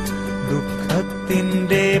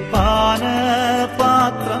 ദുഃഖത്തിൻ്റെ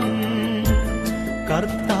പാനപാത്രം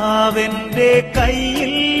കർത്താവിൻ്റെ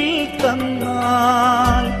കയ്യിൽ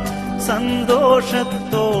തന്നാൽ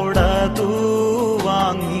സന്തോഷത്തോടതു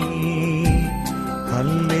വാങ്ങി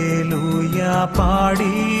ഹല്ലേലൂയ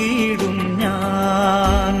പാടിയിടും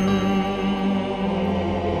ഞാൻ.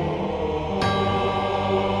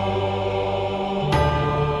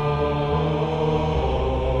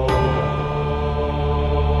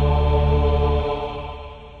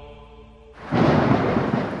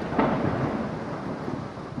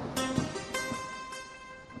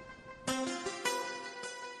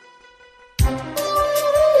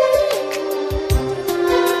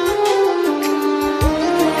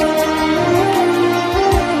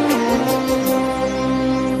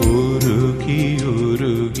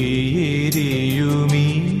 ഉരുകിയുരുകിയെരിയുമീ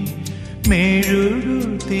മെഴുകുതിരികളിൽ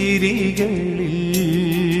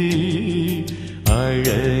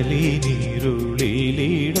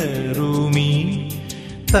അഴലിനിരുളിലിടറുമീ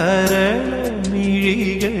തരളമിഴികളിൽ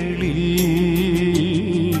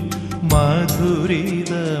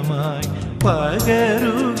മധുരിതമായി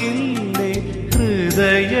പകരുകില്ലേ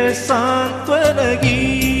ഹൃദയ സാന്ത്വനഗീതം,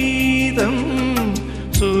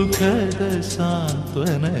 സുഖദ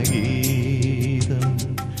സാന്ത്വനഗീതം.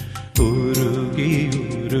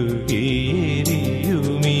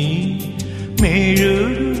 ഉരുകിയുരുകിയെരിയുമീ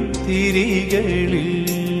മെഴുകുതിരികളിൽ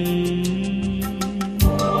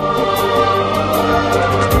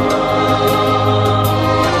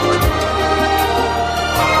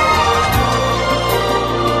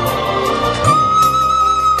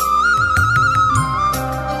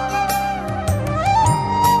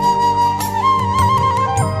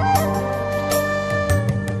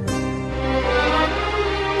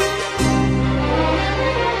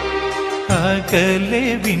അകലെ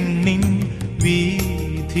വിണ്ണിൻ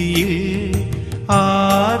വീഥിയിൽ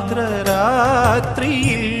ആർദ്രരാത്രിയിൽ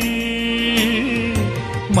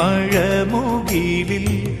മഴമുകിലിൽ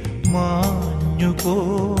മാഞ്ഞുപോ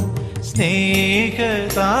സ്നേഹതാരമേ.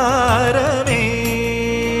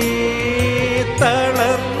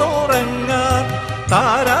 തളർന്നുറങ്ങാൻ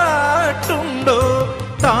താരാട്ടുണ്ടോ,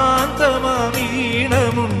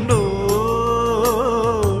 താന്തമീണമുണ്ടോ,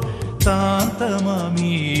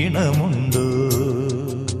 താന്തമീണമുണ്ടോ.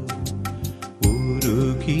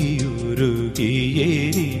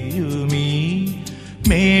 ഉരുകിയുരുകിയെരിയുമീ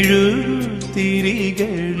മെഴുകുതിരികളിൽ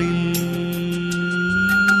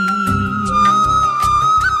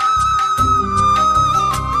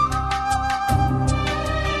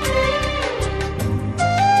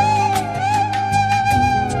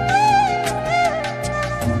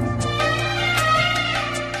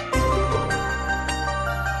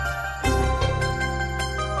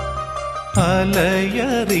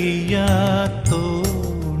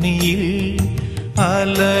അലയറിയാത്തോണിയിൽ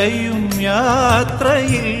അലയും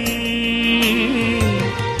യാത്രയിൽ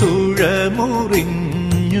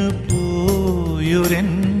തുഴമുറിഞ്ഞു പോയൊരൻ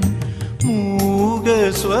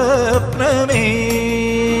മൂകസ്വപ്നമേ,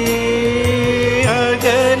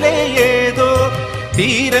 അകലെയേതോ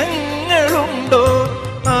തീരങ്ങളുണ്ടോ,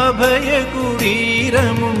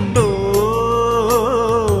 അഭയകുടീരമുണ്ടോ,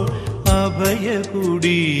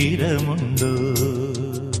 അഭയകുടീരമുണ്ടോ?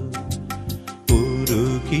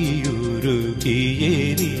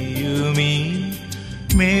 ഉരുകിയുരുകിയെരിയുമീ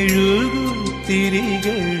മെഴുകുതിരികളിൽ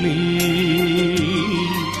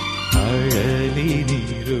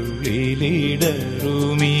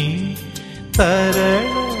അഴലിനിരുളിലിടറുമീ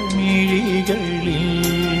തരളമിഴികളിൽ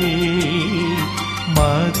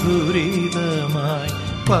മധുരിതമായി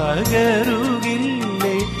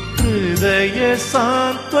പകരുകില്ലേ ഹൃദയ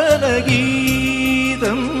സാന്ത്വനഗീതം,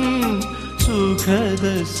 സുഖദ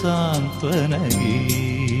സാന്ത്വനഗീതം.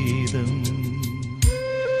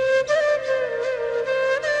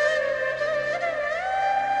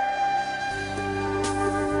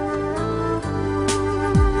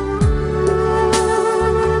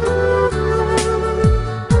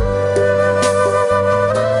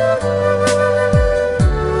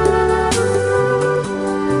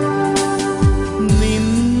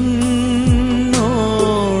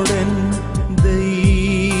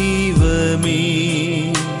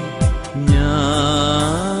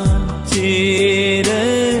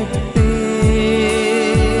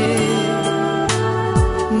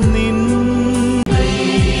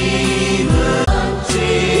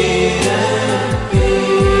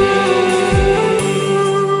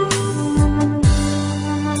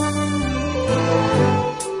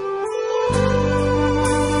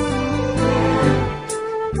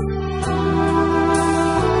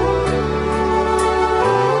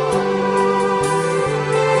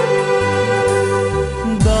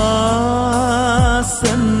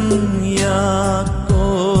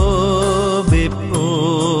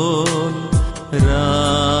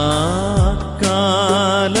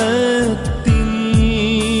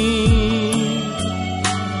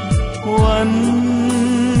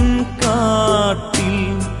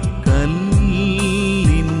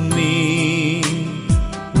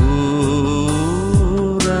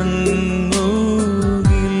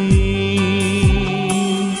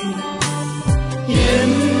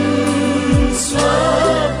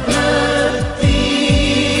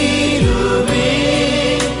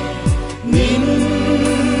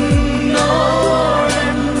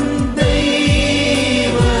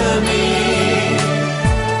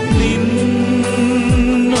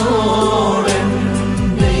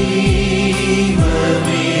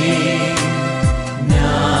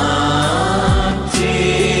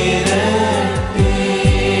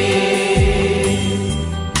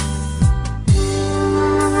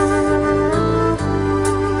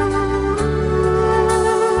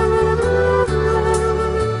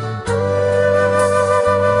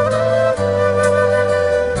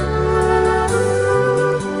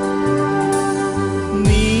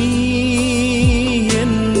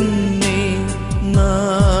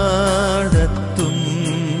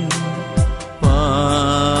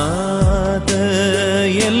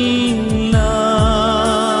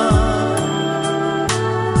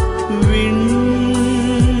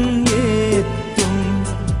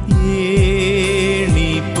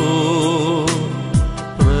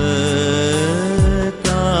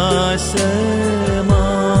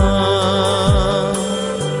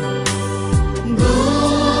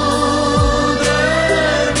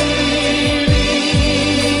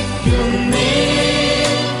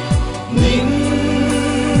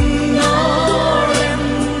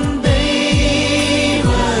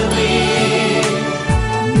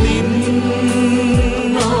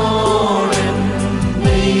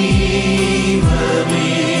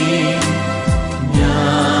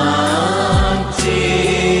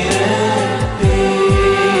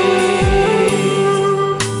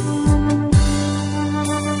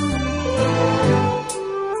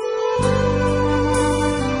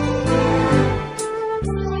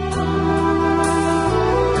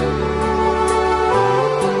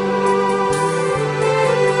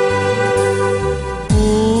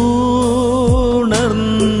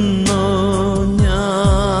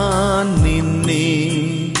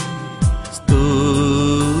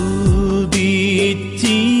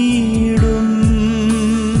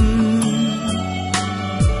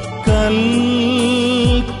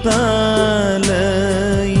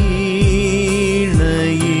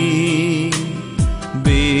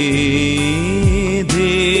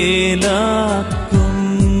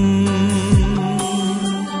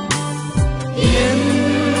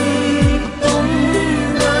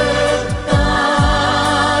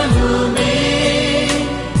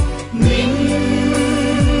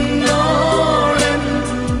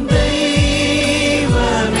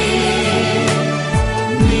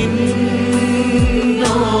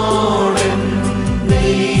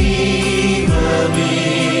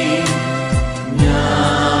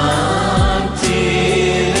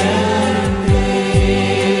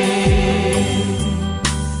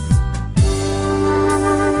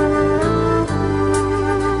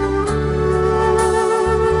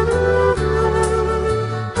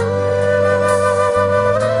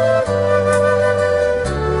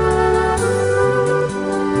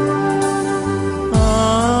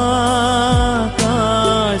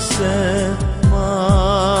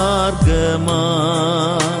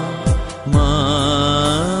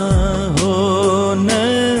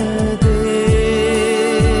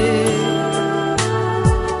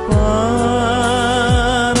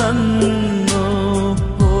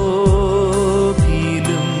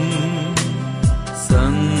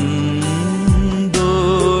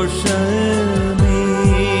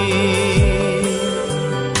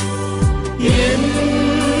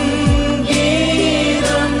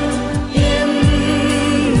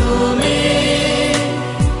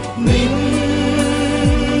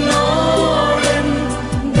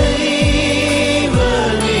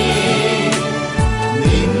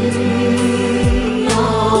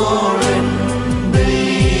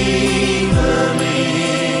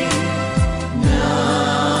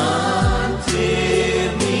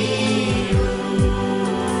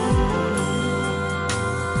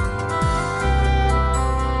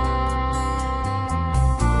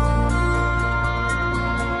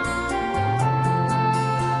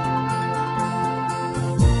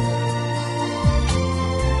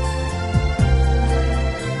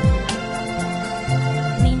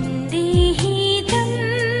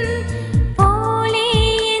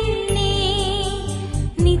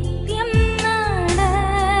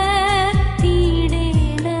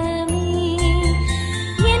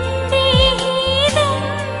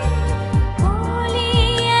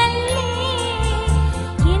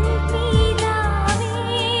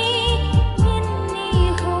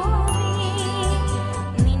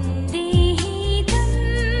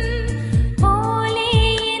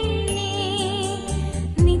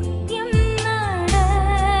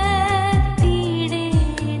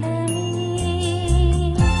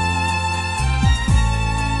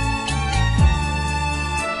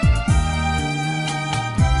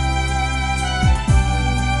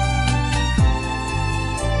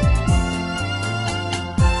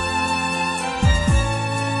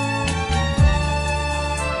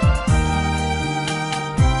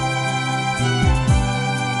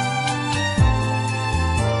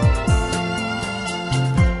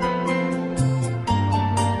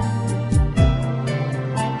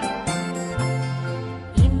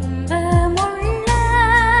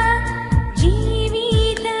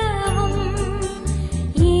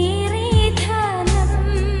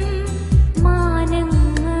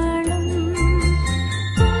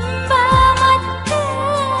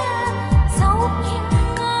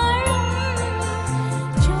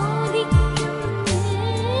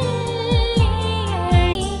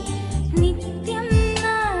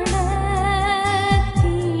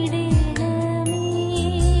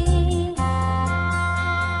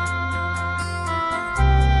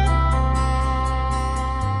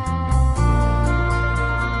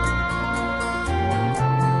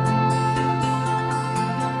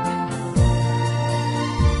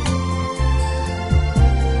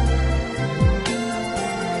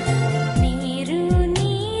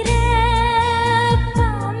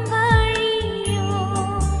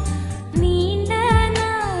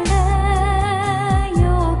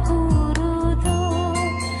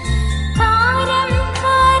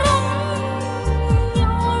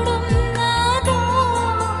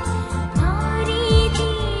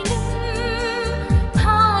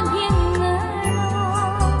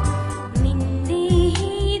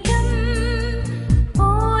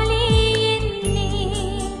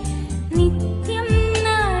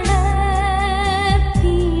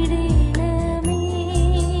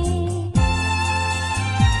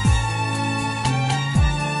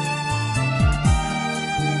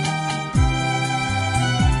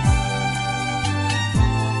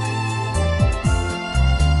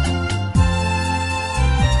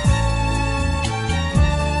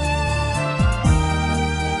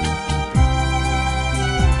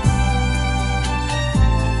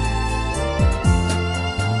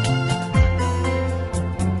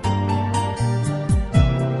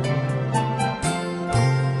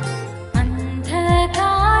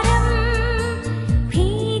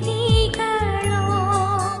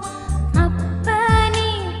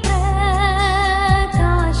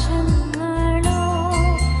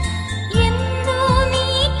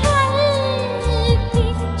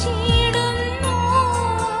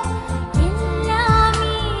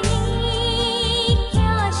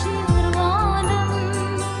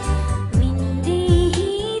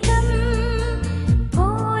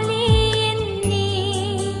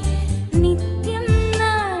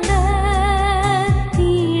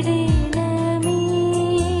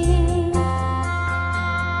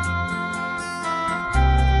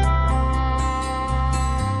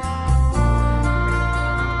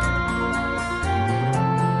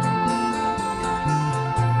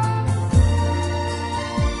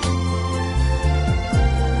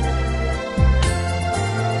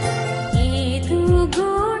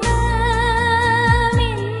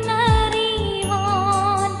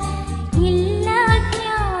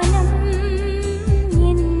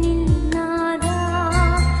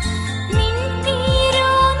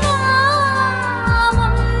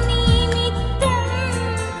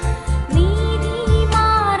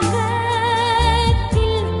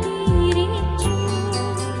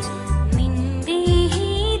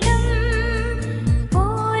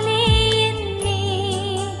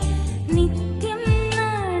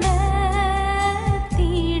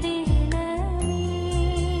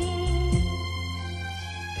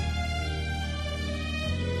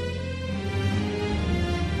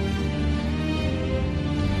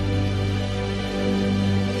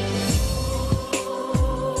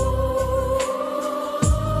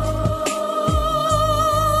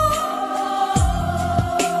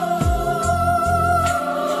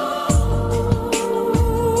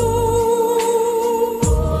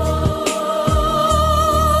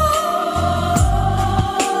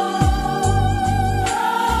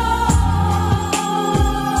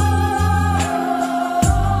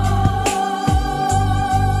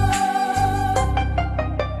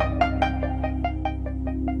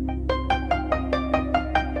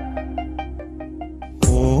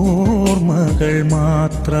 ഓർമ്മകൾ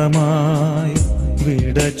മാത്രമായി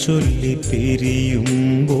വിട ചൊല്ലി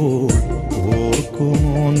പിരിയുമ്പോൾ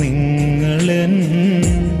ഓർക്കുമോ നിങ്ങളെൻ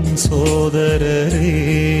സോദരരെ?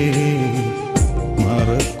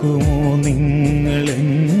 മറക്കുമോ നിങ്ങളെൻ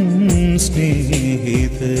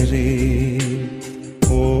സ്നേഹിതരെ?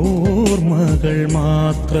 ഓർമ്മകൾ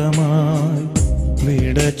മാത്രമായി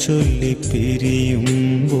വിട ചൊല്ലി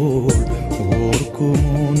പിരിയുമ്പോൾ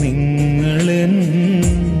ഓർക്കുമോ നിങ്ങളെൻ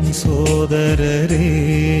സോദരരെ?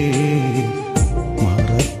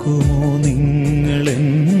 മറക്കുമോ നിങ്ങളെൻ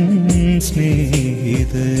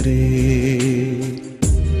സ്നേഹിതരെ?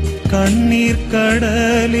 കണ്ണീർ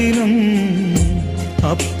കടലിനും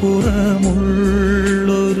അപ്പുറമുള്ളൊരു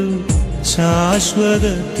ശാശ്വത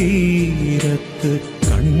തീരത്ത്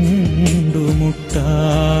കണ്ടുമുട്ടാം.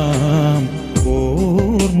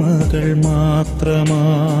 ഓർമ്മകൾ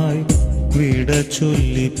മാത്രമായി വിട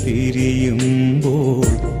ചൊല്ലി പിരിയുമ്പോൾ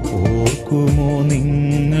ഓർക്കുമോ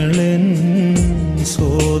നിങ്ങളെൻ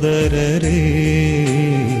സോദരരെ?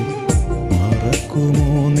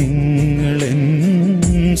 മറക്കുമോ നിങ്ങളെൻ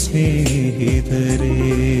സ്നേഹിതരെ?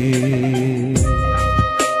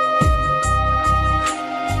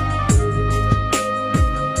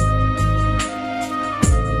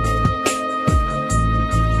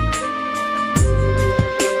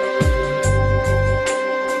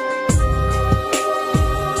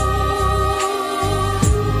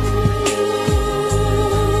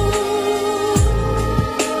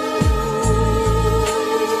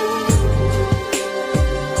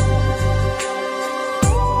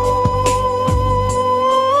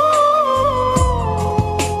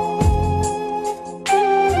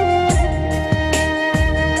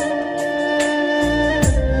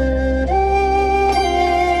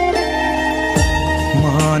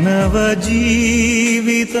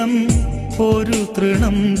 മാനവജീവിതം ഒരു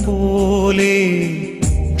തൃണം പോലെ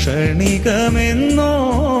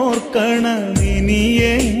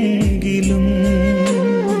ക്ഷണികമെന്നോർക്കണമിനിയെങ്കിലും.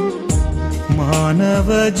 മാനവജീവിതം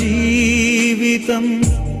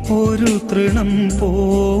ഒരു തൃണം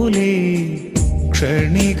പോലെ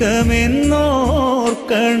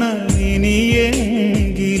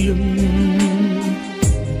ക്ഷണികമെന്നോർക്കണമിനിയെങ്കിലും.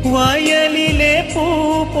 വയലിലെ പൂ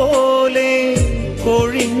പോലെ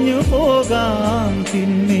കൊഴിഞ്ഞു പോകാം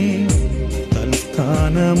പിന്നെ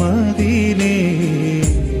തൽസ്ഥാനമതിനെ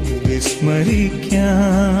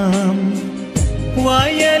വിസ്മരിക്കാം.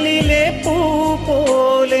 വയലിലെ പൂ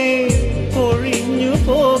പോലെ കൊഴിഞ്ഞു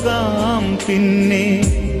പോകാം പിന്നെ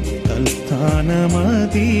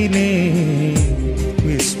തൽസ്ഥാനമതിനെ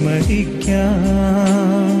വിസ്മരിക്കാം.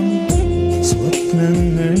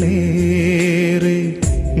 സ്വപ്നങ്ങളേറെ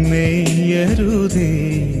നെയ്യരുതേ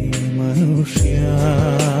മനുഷ്യ,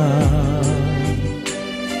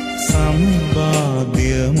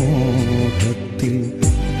 സമ്പാദ്യമോഹത്തിൽ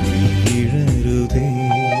വീഴരുതേ.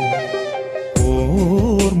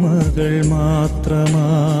 ഓർമ്മകൾ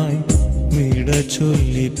മാത്രമായി വിട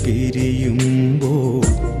ചൊല്ലി പിരിയുമ്പോൾ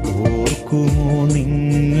ഓർക്കുമോ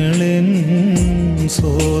നിങ്ങളെൻ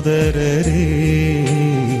സോദരരെ?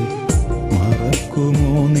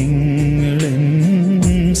 മറക്കുമോ നിങ്ങളെൻ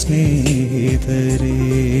സ്നേഹിതരെ?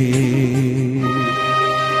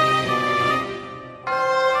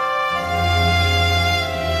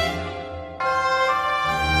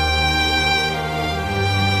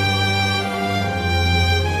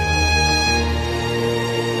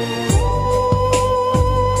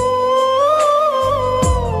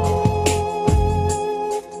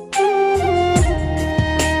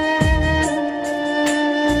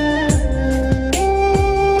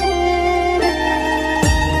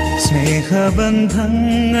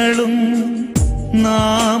 സ്നേഹബന്ധങ്ങളും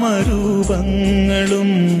നാമരൂപങ്ങളും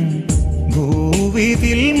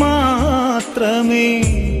ഭൂവിതിൽ മാത്രമേ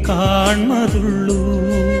കാണുന്നതുള്ളൂ.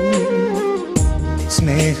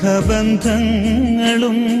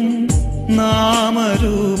 സ്നേഹബന്ധങ്ങളും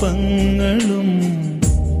നാമരൂപങ്ങളും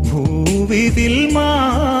ഭൂവിതിൽ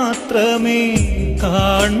മാത്രമേ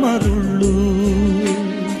കാണുന്നതുള്ളൂ.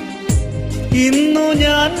 ഇന്നു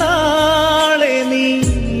ഞാൻ നാളെ നീ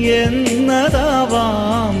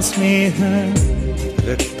എന്നതാവാം സ്നേഹ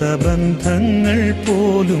രക്തബന്ധങ്ങൾ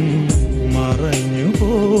പോലും മറഞ്ഞു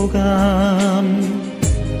പോകാം.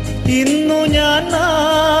 ഇന്നു ഞാൻ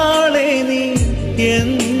നാളെ നീ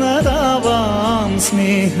എന്നതാവാം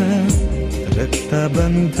സ്നേഹ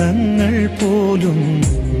രക്തബന്ധങ്ങൾ പോലും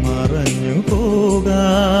മറഞ്ഞു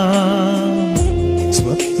പോകാം.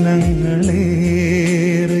 സ്വപ്നങ്ങളേറെ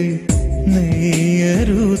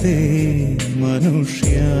നെയ്യരുതേ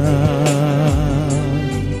മനുഷ്യ,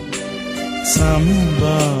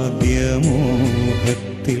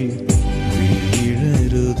 സമ്പാദ്യമോഹത്തിൽ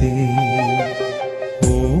വീഴരുതേ.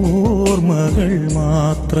 ഓർമ്മ ഓർമ്മകൾ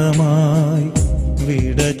മാത്രമായി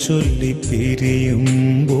വിട ചൊല്ലി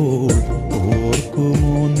പിരിയുമ്പോൾ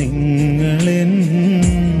ഓർക്കുമോ നിങ്ങളെൻ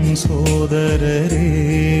സോദരരെ,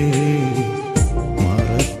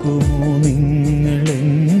 മറക്കുമോ നിങ്ങളെൻ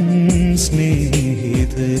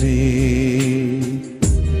സ്നേഹിതരെ?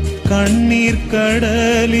 കണ്ണീർ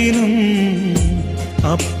കടലിനും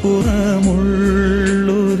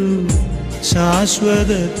അപ്പുറമുള്ളൊരു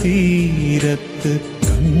ശാശ്വത തീരത്ത്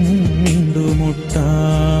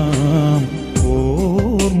കണ്ടുമുട്ടാം.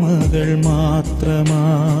 ഓർമ്മകൾ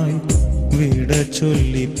മാത്രമായി വിട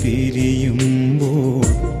ചൊല്ലി പിരിയുമ്പോൾ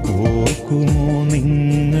ഓർക്കുമോ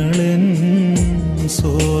നിങ്ങളെൻ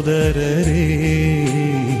സോദരരെ,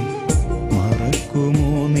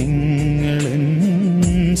 മറക്കുമോ നിങ്ങളെൻ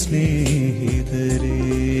സ്നേഹിതരെ?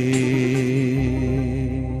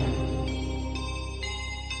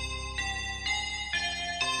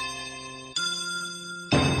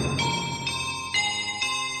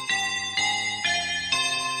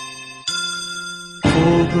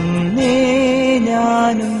 പോകുന്നേ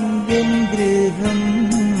ഞാനും എൻ ഗൃഹം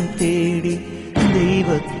തേടി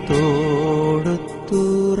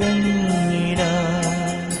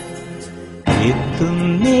ദൈവത്തോടൊത്തുറങ്ങിടാൻ.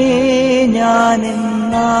 എത്തുന്നേ ഞാനെൻ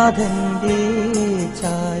നാഥന്റെ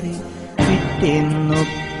ചാരി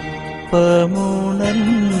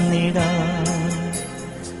വിട്ടെന്നൊപ്പമുണർന്നിടാൻ.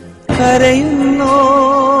 കരയുന്നോ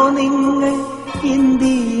നിങ്ങൾ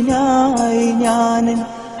എന്തിനായി ഞാനൻ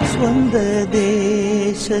സ്വന്ത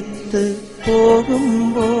ദേശത്ത്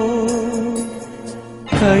പോകുമ്പോൾ?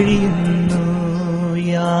 കഴിയുന്നു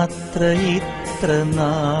യാത്ര ഇത്ര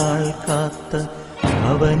നാൾ കാത്ത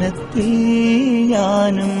ഭവനത്തിൽ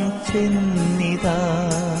ഞാനും ചെന്നിതാ.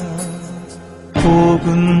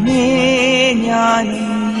 പോകുന്നേ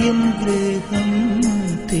ഞാനും എൻ ഗൃഹം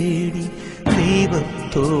തേടി ദൈവത്തോടൊത്തുറങ്ങിടാൻ.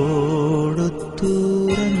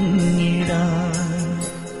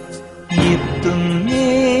 എത്തുന്നേ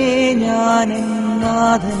ഞാനെൻ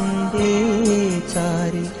നാഥന്റെ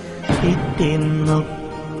ചാരി പിറ്റെന്നൊപ്പമുണർന്നിടാൻ.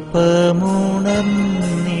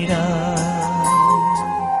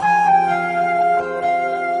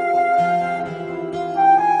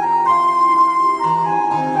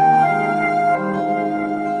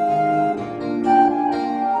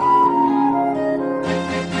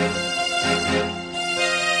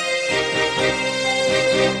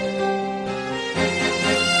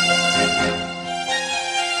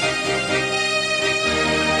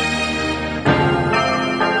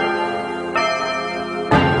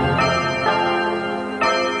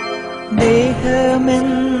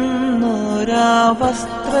 ദേഹമെന്നൊരാ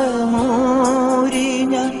വസ്ത്രമൂരി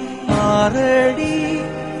ഞാൻ 6 അടി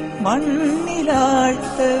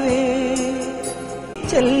മണ്ണിലാഴ്ത്തവേ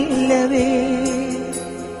ചെല്ലവേ,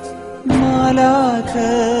 മാലാഖമാരും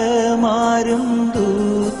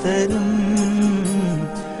ദൂതരും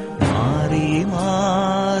മാറി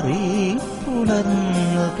മാറി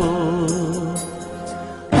പുണർന്നു പോ.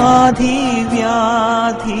 ആധിവ്യാധികൾ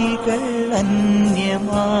അന്യമായി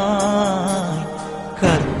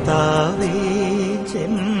കർത്താവേ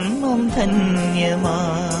ജന്മം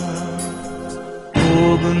ധന്യമായി.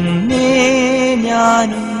 പോകുന്നേ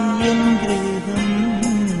ഞാനും എൻ ഗൃഹം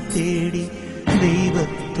തേടി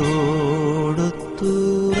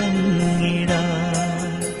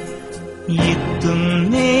ദൈവത്തോടൊത്തുറങ്ങിടാൻ.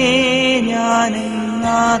 എത്തുന്നേ ഞാനും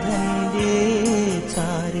നാഥന്റെ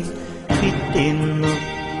ചാരി പിറ്റെന്നൊപ്പമുണർന്നിടാൻ.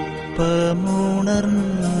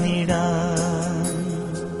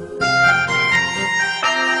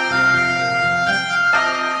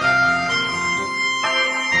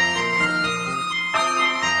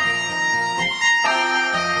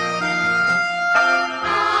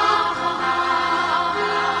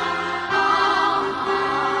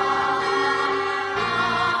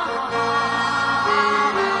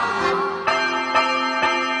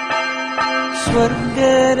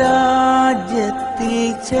 സ്വർഗരാജ്യത്തിൽ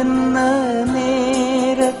ചെന്ന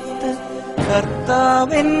നേരത്ത്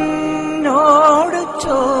കർത്താവെന്നോട്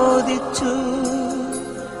ചോദിച്ചു,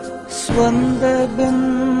 സ്വന്ത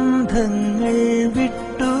ബന്ധങ്ങൾ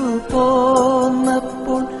വിട്ടു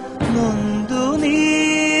പോന്നപ്പോൾ നൊന്തു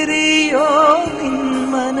നീറിയോ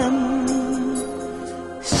നിന്മനം?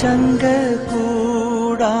 ശങ്ക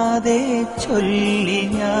കൂടാതെ ചൊല്ലി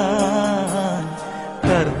ഞാൻ,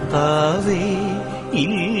 കർത്താവേ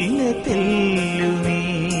ഇല്ല തെല്ലുമേ.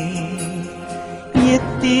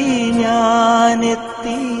 എത്തി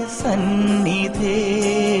ഞാനെത്തി സന്നിധേ,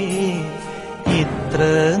 ഇത്ര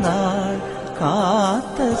നാൾ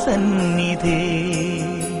കാത്ത സന്നിധേ.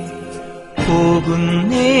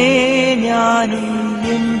 പോകുന്നേ ഞാനും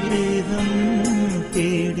എൻ ഗൃഹം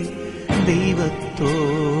തേടി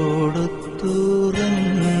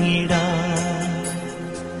ദൈവത്തോടൊത്തുറങ്ങിടാൻ.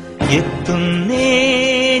 എത്തുന്നേ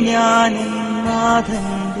ഞാൻ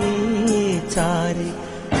നാഥന്റെ ചാരി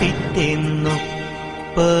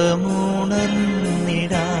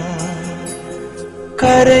പിറ്റെന്നൊപ്പമുണർന്നിടാ.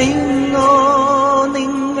 കരയുന്നോ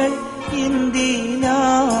നിങ്ങൾ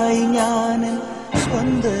എന്തിനായി ഞാൻ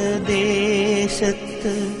സ്വന്ത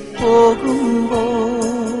ദേശത്ത് പോകുമ്പോ?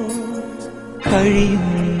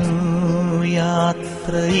 കഴിയുന്നു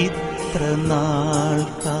യാത്ര ഇത്ര നാൾ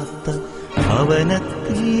കാത്ത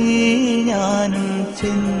ഭവനത്തിൽ ഞാനും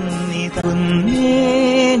ചെന്നിതന്നേ.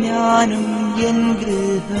 ഞാനും എൻ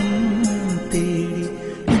ഗൃഹം തേടി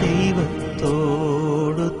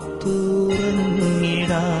ദൈവത്തോടു തുറന്നിടാനേ.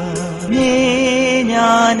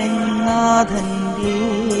 ഞാനെന്നാഥന്റെ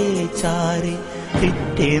ചാരി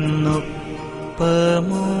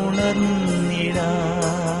പിറ്റെന്നൊപ്പമുണർന്നിടാ.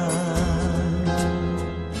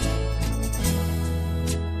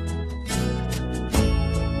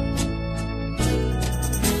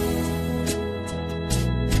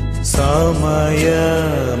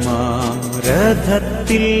 സമയമാം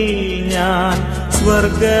രഥത്തിൽ ഞാൻ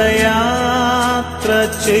സ്വർഗയാത്ര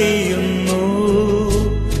ചെയ്യുന്നു.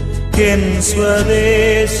 എൻ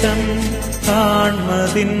സ്വദേശം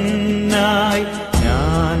കാൺമതിനായി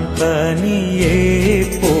ഞാൻ തനിയെ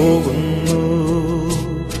പോകുന്നു.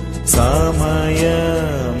 സമയമാം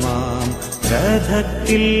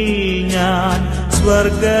രഥത്തിൽ ഞാൻ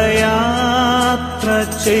സ്വർഗയാത്ര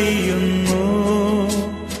ചെയ്യുന്നു.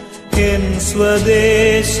 എൻ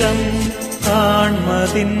സ്വദേശം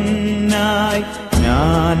കാൺമതിനായി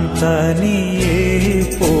ഞാൻ തനിയെ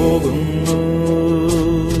പോകുന്നു.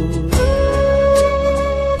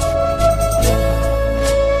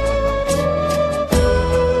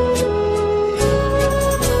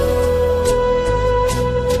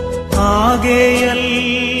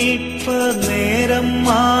 ആകെയൽപ്പനേരം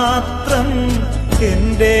മാത്രം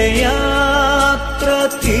എന്റെ യാത്ര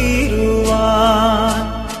തീരുവാൻ.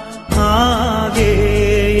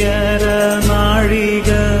 ആകെയര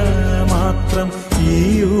നാഴിക മാത്രം ഈ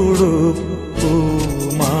ഉടുപ്പു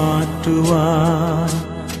മാറ്റുവാൻ.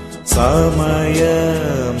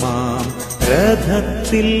 സമയമാം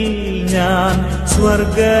രഥത്തിൽ ഞാൻ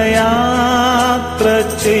സ്വർഗയാത്ര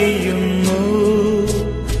ചെയ്യുന്നു.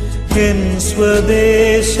 എൻ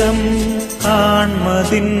സ്വദേശം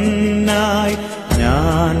കാൺമതിനായി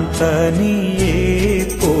ഞാൻ തനിയെ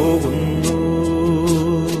പോകുന്നു.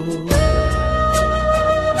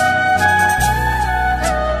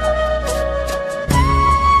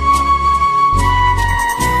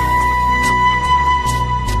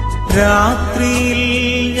 രാത്രിയിൽ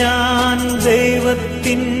ഞാൻ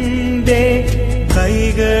ദൈവത്തിൻ്റെ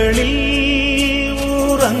കൈകളിൽ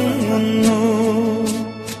ഉറങ്ങുന്നു.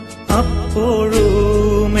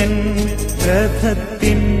 അപ്പോഴുമെൻ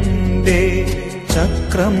രഥത്തിൻ്റെ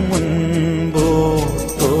ചക്രം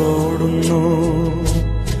മുൻപോട്ടോടുന്നു.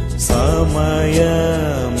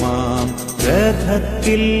 സമയമാം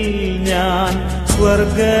രഥത്തിൽ ഞാൻ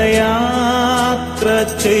സ്വർഗയാത്ര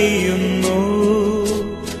ചെയ്യുന്നു.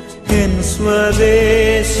 എൻ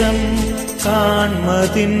സ്വദേശം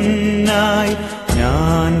കാൺമതിനായി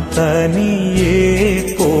ഞാൻ തനിയെ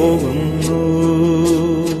പോകുന്നു.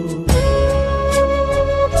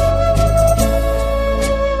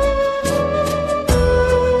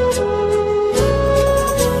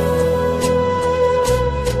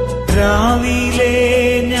 രാവിലെ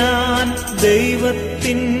ഞാൻ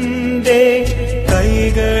ദൈവത്തിൻ്റെ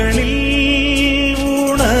കൈകളിൽ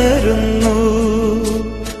ഉണരുന്നു.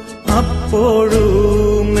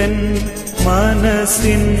 അപ്പോഴുമെൻ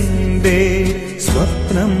മനസ്സിൻ്റെ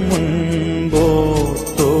സ്വപ്നം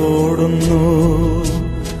മുൻപോട്ടോടുന്നു.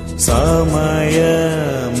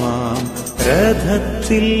 സമയമാം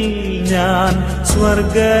രഥത്തിൽ ഞാൻ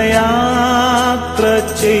സ്വർഗയാത്ര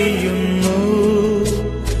ചെയ്യുന്നു.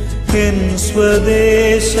 എൻ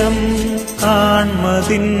സ്വദേശം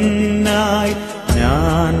കാൺമതിനായി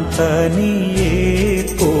ഞാൻ തനിയെ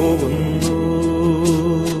പോകുന്നു.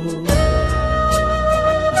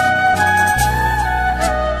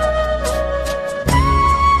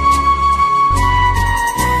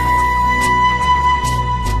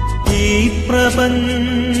 ഈ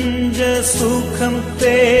പ്രപഞ്ച സുഖം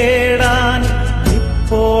തേടാൻ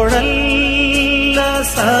ഇപ്പോഴല്ല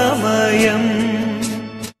സമയം.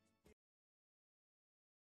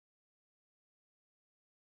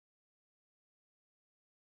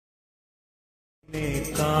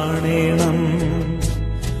 കാണണം.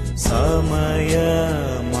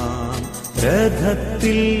 സമയമാം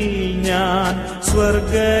രഥത്തിൽ ഞാൻ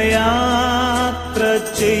സ്വർഗയാത്ര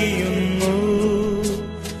ചെയ്യുന്നു.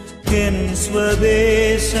 എൻ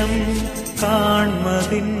സ്വദേശം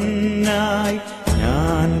കാൺമതിനായി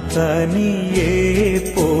ഞാൻ തനിയെ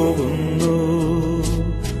പോകുന്നു.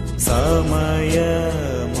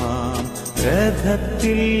 സമയമാം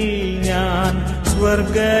രഥത്തിൽ ഞാൻ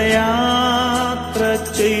സ്വർഗയാത്ര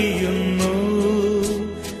ചെയ്യുന്നു.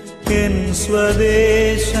 എൻ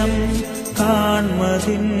സ്വദേശം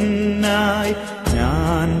കാൺമതിനായി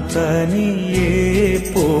ഞാൻ തനിയെ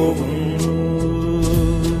പോകുന്നു.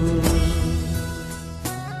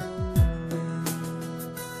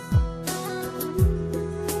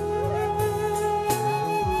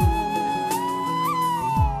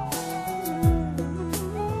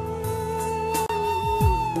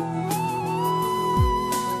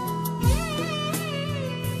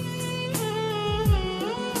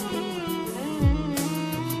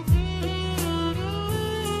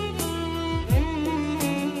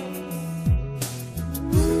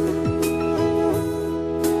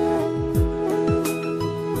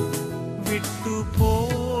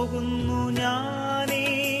 വിട്ടുപോകുന്നു ഞാനീ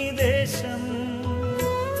ദേശം,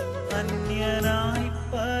 അന്യനായി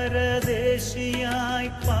പരദേശിയായി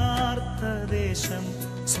പാർത്ത ദേശം.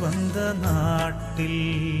 സ്വന്ത നാട്ടിൽ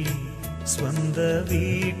സ്വന്ത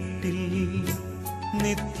വീട്ടിൽ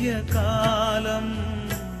നിത്യകാലം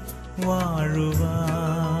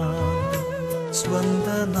വാഴുവാൻ. സ്വന്ത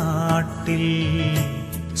നാട്ടിൽ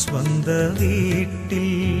സ്വന്ത വീട്ടിൽ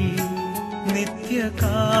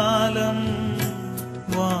നിത്യകാലം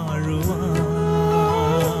വാഴുവാൻ.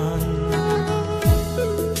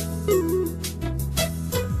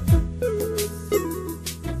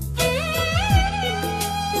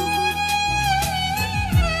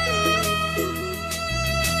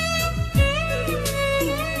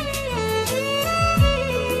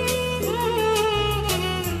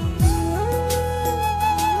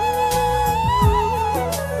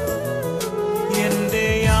 എന്റെ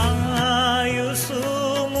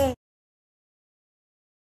ആയുസ്സുമു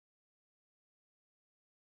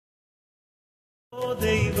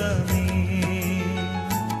ദൈവമേ,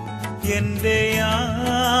 എന്റെ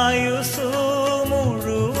ആയുസ്സു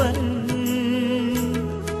മുഴുവൻ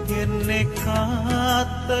എന്നെ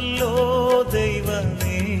കാത്തല്ലോ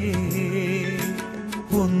ദൈവമേ.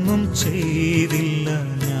 ഒന്നും ചെയ്തില്ല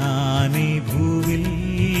ഞാനീ ഭൂവിൽ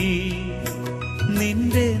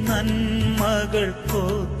നിന്റെ നന്മകൾ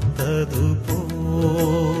കൊത്തതുപോൽ.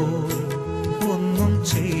 ഒന്നും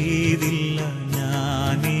ചെയ്തില്ല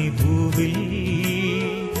ഞാനീ ഭൂവിൽ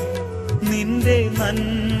നിന്റെ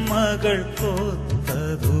നന്മകൾ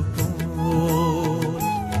കൊത്തതുപോൽ.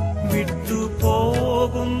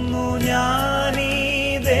 വിട്ടുപോകുന്നു ഞാനീ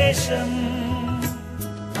ദേശം,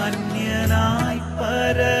 അന്യനായി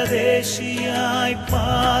പരദേശിയായി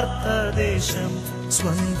പാർത്ത ദേശം.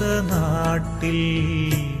 സ്വന്ത നാട്ടിൽ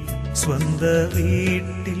സ്വന്ത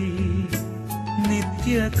വീട്ടിൽ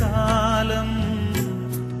നിത്യകാലം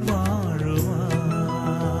വാഴുവാൻ.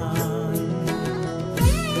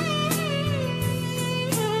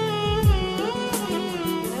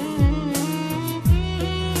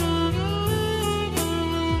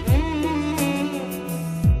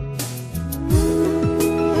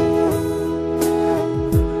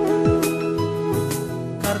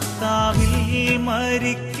 കർത്താവിൽ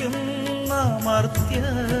മരിക്കുന്ന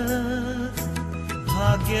മർത്യർ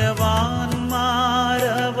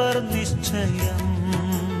ഭാഗ്യവാന്മാരവർ നിശ്ചയം.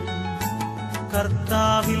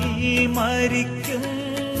 കർത്താവിൽ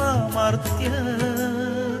മരിക്കുന്ന മർത്യർ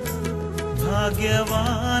ഭാഗ്യവാന്മാരവർ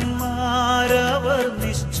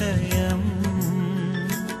നിശ്ചയം.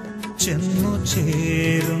 ചെന്നു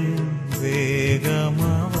ചേരും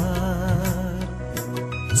വേഗമവർ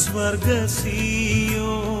സ്വർഗസിയോപുരിയിൽ.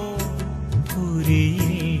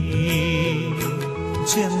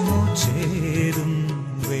 ചെന്നു ചേരും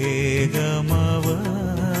വേഗമവർ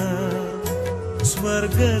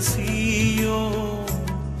സ്വർഗസിയോപുരിയിൽ.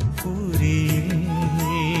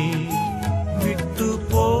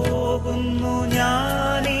 വിട്ടുപോകുന്നു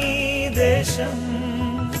ഞാനീ ദേശം,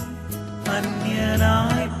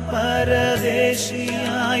 അന്യനായി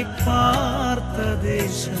പരദേശിയായി പാർത്ത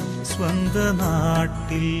ദേശം. സ്വന്ത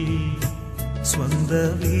നാട്ടിൽ സ്വന്ത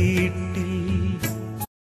വീട്ടിൽ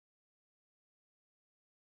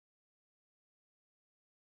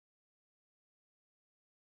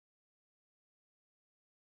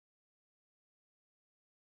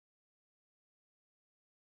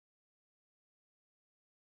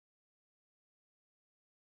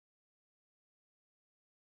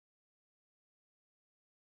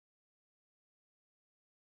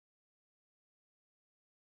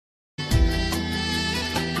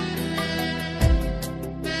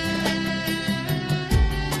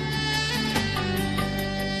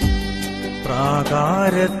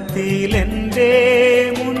പ്രാകാരത്തിൽ എൻ്റെ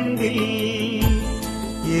മുൻപിൽ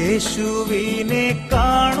യേശുവിനെ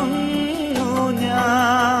കാണുന്നു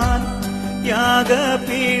ഞാൻ, യാഗപീഠമവനത്രേ,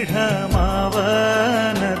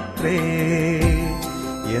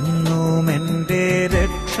 എന്നും എന്റെ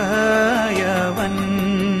രക്ഷയവൻ.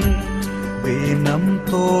 ദിനം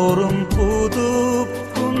തോറും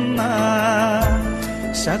പുതുക്കുന്ന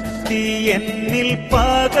ശക്തി എന്നിൽ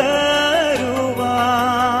പകരുവാൻ,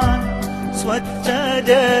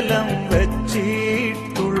 സ്വച്ഛജലം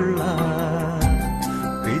വച്ചിട്ടുള്ള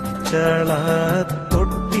പിച്ചള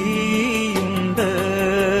തൊട്ടിയുണ്ട്.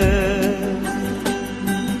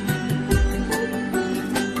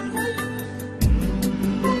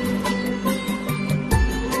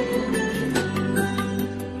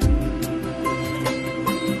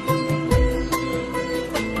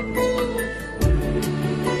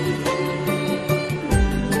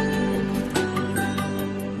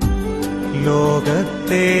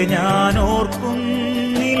 ലോകത്തെ ഞാൻ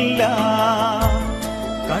ഓർക്കുന്നില്ല,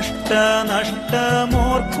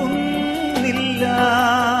 കഷ്ടനഷ്ടമോർക്കുന്നില്ല.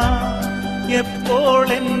 എപ്പോൾ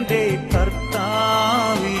എന്റെ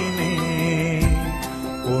കർത്താവിനെ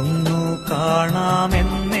ഒന്നു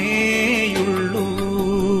കാണാമെന്നേയുള്ളൂ.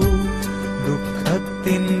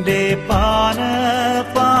 ദുഃഖത്തിന്റെ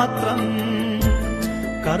പാനപാത്രം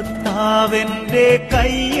കർത്താവിന്റെ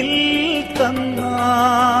കയ്യിൽ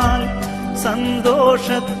തന്നാൽ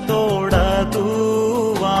സന്തോഷത്തോടതു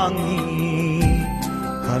വാങ്ങി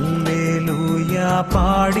ഹല്ലേലൂയ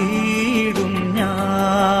പാടിയിടും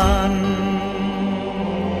ഞാൻ.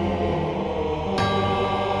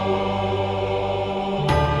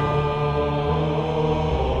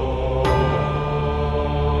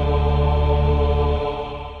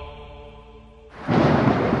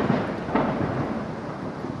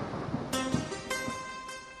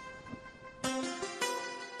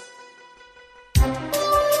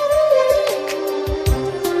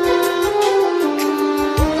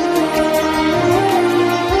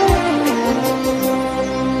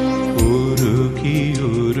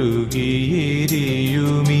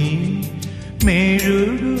 ഉരുകിയുരുകിയെരിയുമീ മെഴുകുതിരികളിൽ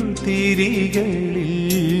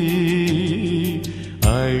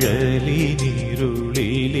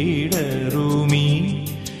അഴലിനിരുളിലിടറുമീ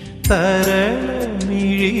തരളമിഴികളിൽ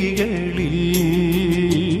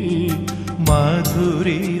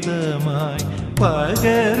മധുരിതമായി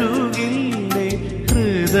പകരുകില്ലേ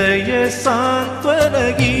ഹൃദയ സാന്ത്വനഗീതം,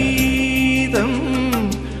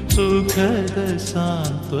 സുഖദ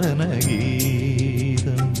സാന്ത്വനഗീതം.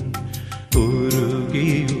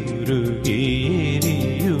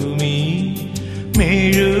 ഉരുകിയുരുകിയെരിയുമീ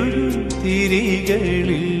മെഴുകുതിരികളിൽ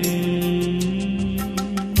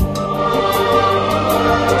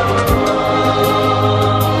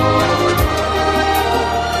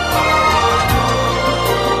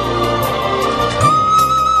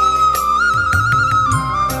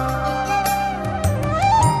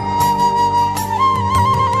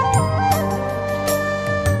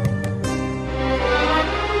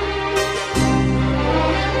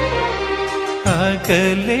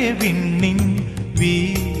അകലെ വിണ്ണിൻ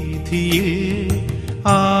വീഥിയിൽ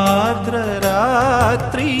ആർദ്രരാത്രിയിൽ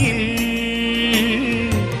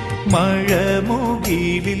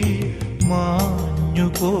മഴമുകിലിൽ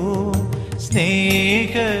മാഞ്ഞുപോ സ്നേഹതാരമേ,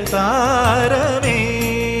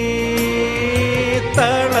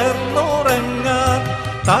 തളർന്നുറങ്ങാൻ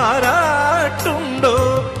താരാട്ടുണ്ടോ,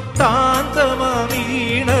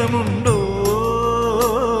 താന്തമീണമുണ്ടോ,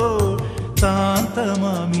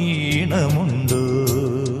 താന്തമീണമുണ്ടോ.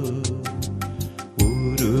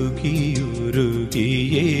 ഉരുകിയുരുകിയെരിയുമീ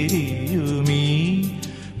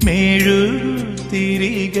മെഴുകുതിരികളിൽ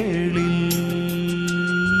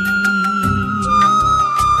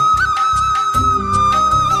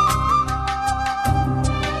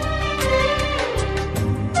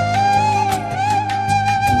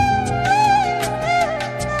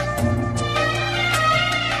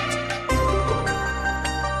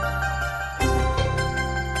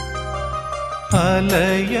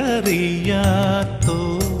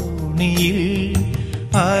അലയറിയാത്തോണിയിൽ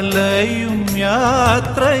അലയും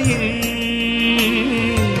യാത്രയിൽ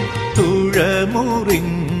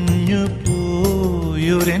തുഴമുറിഞ്ഞു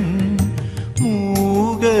പോയൊരൻ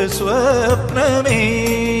മൂകസ്വപ്നമേ,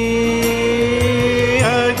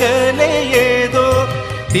 അകലെയേതോ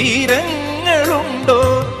തീരങ്ങളുണ്ടോ,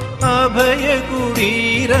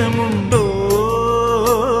 അഭയകുടീരമുണ്ടോ,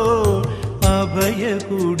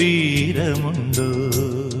 അഭയകുടീരമുണ്ടോ.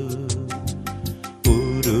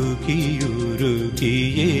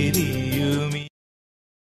 ഉരുകിയുരുകിയെരിയുമീ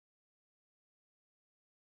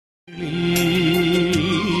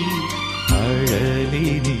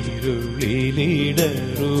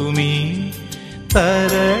അഴലിനിരുളിലിടറുമീ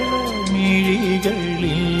തരളമിഴികളിൽ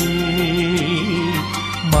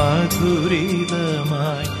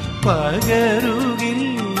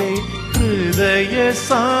കയറുകില്ലേ ഹൃദയ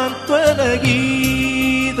സാന്ത്വനഗീതം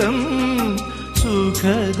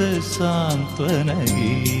സുഖദ സാന്ത്വനഗീതം.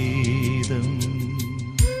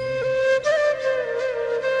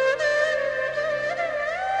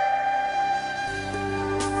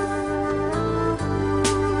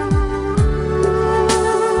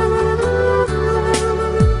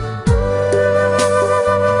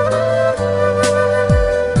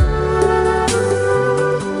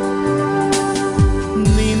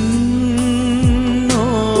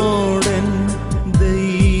 നിന്നോടൻ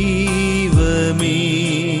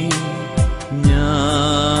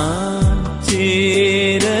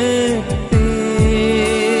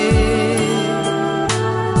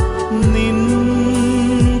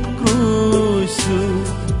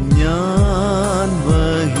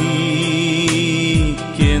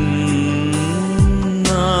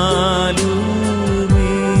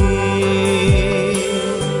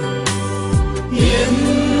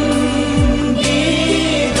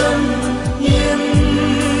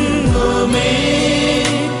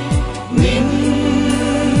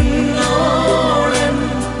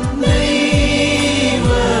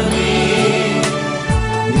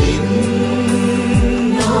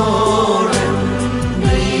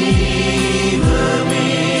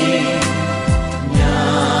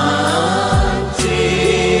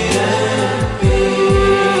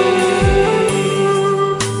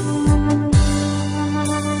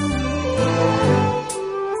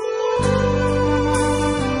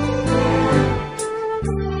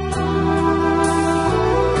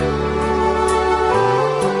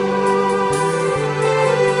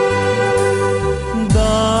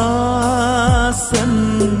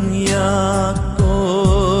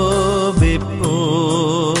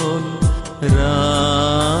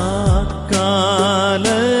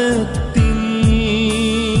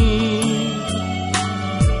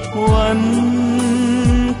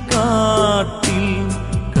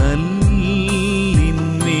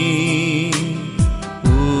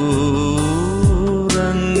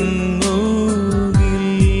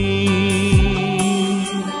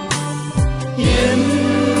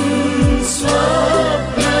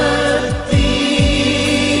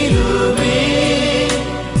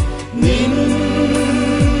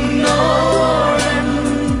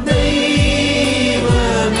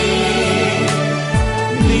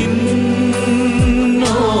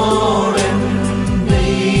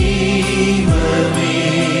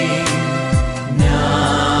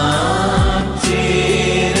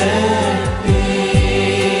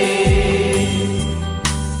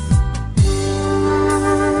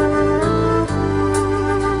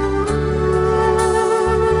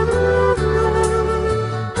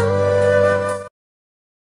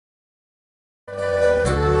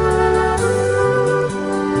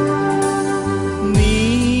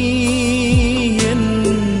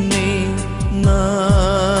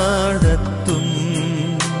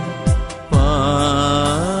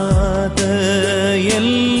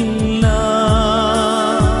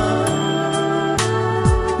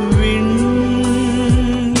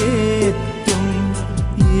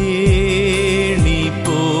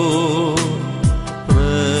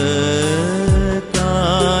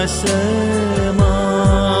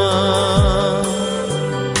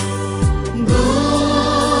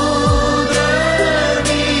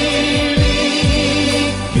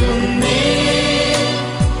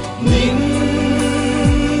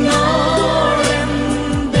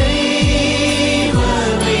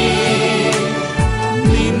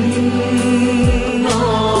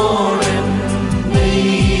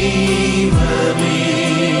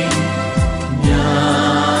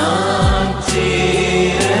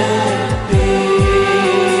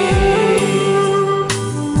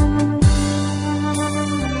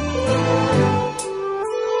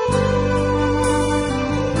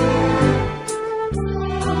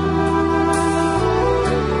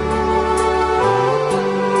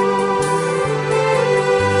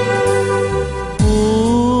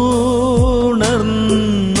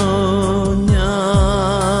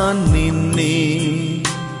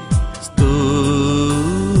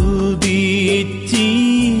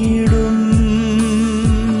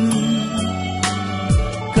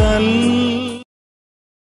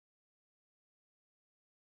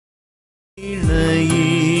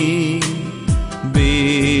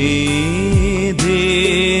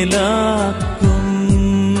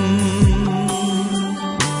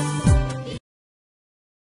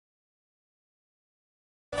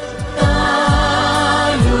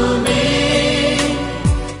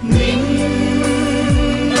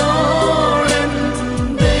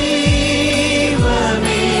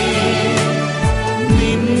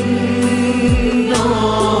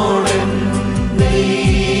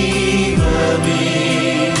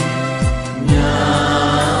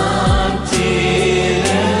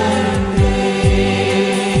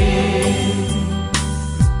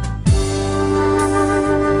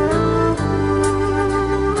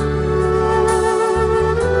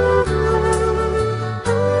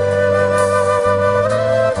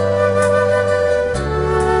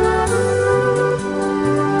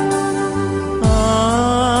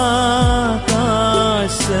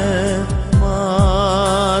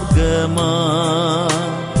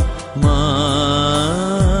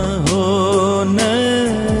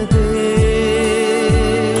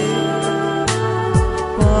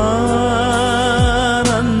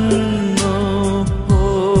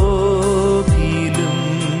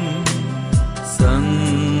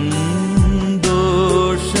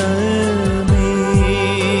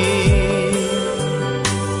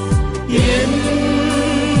എൻ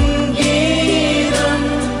ഗീതം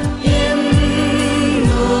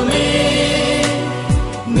എന്നുമേ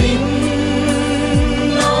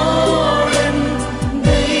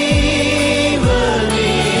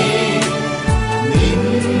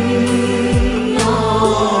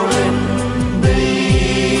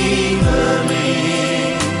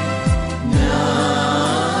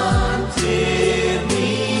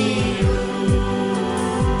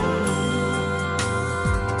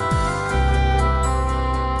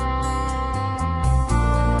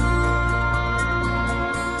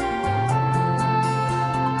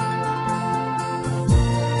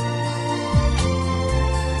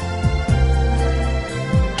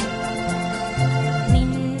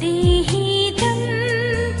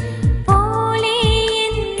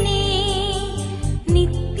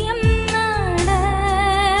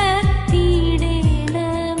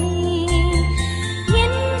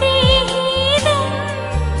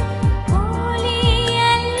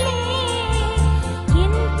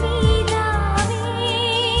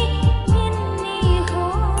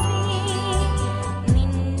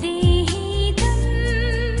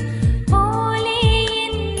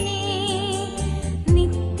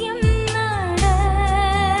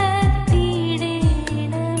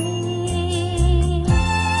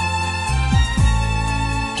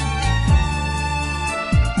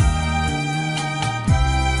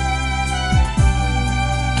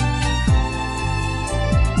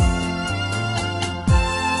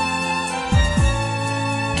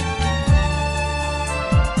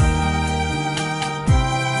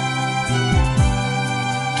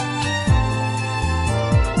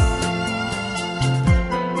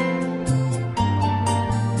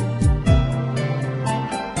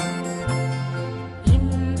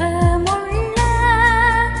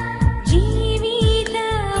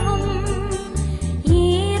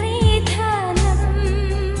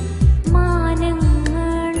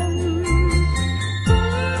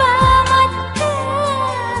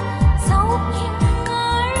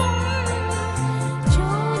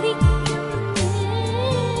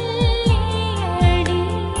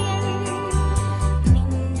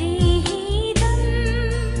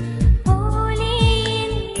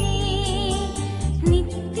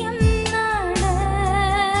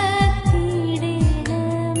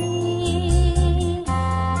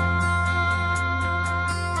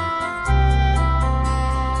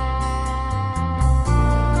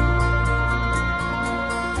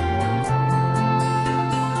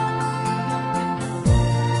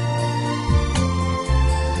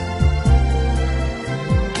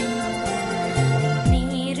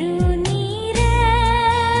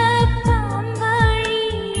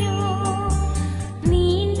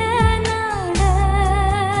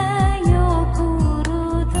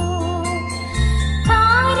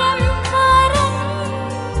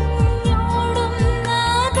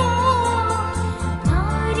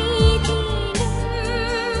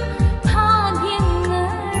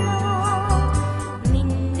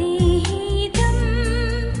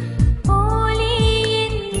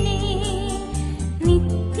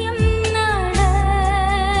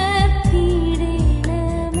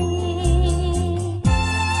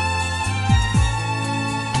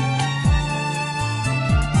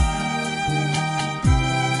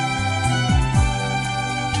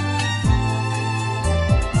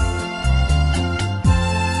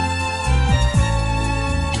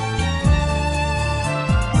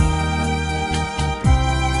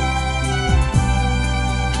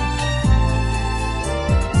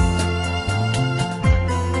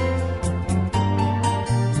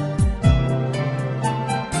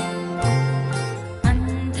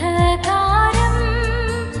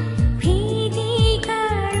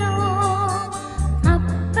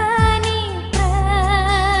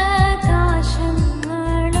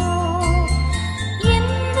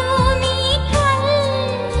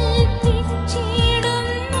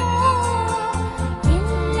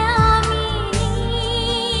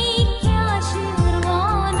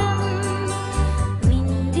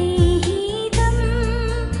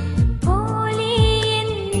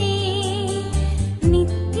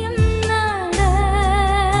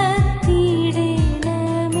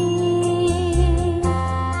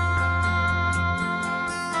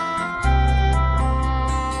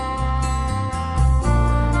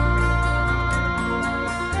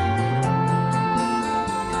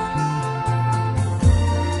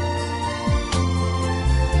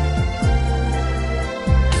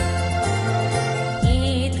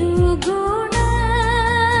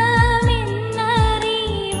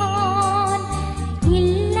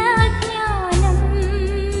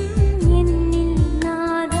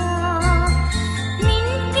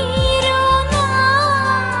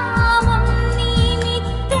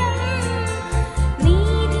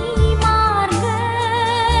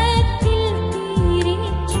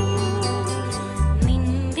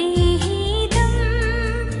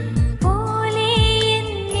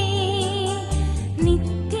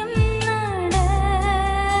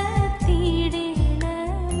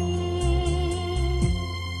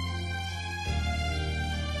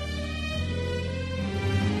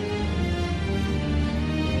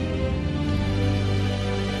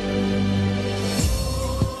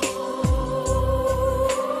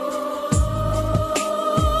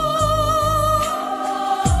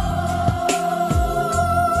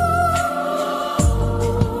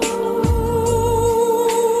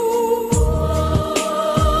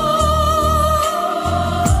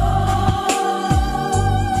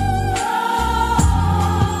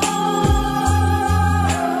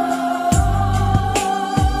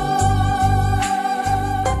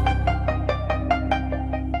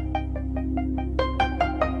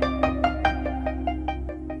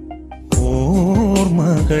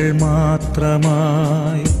ഓർമ്മകൾ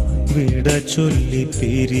മാത്രമായി വിട ചൊല്ലി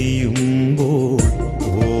പിരിയുമ്പോൾ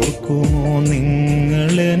ഓർക്കുമോ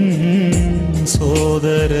നിങ്ങളെൻ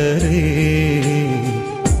സോദരരെ?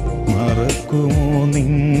 മറക്കുമോ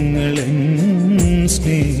നിങ്ങളെൻ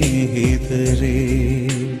സ്നേഹിതരെ?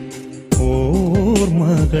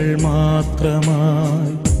 ഓർമ്മകൾ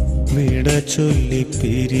മാത്രമായി വിട ചൊല്ലി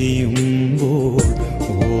പിരിയുമ്പോൾ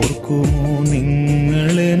ഓർക്കുമോ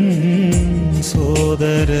നിങ്ങളെൻ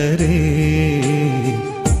സോദരരെ?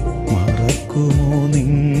 മറക്കുമോ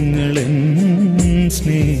നിങ്ങളെൻ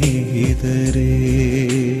സ്നേഹിതരെ?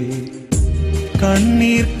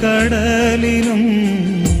 കണ്ണീർ കടലിനും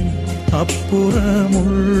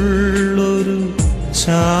അപ്പുറമുള്ളൊരു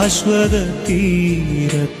ശാശ്വത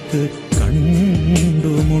തീരത്ത് കണ്ടുമുട്ടാം.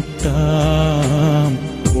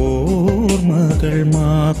 ഓർമ്മകൾ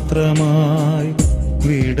മാത്രമായി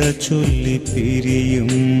വിട ചൊല്ലി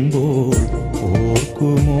പിരിയുമ്പോൾ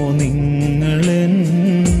ഓർക്കുമോ നിങ്ങളെൻ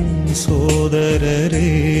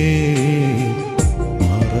സോദരരെ?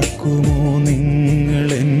 മറക്കുമോ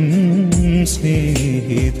നിങ്ങളെൻ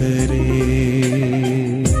സ്നേഹിതരെ?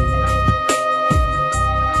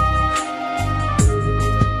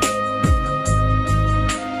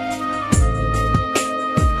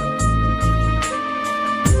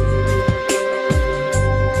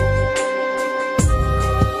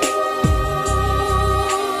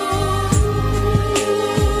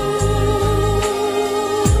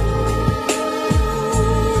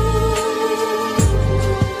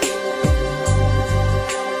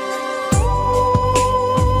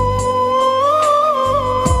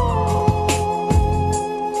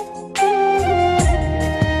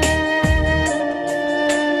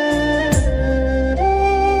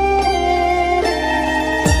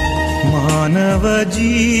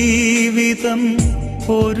 മാനവജീവിതം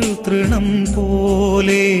ഒരു തൃണം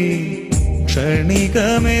പോലെ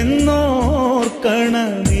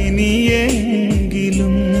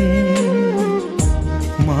ക്ഷണികമെന്നോർക്കണമിനിയെങ്കിലും.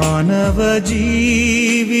 മാനവജീവിതം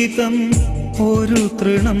ഒരു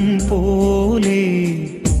തൃണം പോലെ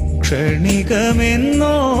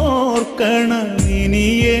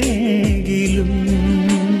ക്ഷണികമെന്നോർക്കണമിനിയെങ്കിലും.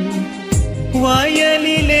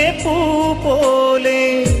 വയലിലെ പൂ പോലെ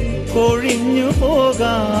കൊഴിഞ്ഞു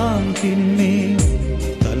പോകാം പിന്നെ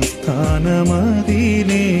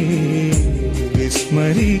തൽസ്ഥാനമതിനെ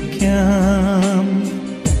വിസ്മരിക്കാം.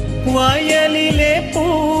 വയലിലെ പൂ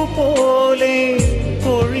പോലെ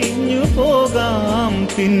കൊഴിഞ്ഞു പോകാം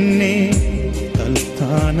പിന്നെ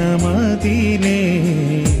തൽസ്ഥാനമതിനെ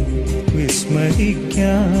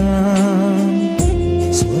വിസ്മരിക്കാം.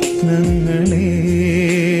 സ്വപ്നങ്ങളേറെ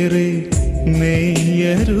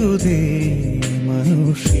നെയ്യരുതേ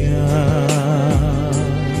മനുഷ്യ,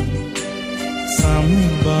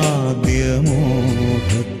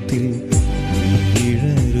 സമ്പാദ്യമോഹത്തിൽ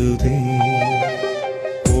വീഴരുതേ.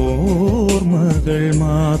 ഓർമ്മകൾ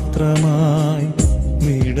മാത്രമായി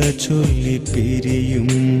വിട ചൊല്ലി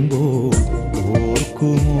പിരിയുമ്പോൾ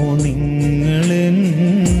ഓർക്കുമോ നിങ്ങളെൻ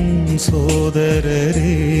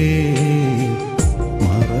സോദരരെ?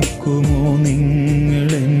 മറക്കുമോ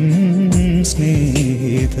നിങ്ങളെൻ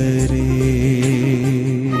സ്നേഹിതരെ?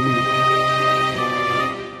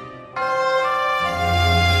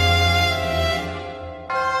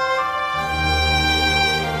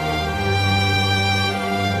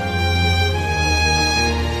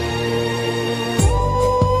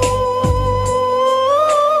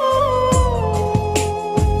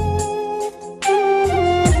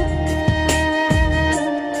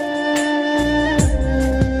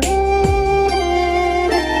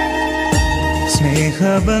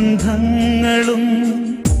 സ്നേഹബന്ധങ്ങളും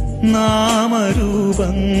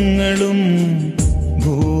നാമരൂപങ്ങളും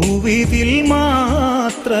ഭൂവിതിൽ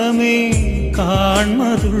മാത്രമേ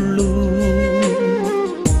കാണുള്ളൂ.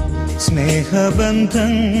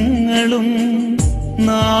 സ്നേഹബന്ധങ്ങളും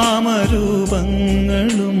നാമരൂപങ്ങളും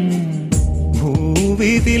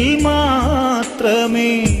ഭൂവിതിൽ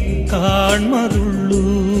മാത്രമേ കാണുള്ളൂ.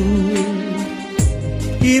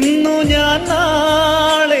 ഇന്നു ഞാൻ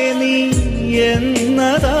നാളെ നീ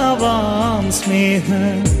എന്നതാവാം സ്നേഹ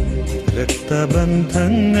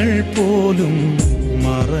രക്തബന്ധങ്ങൾ പോലും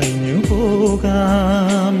മറഞ്ഞു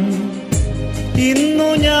പോകാം. ഇന്നു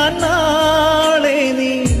ഞാൻ നാളെ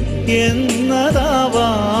നീ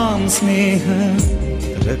എന്നതാവാം സ്നേഹ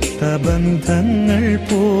രക്തബന്ധങ്ങൾ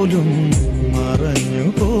പോലും മറഞ്ഞു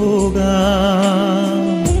പോകാം.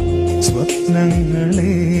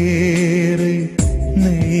 സ്വപ്നങ്ങളേറെ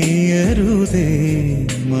നെയ്യരുതേ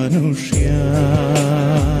മനുഷ്യ,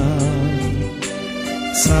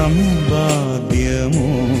 സമ്പാദ്യമോഹത്തിൽ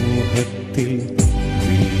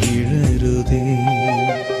വീഴരുതേ.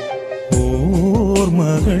 ഓർമ്മ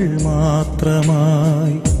ഓർമ്മകൾ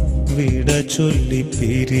മാത്രമായി വിട ചൊല്ലി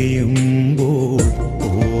പിരിയുമ്പോൾ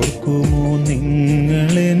ഓർക്കുമോ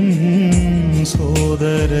നിങ്ങളെൻ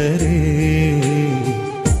സോദരരെ,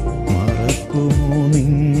 മറക്കുമോ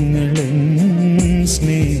നിങ്ങളെൻ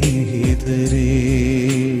സ്നേഹിതരെ.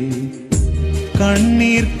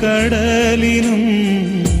 കണ്ണീർ കടലിനും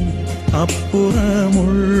അപ്പുറമുള്ളൊരു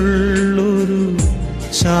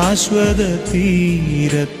ശാശ്വത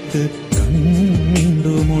തീരത്ത്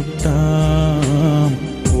കണ്ടുമുട്ടാം.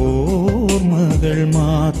 ഓർമ്മകൾ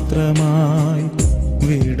മാത്രമായി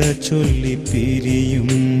വിട ചൊല്ലി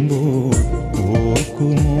പിരിയുമ്പോൾ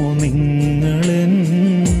ഓർക്കുമോ നിങ്ങളെൻ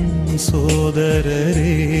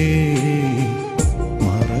സോദരരെ,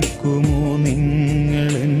 മറക്കുമോ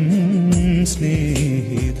നിങ്ങളെൻ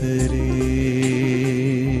സ്നേഹിതരെ.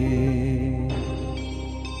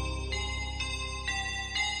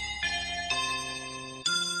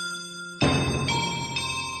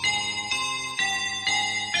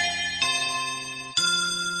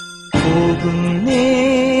 പോകുന്നേ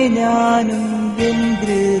ഞാനും എൻ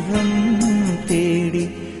ഗൃഹം തേടി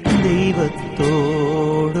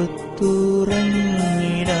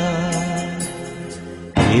ദൈവത്തോടൊത്തുറങ്ങിടാൻ.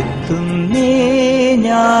 എത്തുന്നേ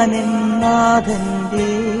ഞാനെൻ നാഥന്റെ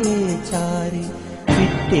ചാരി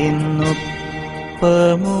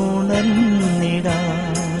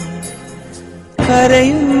വിട്ടെന്നൊപ്പമുണർന്നിടാൻ.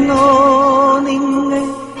 കരയുന്നോ നിങ്ങൾ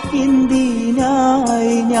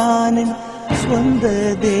എന്തിനായി ഞാനൻ സ്വന്ത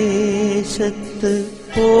ദേശത്ത്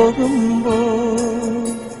പോകുമ്പോൾ?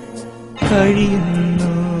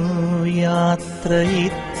 കഴിയുന്നു യാത്ര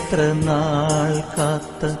ഇത്ര നാൾ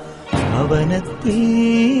കാത്ത ഭവനത്തിൽ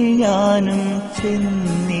ഞാനും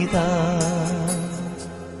ചെന്നിതാ.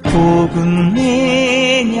 പോകുന്നേ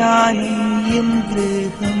ഞാനും എൻ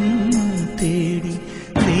ഗൃഹം തേടി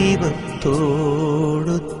ദൈവത്തോടൊത്തുറങ്ങിടാൻ.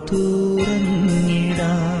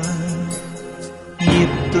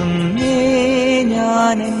 എത്തുന്നേ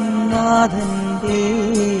ഞാനെൻ നാഥന്റെ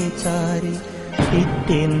ചാരി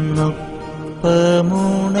പിറ്റെന്നൊപ്പമുണർന്നിടാൻ.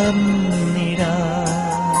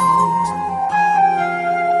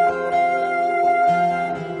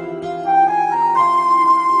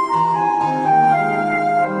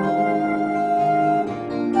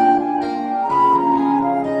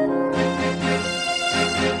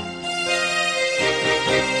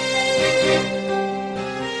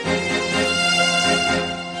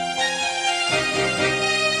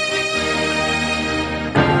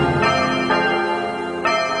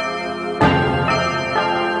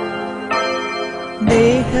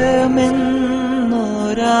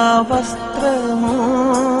 ദേഹമെന്നൊരാ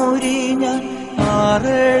വസ്ത്രമൂരി ഞാൻ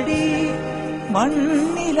 6 അടി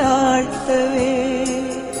മണ്ണിലാഴ്ത്തവേ,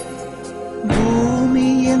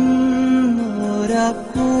 ഭൂമിയെന്നൊരാ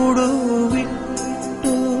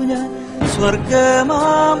കൂടുവിട്ടു ഞാൻ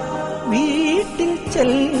സ്വർഗമാം വീട്ടിൽ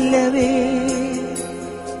ചെല്ലവേ.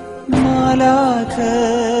 മാലാഖമാരും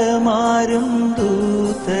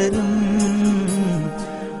ദൂതരും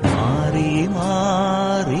മാറി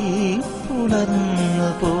മാറി പുണർന്നു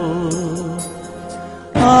പോ.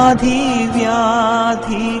 ആധിവ്യാധികൾ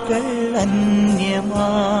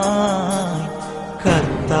അന്യമായി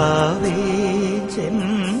കർത്താവേ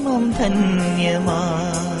ജന്മം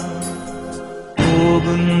ധന്യമായി.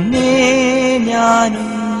 പോകുന്നേ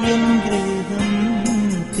ഞാനും എൻ ഗൃഹം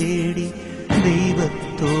തേടി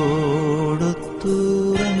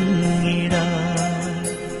ദൈവത്തോടൊത്തുറങ്ങിടാൻ.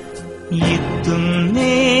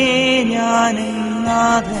 എത്തുന്നേ ഞാനെൻ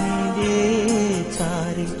നാഥന്റെ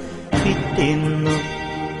ചാരി പിറ്റെന്നൊപ്പമുണർന്നിടാൻ.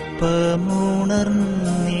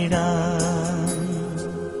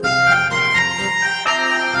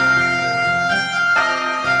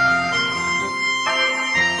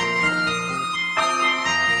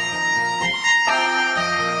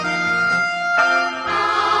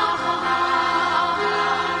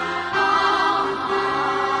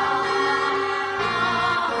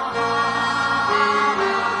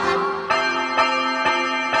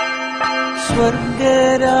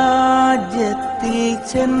 സ്വർഗരാജ്യത്തിൽ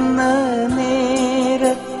ചെന്ന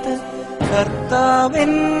നേരത്ത്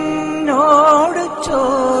കർത്താവെന്നോട്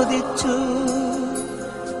ചോദിച്ചു,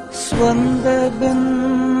 സ്വന്ത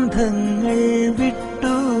ബന്ധങ്ങൾ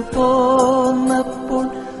വിട്ടു പോന്നപ്പോൾ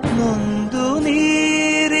നൊന്തു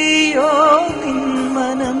നീറിയോ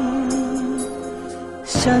നിന്മനം?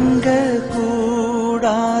 ശങ്ക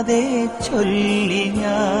കൂടാതെ ചൊല്ലി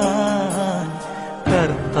ഞാൻ,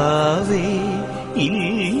 കർത്താവേ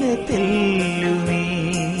ഇല്ല തെല്ലുമേ.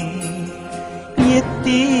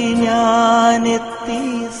 എത്തി ഞാനെത്തി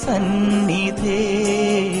സന്നിധേ,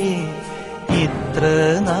 ഇത്ര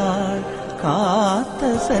നാൾ കാത്ത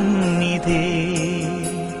സന്നിധേ.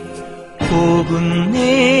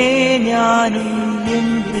 പോകുന്നേ ഞാനും എൻ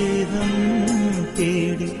ഗൃഹം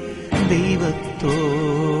തേടി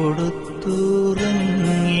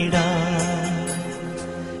ദൈവത്തോടൊത്തുറങ്ങിടാൻ.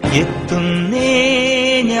 എത്തുന്നേ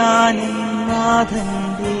ഞാനും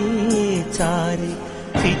നാഥന്റെ ചാരി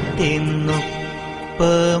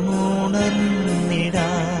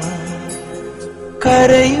പിറ്റെന്നൊപ്പമുണർന്നിടാൻ.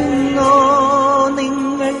 കരയുന്നോ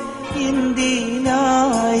നിങ്ങൾ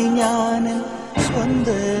എന്തിനായി ഞാൻ സ്വന്ത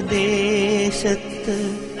ദേശത്ത്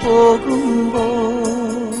പോകുമ്പോൾ?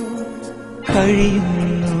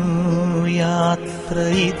 കഴിയുന്നു യാത്ര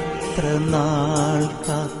ഇത്ര നാൾ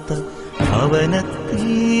കാത്ത ഭവനത്തിൽ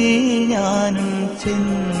ഞാനും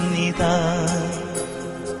ചെന്നിതാ.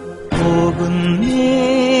 പോകുന്നേ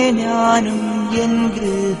ഞാനും എൻ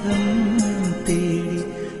ഗൃഹം തേടി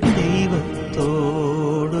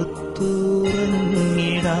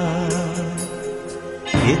ദൈവത്തോടൊത്തുറങ്ങിടാൻ.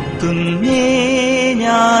 എത്തുന്നേ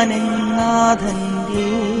ഞാനെൻ നാഥന്റെ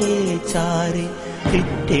ചാരി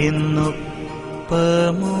പിറ്റെന്നൊപ്പമുണർന്നിടാൻ.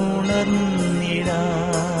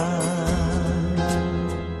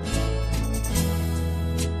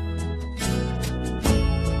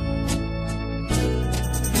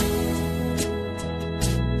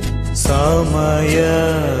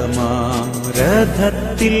 സമയമാം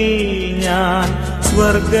രഥത്തിൽ ഞാൻ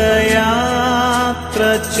സ്വർഗയാത്ര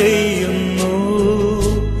ചെയ്യുന്നു.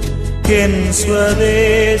 എൻ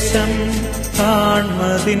സ്വദേശം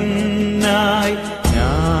കാൺമതിനായി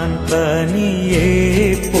ഞാൻ തനിയെ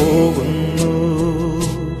പോകുന്നു.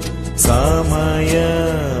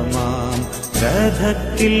 സമയമാം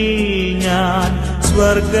രഥത്തിൽ ഞാൻ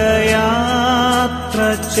സ്വർഗയാത്ര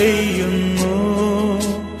ചെയ്യുന്നു.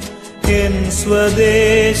 എൻ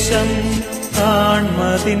സ്വദേശം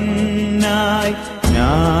കാൺമതിനായി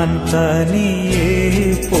ഞാൻ തനിയെ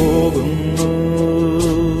പോകുന്നു.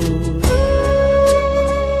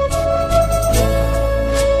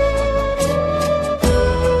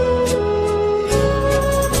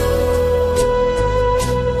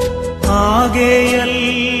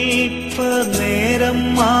 ആകെയൽപനേരം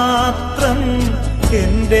മാത്രം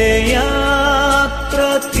എന്റെ യാത്ര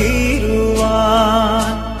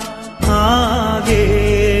തീരുവാൻ.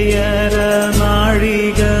 ആകെയര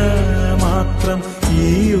നാഴിക മാത്രം ഈ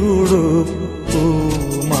ഉടുപ്പു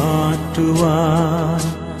മാറ്റുവാൻ.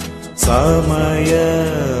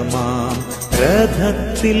 സമയമാം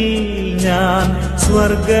രഥത്തിൽ ഞാൻ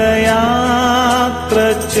സ്വർഗയാത്ര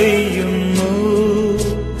ചെയ്യുന്നു.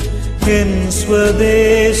 എൻ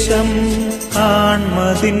സ്വദേശം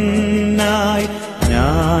കാൺമതിനായി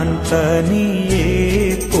ഞാൻ തനിയെ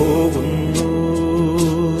പോകുന്നു.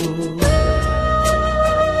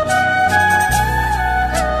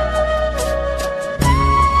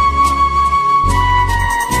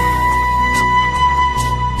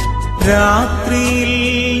 രാത്രിയിൽ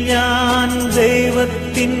ഞാൻ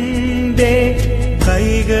ദൈവത്തിൻ്റെ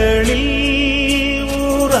കൈകളിൽ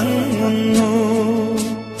ഉറങ്ങുന്നു.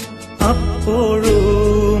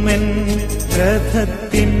 അപ്പോഴുമെൻ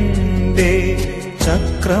രഥത്തിൻ്റെ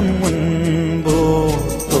ചക്രം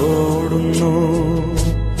മുൻപോട്ടോടുന്നു.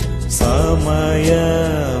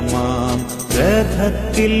 സമയമാം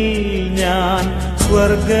രഥത്തിൽ ഞാൻ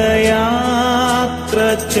സ്വർഗയാത്ര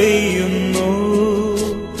ചെയ്യുന്നു.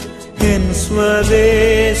 എൻ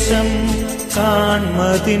സ്വദേശം കാൺമതിനായി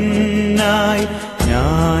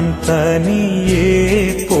ഞാൻ തനിയെ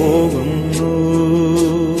പോകുന്നു.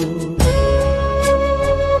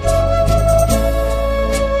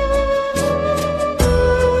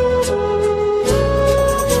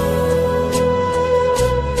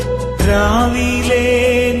 രാവിലെ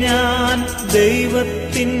ഞാൻ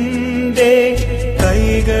ദൈവത്തിൻ്റെ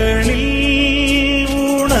കൈകളിൽ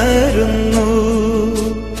ഉണരുന്നു.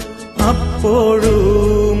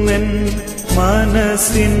 അപ്പോഴുമെൻ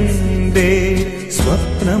മനസ്സിൻ്റെ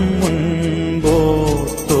സ്വപ്നം മുൻപോട്ടോടുന്നു.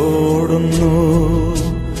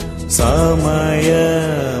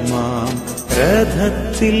 സമയമാം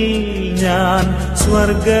രഥത്തിൽ ഞാൻ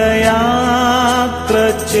സ്വർഗയാത്ര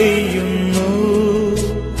ചെയ്യുന്നു.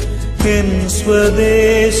 എൻ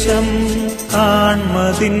സ്വദേശം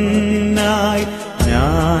കാൺമതിനായി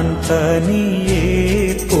ഞാൻ തനിയെ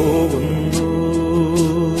പോകുന്നു.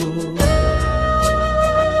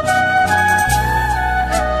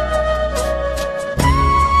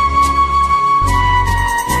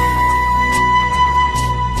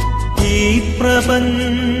 ഈ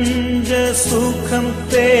പ്രപഞ്ച സുഖം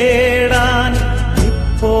തേടാൻ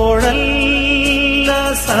ഇപ്പോഴല്ല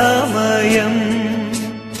സമയം.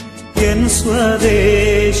 എൻ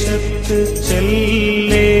സ്വദേശത്ത്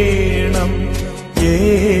ചെല്ലേണം.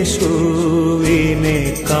 യേശുവിനെ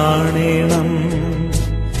കാണണം.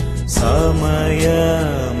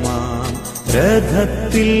 സമയമാം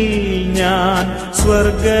രഥത്തിൽ ഞാൻ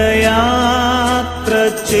സ്വർഗയാത്ര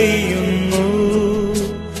ചെയ്യുന്നു.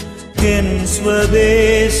 എൻ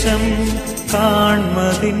സ്വദേശം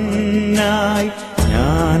കാൺമതിനായി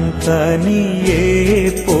ഞാൻ തനിയെ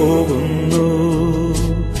പോകുന്നു.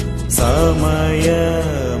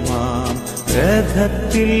 സമയമാം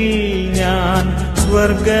രഥത്തിൽ ഞാൻ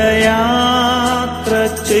സ്വർഗയാത്ര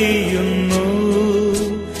ചെയ്യുന്നു.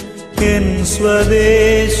 എൻ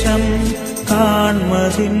സ്വദേശം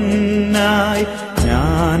കാൺമതിനായി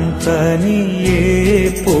ഞാൻ തനിയെ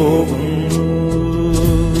പോകുന്നു.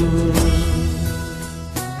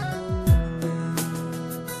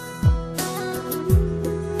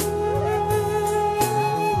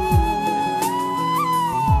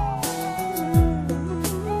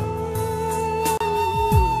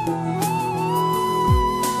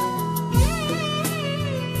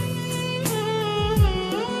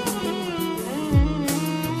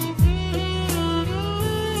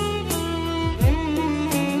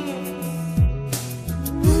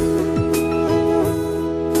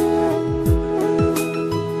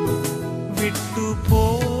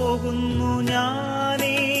 വിട്ടുപോകുന്നു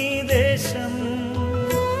ഞാനീ ദേശം,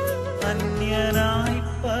 അന്യനായി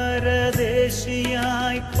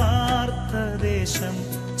പരദേശിയായി പാർത്ത ദേശം.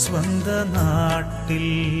 സ്വന്ത നാട്ടിൽ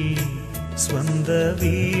സ്വന്ത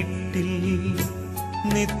വീട്ടിൽ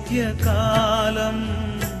നിത്യകാലം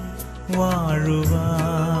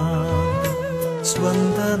വാഴുവാൻ.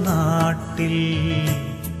 സ്വന്ത നാട്ടിൽ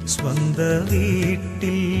സ്വന്ത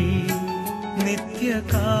വീട്ടിൽ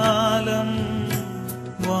നിത്യകാലം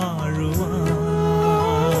വാഴുവാൻ.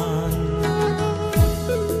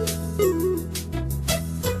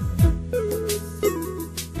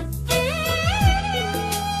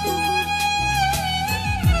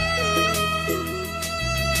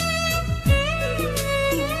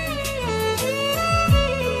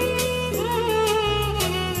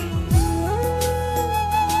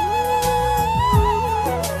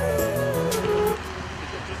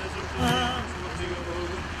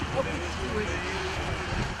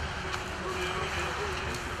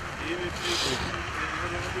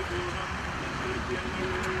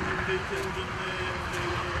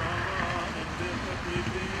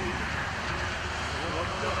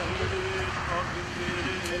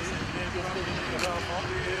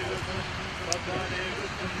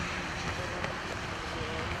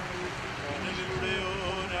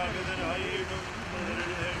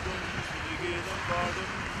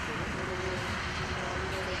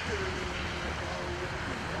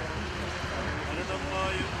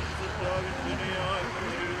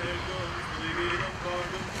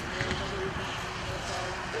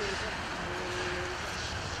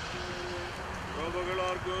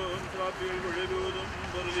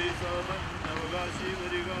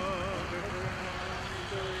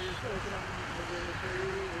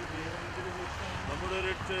 നമ്മുടെ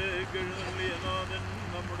രക്ഷയ്ക്ക് എഴുന്നള്ളിയ നാഥൻ,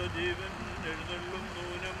 നമ്മുടെ ജീവൻ എഴുന്നള്ളും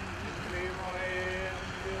നൂനം.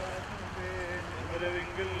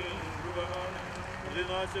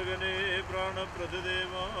 പ്രതിനാശകനെ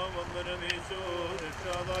പ്രാണപ്രതിദേവ വന്ദനമീശോ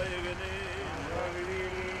രക്ഷാദായകനെ.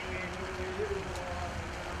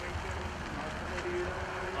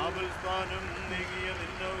 ആപൽസ്ഥാനം നീങ്ങിയ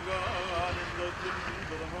നിന്നൗകാനന്ദത്തിൽ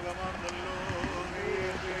പ്രമുഖമാർന്നല്ലോ.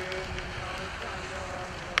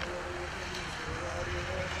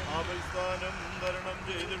 ആപൽസ്ഥാനം തരണം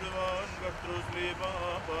ചെയ്തിടുവാൻ കർത്തൃശ്ലീപ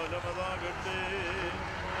പാലമതാകട്ടെ.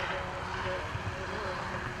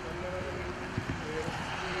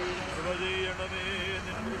 കൃപ ചെയ്യണമേ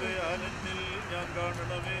നിൻ കൃപയാലെന്നിൽ ഞാൻ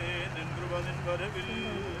കാണണമേ നിൻ കൃപ നിൻ വരവിൽ.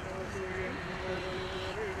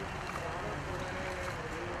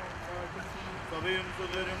 സഭയും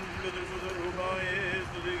സുതരും പിതൃസുതരൂപായേ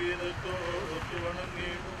സ്തുതിഗീതത്തോടൊത്തു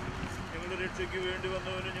വണങ്ങി. ഞങ്ങളുടെ രക്ഷയ്ക്ക് വേണ്ടി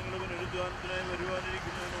വന്നവനും ഞങ്ങളുടെ പുനരുദ്ധാനത്തിനായി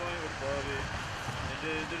വരുവാനിരിക്കുന്നവനുമായ കർത്താവേ,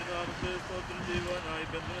 നിന്റെ തിരുനാമത്തെ സ്തോത്രം ചെയ്യുവാനായി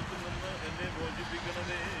ബന്ധനത്തിൽ നിന്ന് എന്നെ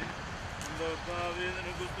മോചിപ്പിക്കണമേ. ഞങ്ങളുടെ കർത്താവേ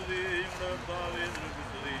നിനക്ക് സ്തുതി, ഞങ്ങളുടെ കർത്താവേ നിനക്ക്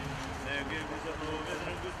സ്തുതി, സ്നേഹമേ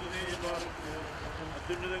നിനക്ക് സ്തുതി.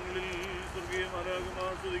 അത്യുന്നതങ്ങളിൽ സ്വർഗീയ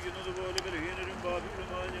മാലാഖമാർ സ്തുതിക്കുന്നത് പോലെ ബലഹീനരും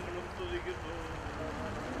പാപികളുമായി ഞങ്ങളും സ്തുതിക്കുന്നു.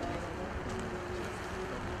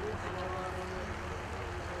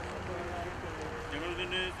 ഞങ്ങൾ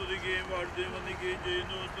നിന്നെ സ്തുതിക്കുകയും വാഴ്ത്തുകയും വന്ദിക്കുകയും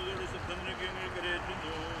ചെയ്യുന്നു. സ്തുതിയുടെ ശബ്ദം നിനക്ക് ഞങ്ങൾ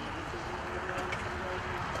കരയേറ്റുന്നു.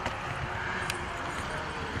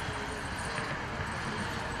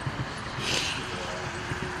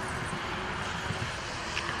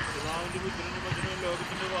 പുത്രനും മകനും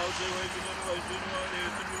ലോകത്തിന്റെ ഭാവത്തെ വഹിക്കുന്നവനും വൈദ്യുനുമായ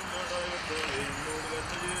യേശുവിൻ നാടാകട്ടെ. എന്നോട്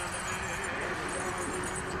കരുണ ചെയ്യണമേ.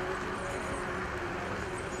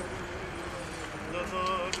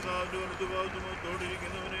 പിതാവിന്റെ വലത്തുഭാഗത്ത്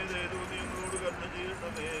മുഖത്തോടിരിക്കുന്നവനെ ദയതോന്നി ഞങ്ങളോട് കരുണ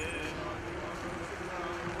ചെയ്യണമേ.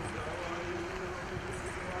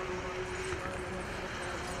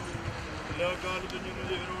 എല്ലാ കാലത്തും ഞങ്ങൾ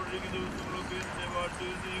ജീവനോടിരിക്കുന്ന ദിവസങ്ങളൊക്കെ എന്നെ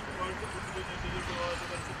വാഴ്ത്തുകയും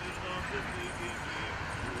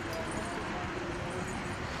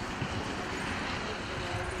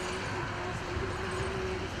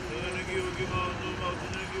എനിക്ക് യോഗ്യമാവുന്നു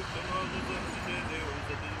മൗത്തിനേക്ക് യുക്തമാവുന്നു സത്യത്തിന്റെ ദൈവം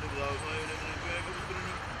സത്യത്തിന്റെ പിതാവുമായ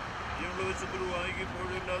പുത്രനും ജീവനുള്ള വശത്തിൽ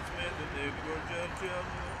വായിക്കുമ്പോഴും എല്ലാ സമയത്തും ദൈവപ്പോൾ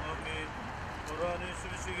ചേർച്ചയാകുന്നു ആമേൻ.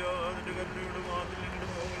 മൊറാനേശ്വരിക്കുക അതിന്റെ കരുണയുടെ മാത്രം നിങ്ങളുടെ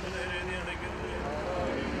മുഖങ്ങളുടെ നേരെ നീ അടയ്ക്കുന്നത്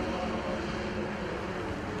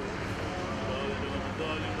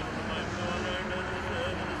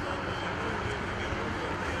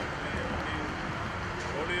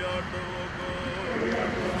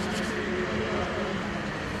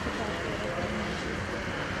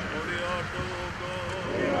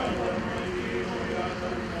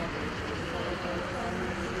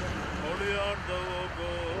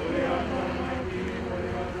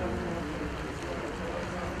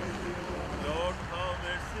Lord, have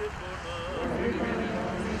mercy upon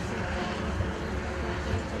us.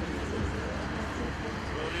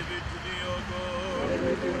 Glory be to thee, O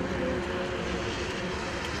God.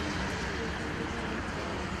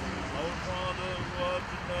 Our Father who art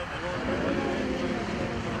in heaven,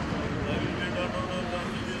 thy will be done on earth as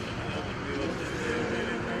it is in heaven. Give us this day our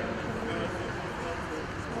daily bread. Forgive us our trespasses,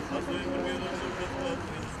 as we forgive those who trespass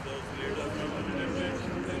against us. Lead us not into temptation,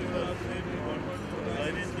 but deliver us from evil.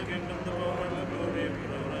 Thine is the kingdom, the power, and the glory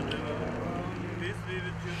forever and ever. Peace be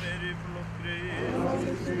with you, Mary, full of grace.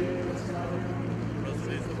 Blessed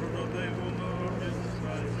is the fruit of thy womb, O Lord Jesus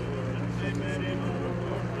Christ. O Virgin, Saint Mary, Mother of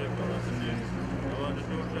God, pray for us sinners, now and at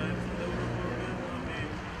all times and ever of our death. Amen.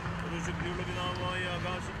 സർവശക്തിയുള്ള പിതാവായ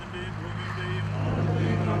ആകാശത്തിന്റെയും ഭൂമിയുടെയും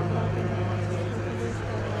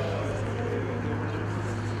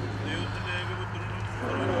ദൈവത്തിന്റെ ഏകപുത്രനും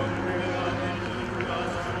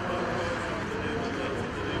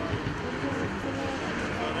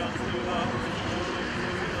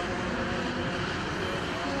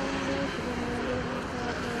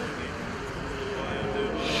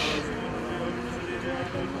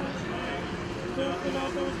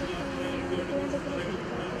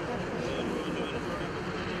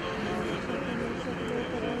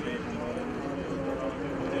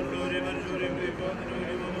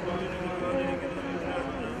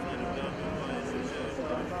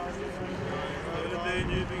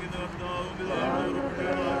ജീവിക്കുന്ന കർത്താവും പിതാവും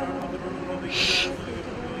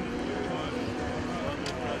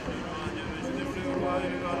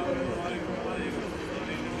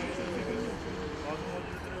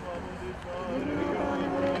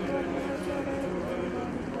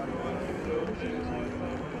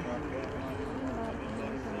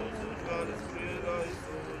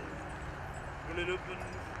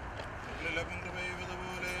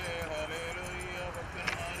പോലെ ഹല്ലേലൂയ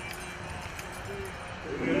ഭക്തന്മാരിൽ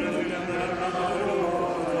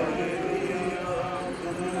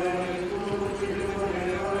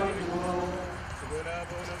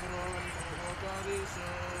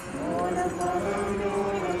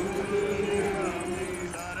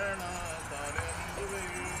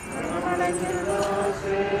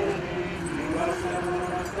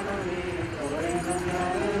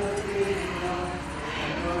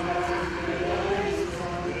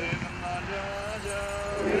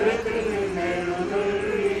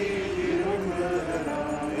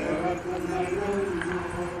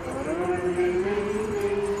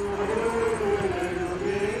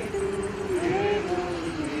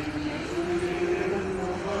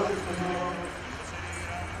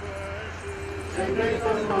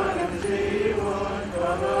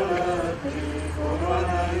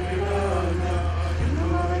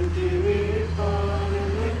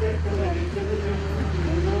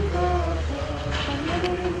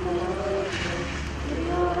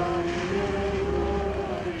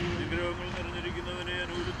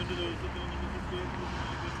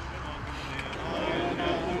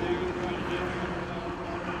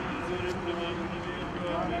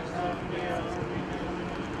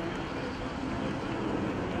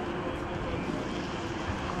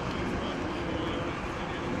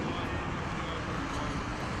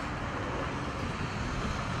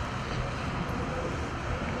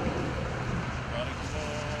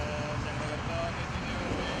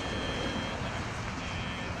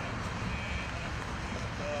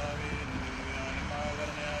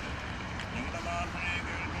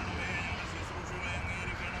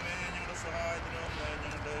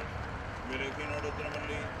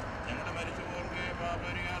ഞങ്ങളുടെ മരിച്ചുപോർക്ക്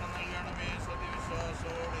പാപരിഹാരം നൽകണമേ.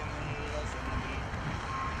 സത്യവിശ്വാസോടെ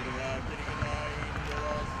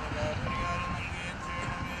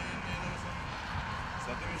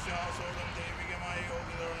സത്യവിശ്വാസോടും ദൈവികമായ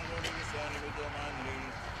യോഗ്യതയോടും കൂടി ക്രിസ്ത്യാനിബദ്ധമായ നിലയിൽ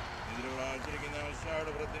ഇതിലൂടെ ആചരിക്കുന്ന വിശ്വാസ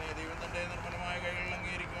പ്രതിനിധി ദൈവം തന്റെ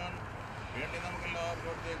വേണ്ടി നമുക്കെല്ലാവർക്കും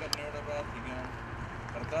അവിടുത്തെ കരുണയോടെ പ്രാർത്ഥിക്കാം.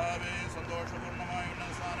 കർത്താവെ, സന്തോഷപൂർണ്ണമായ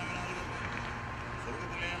ഉന്നതസ്ഥാനം നൽകട്ടെ.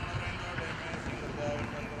 സ്വർഗത്തിലെ കർത്താവിന്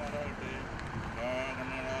നൽകുമാറാകട്ടെ.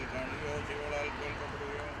 കണ്ണുകളാൽ കാണുകയോ ചെവികളാൽ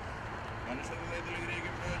കേൾക്കപ്പെടുകയോ മനുഷ്യഹൃദയത്തിൽ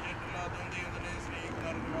ഗ്രഹിക്കപ്പെടുകയോ ചെയ്തിട്ടില്ലാത്തവൻ ദൈവത്തിനെ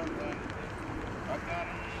സ്നേഹിക്കുന്നവർക്ക്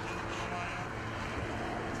വാഗ്ദാനം ചെയ്തതുമായ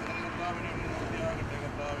കർത്താവിനെ നിർത്തിയാകട്ടെ.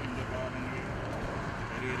 കർത്താവിൻ്റെ പാപങ്ങൾ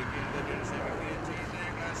പരിഹരിക്കുകയും തെറ്റുകൾ ക്ഷമിക്കുകയും ചെയ്യട്ടെ.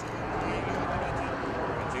 ക്ലേശപൂർണ്ണമായി ലോകത്തിൽ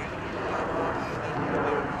വെച്ച് ചെയ്തിട്ടുള്ള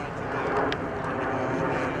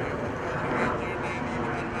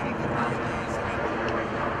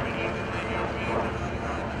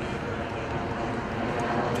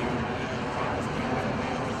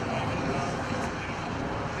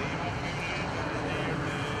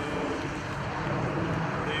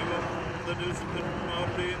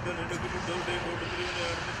ശുദ്ധന്മാരുടെയും തെരഞ്ഞെടുക്കപ്പെട്ടവരുടെയും കൂട്ടത്തിലിവനെ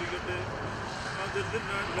ആനന്ദിപ്പിക്കട്ടെ. ആ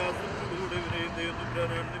ദരിദ്രനാട്ടിലൂടെ ഇവനെയും ദൈവം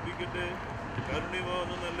ആനന്ദിപ്പിക്കട്ടെ.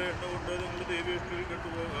 കാരുണ്യമാവുന്ന നല്ല എണ്ണ കൊണ്ട് നിങ്ങളുടെ ദൈവേഷ്ടിൽ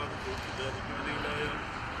കെട്ടുപോകാതെ സൂക്ഷിച്ചായ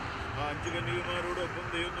ആ 5 കന്യകമാരോടൊപ്പം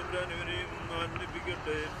ദൈവം ഇവനെയും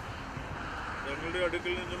ആനന്ദിപ്പിക്കട്ടെ. ഞങ്ങളുടെ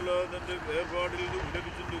അടുക്കൽ നിന്നുള്ള തന്റെ വേർപാടിൽ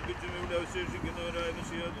ലഭിച്ചും ദുഃഖിച്ചും ഇവിടെ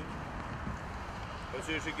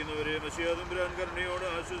അവശേഷിക്കുന്നവരെ മശിയാതമ്പുരാൻ കരുണയോട്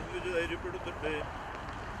ആശ്വസിപ്പിച്ച് ധൈര്യപ്പെടുത്തട്ടെ.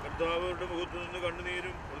 കർത്താവരുടെ മുഖത്തു നിന്ന്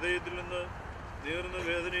കണ്ണുനീരും ഹൃദയത്തിൽ നിന്ന് നേർന്ന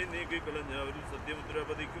വേദനയും നീക്കിക്കളഞ്ഞ് അവരിൽ സത്യമുദ്ര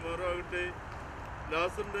പതിക്കുമാറാകട്ടെ.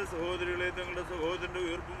 ലാസറിന്റെ സഹോദരികളെ തങ്ങളുടെ സഹോദരന്റെ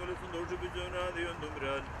ഉയർപ്പും മൂലം സന്തോഷിപ്പിച്ചവനാ ദൈവം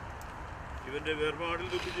തമ്പുരാൻ ഇവന്റെ വേർപാടിൽ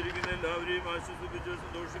ദുഃഖിച്ചിരിക്കുന്ന എല്ലാവരെയും ആശ്വസിപ്പിച്ച്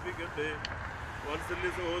സന്തോഷിപ്പിക്കട്ടെ. വാത്സല്യ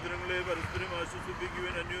സഹോദരങ്ങളെ പരസ്പരം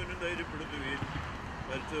ആശ്വസിപ്പിക്കുവാൻ അന്യോന്യം ധൈര്യപ്പെടുത്തുകയും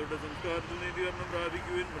മരിച്ചവരുടെ സംസ്കാരത്തിൽ നീതീകരണം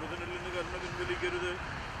പ്രാപിക്കുവാൻ മൃതനിൽ നിന്ന് കരുണ പിൻവലിക്കരുത്.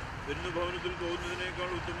 വരുന്ന ഭവനത്തിൽ പോകുന്നതിനേക്കാൾ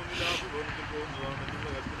ഉത്തമം ലാഭഭവനത്തിൽ പോകുന്നതാണ് എന്നുള്ള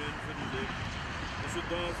കൽപ്പനയനുസരിച്ച്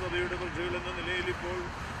വിശുദ്ധ സഭയുടെ പക്ഷികൾ എന്ന നിലയിൽ ഇപ്പോൾ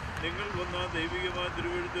നിങ്ങൾ വന്ന ദൈവികമായ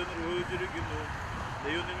തിരുവെഴുത്ത് നിർവഹിച്ചിരിക്കുന്നു.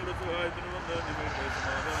 ദൈവം നിങ്ങളുടെ സഹായത്തിന് വന്ന് നിങ്ങളുടെ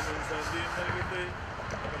സമാധാനവും ശാന്തിയും നൽകട്ടെ.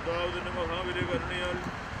 കർത്താവിന്റെ മഹാവിലെ കരുണയാൽ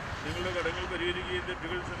നിങ്ങളുടെ കടങ്ങൾ പരിഹരിക്കുകയും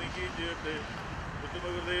തെറ്റുകൾ ക്ഷമിക്കുകയും ചെയ്യട്ടെ. ഉത്തമ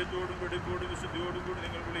ഹൃദയത്തോടും വെടിപ്പോടും വിശുദ്ധിയോടും കൂടി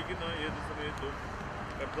നിങ്ങൾ വിളിക്കുന്ന ഏത് സമയത്തും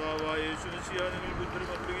കർത്താവായ യേശുമിശിഹാ നിങ്ങൾക്ക്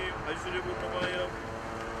ഉത്തരമരുളുകയും ഐശ്വര്യപൂർണ്ണമായ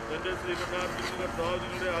തന്റെ ശ്രീകണ്ഠാർത്ഥത്തിൽ കർത്താവ്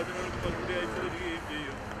നിങ്ങളുടെ ആചരണങ്ങൾക്ക് മറുപടി അയച്ചു തരികയും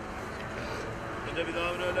ചെയ്യും. എന്റെ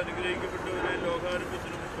പിതാവിനാൽ അനുഗ്രഹിക്കപ്പെട്ടവരെ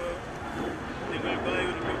ലോകാരംഭത്തിനു മുമ്പ് നിങ്ങൾക്കായി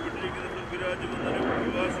ഒരുക്കപ്പെട്ടിരിക്കുന്ന സ്വർഗരാജ്യം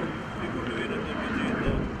കൊണ്ടുവരുന്ന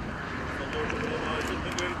സന്തോഷപ്രദമായ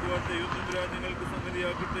ശബ്ദം കേൾക്കുവാൻ ദൈവം നിങ്ങൾക്ക്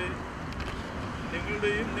സംഗതിയാക്കട്ടെ.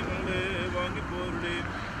 നിങ്ങളുടെയും നിങ്ങളുടെ വാങ്ങിപ്പോരുടെയും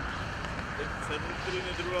ശരീരത്തിൽ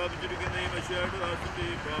എതിർവാപിച്ചിരിക്കുന്ന ഈ മനുഷ്യരുടെ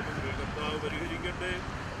ദാസന്റെയും പാപങ്ങൾ കർത്താവ് പരിഹരിക്കട്ടെ.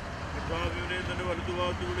 കർത്താവിനെ തന്റെ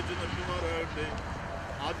വലതുഭാഗത്ത് വിളിച്ച് നിർത്തുമാറാകട്ടെ.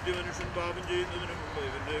 ആദ്യ മനുഷ്യൻ പാപം ചെയ്യുന്നതിന് മുമ്പ്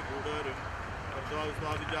ഇവന്റെ കൂടാരം കർത്താവ്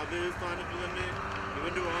സ്ഥാപിച്ച അതേ സ്ഥാനത്ത് തന്നെ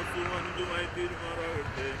ഇവന്റെ വാസ്തുവും അനന്തവുമായി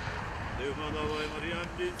തീരുമാറാകട്ടെ. ദൈവമാതാവായ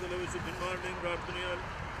മറിയാമിന്റെയും ചില വിശുദ്ധന്മാരുടെയും പ്രാർത്ഥനയാൽ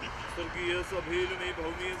സ്വർഗീയ സഭയിലും ഈ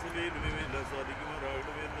ഭൗമിക സഭയിലും ഇവയെല്ലാം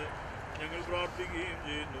സാധിക്കുമാറാകണമെന്ന് ഞങ്ങൾ പ്രാർത്ഥിക്കുകയും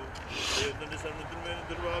ചെയ്യുന്നു. ദൈവത്തിന്റെ ശരണത്തിന്മേൽ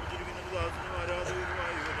നിർവാപിച്ചിരിക്കുന്ന ദാസനും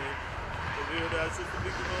ആരാധകരുമായ ഇവനെ സഭയോടെ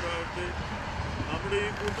ആശ്വസിപ്പിക്കുമാറാകട്ടെ. നമ്മുടെ ഈ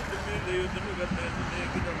കൂട്ടത്തിന്മേൽ ദൈവത്തിന്റെ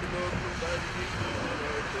കരുണയ്ക്ക് രണ്ട്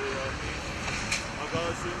ലോകങ്ങളുണ്ടായിരിക്കുമാറാകട്ടെ.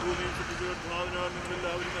 ആകാശവും ഭൂമിയും സൃഷ്ടിച്ച കർത്താവിനാൽ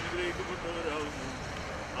നിങ്ങളെല്ലാവരും അനുഗ്രഹിക്കപ്പെട്ടവരാകുന്നു.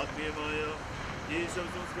 ആത്മീയമായ ഈ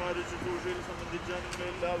ശവസംസ്കാര ശുശ്രൂഷയിൽ സംബന്ധിച്ച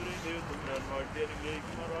നിങ്ങളെല്ലാവരെയും ദൈവത്തിന് വാഴ്ത്തി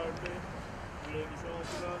അനുഗ്രഹിക്കുമാറാകട്ടെ. നിങ്ങളെ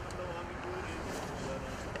വിശ്വാസത്താൽ നമ്മുടെ വാങ്ങിപ്പോയി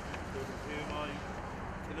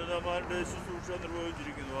ഇന്നമാരുടെ ശുശ്രൂഷ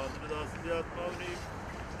നിർവഹിച്ചിരിക്കുന്നു. ആത്മദാസിന്റെ ആത്മാവിനെയും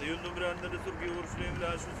ദൈവം തമ്പുരാൻ തന്റെ സ്വർഗീയവർഷനെയും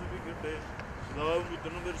ആശ്വസിപ്പിക്കട്ടെ. പിതാവും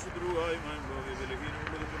പുത്രനും പരിശുദ്ധരുമായുമായ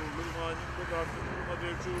ബലഹീനമുള്ളതും ഉള്ളതുമായ ഞങ്ങളുടെ പ്രാർത്ഥനകളും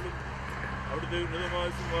അപേക്ഷകളും അവിടുത്തെ ഉന്നതമായ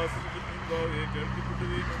സിംഹാസനത്തിൽ മുൻപാകെ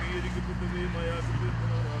കേൾക്കപ്പെടുകയും അംഗീകരിക്കപ്പെടുകയും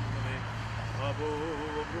ആശീർവദിക്കുമാറാകണമേ.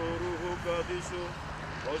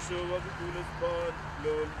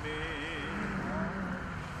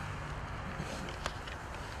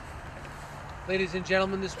 Ladies and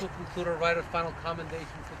gentlemen, this will conclude our rite of final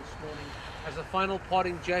commendation for this morning. As a final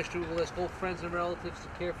parting gesture, we will ask all friends and relatives to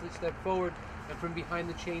carefully step forward and from behind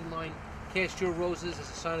the chain line, cast your roses as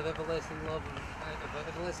a sign of everlasting love and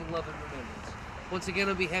remembrance. Once again,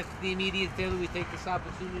 on behalf of the immediate family, we take this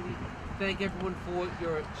opportunity to thank everyone for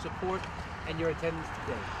your support and your attendance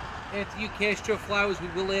today. After you cast your flowers,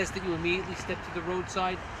 we will ask that you immediately step to the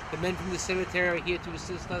roadside. The men from the cemetery are here to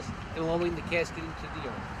assist us in lowering the casket into the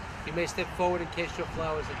earth. You may step forward and cast your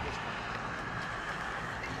flowers at this time.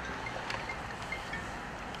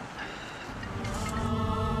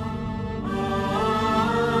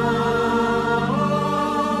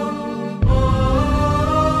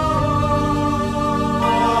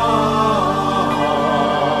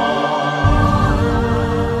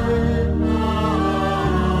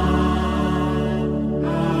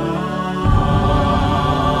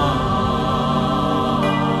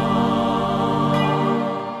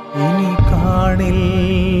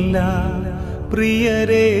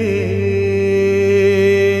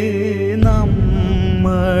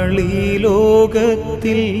 നമ്മളീ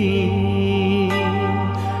ലോകത്തിൽ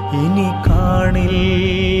ഇനി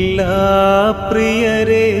കാണില്ല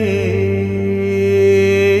പ്രിയരേ,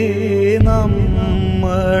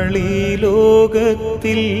 നമ്മളീ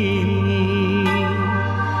ലോകത്തിൽ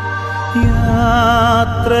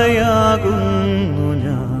യാത്രയാകുന്നു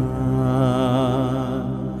ഞാൻ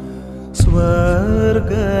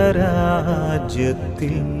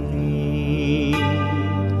സ്വർഗരാജ്യത്തിൽ,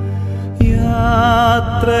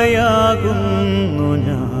 യാത്രയാകുന്നു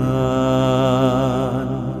ഞാൻ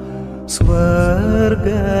സ്വർഗരാജ്യത്തിൽ.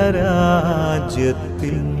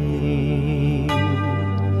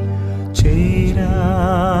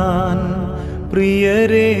 ചേരാൻ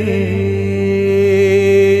പ്രിയരേ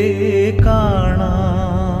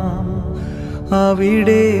കാണാം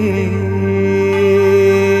അവിടെ,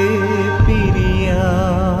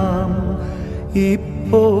 പിരിയാം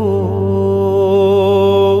ഇപ്പോൾ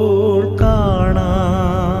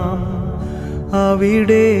കാണാം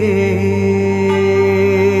അവിടെ.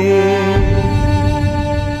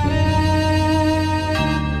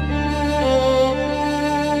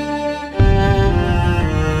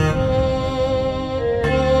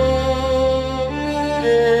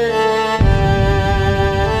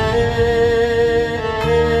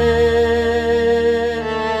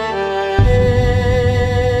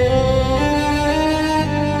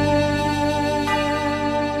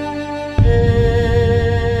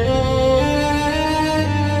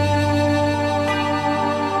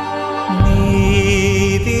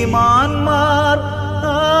 നീതിമാന്മാർ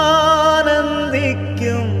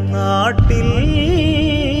ആനന്ദിക്കും നാട്ടിൽ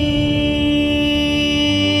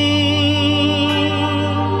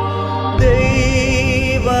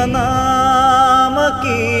ദൈവനാമ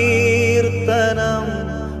കീർത്തനം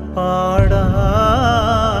പാടാൻ.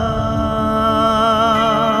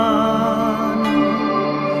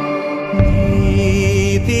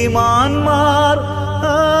 നീതിമാന്മാർ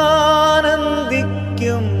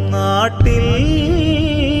ആനന്ദിക്കും നാട്ടിൽ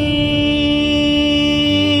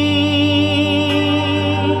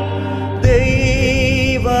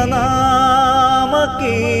ദൈവനാമ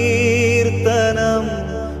കീർത്തനം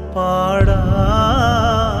പാടാൻ.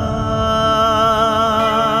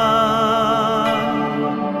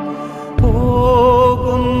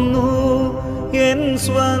 പോകുന്നു എൻ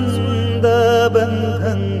സ്വന്ത ബന്ധങ്ങളേതു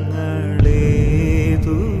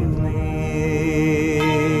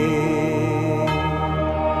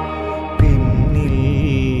പിന്നിൽ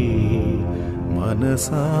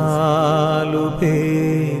മനസാലുപേക്ഷിച്ച്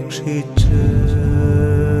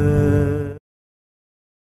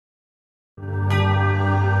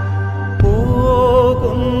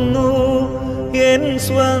പോകുന്നു എൻ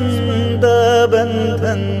സ്വന്ത ബന്ധങ്ങളേതു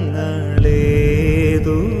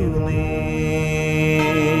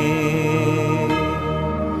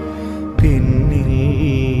പിന്നിൽ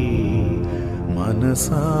മനസാലുപേക്ഷിച്ച്.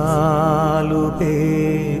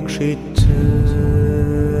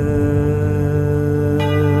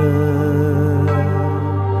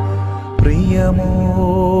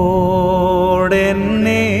 പ്രിയമോടെൻ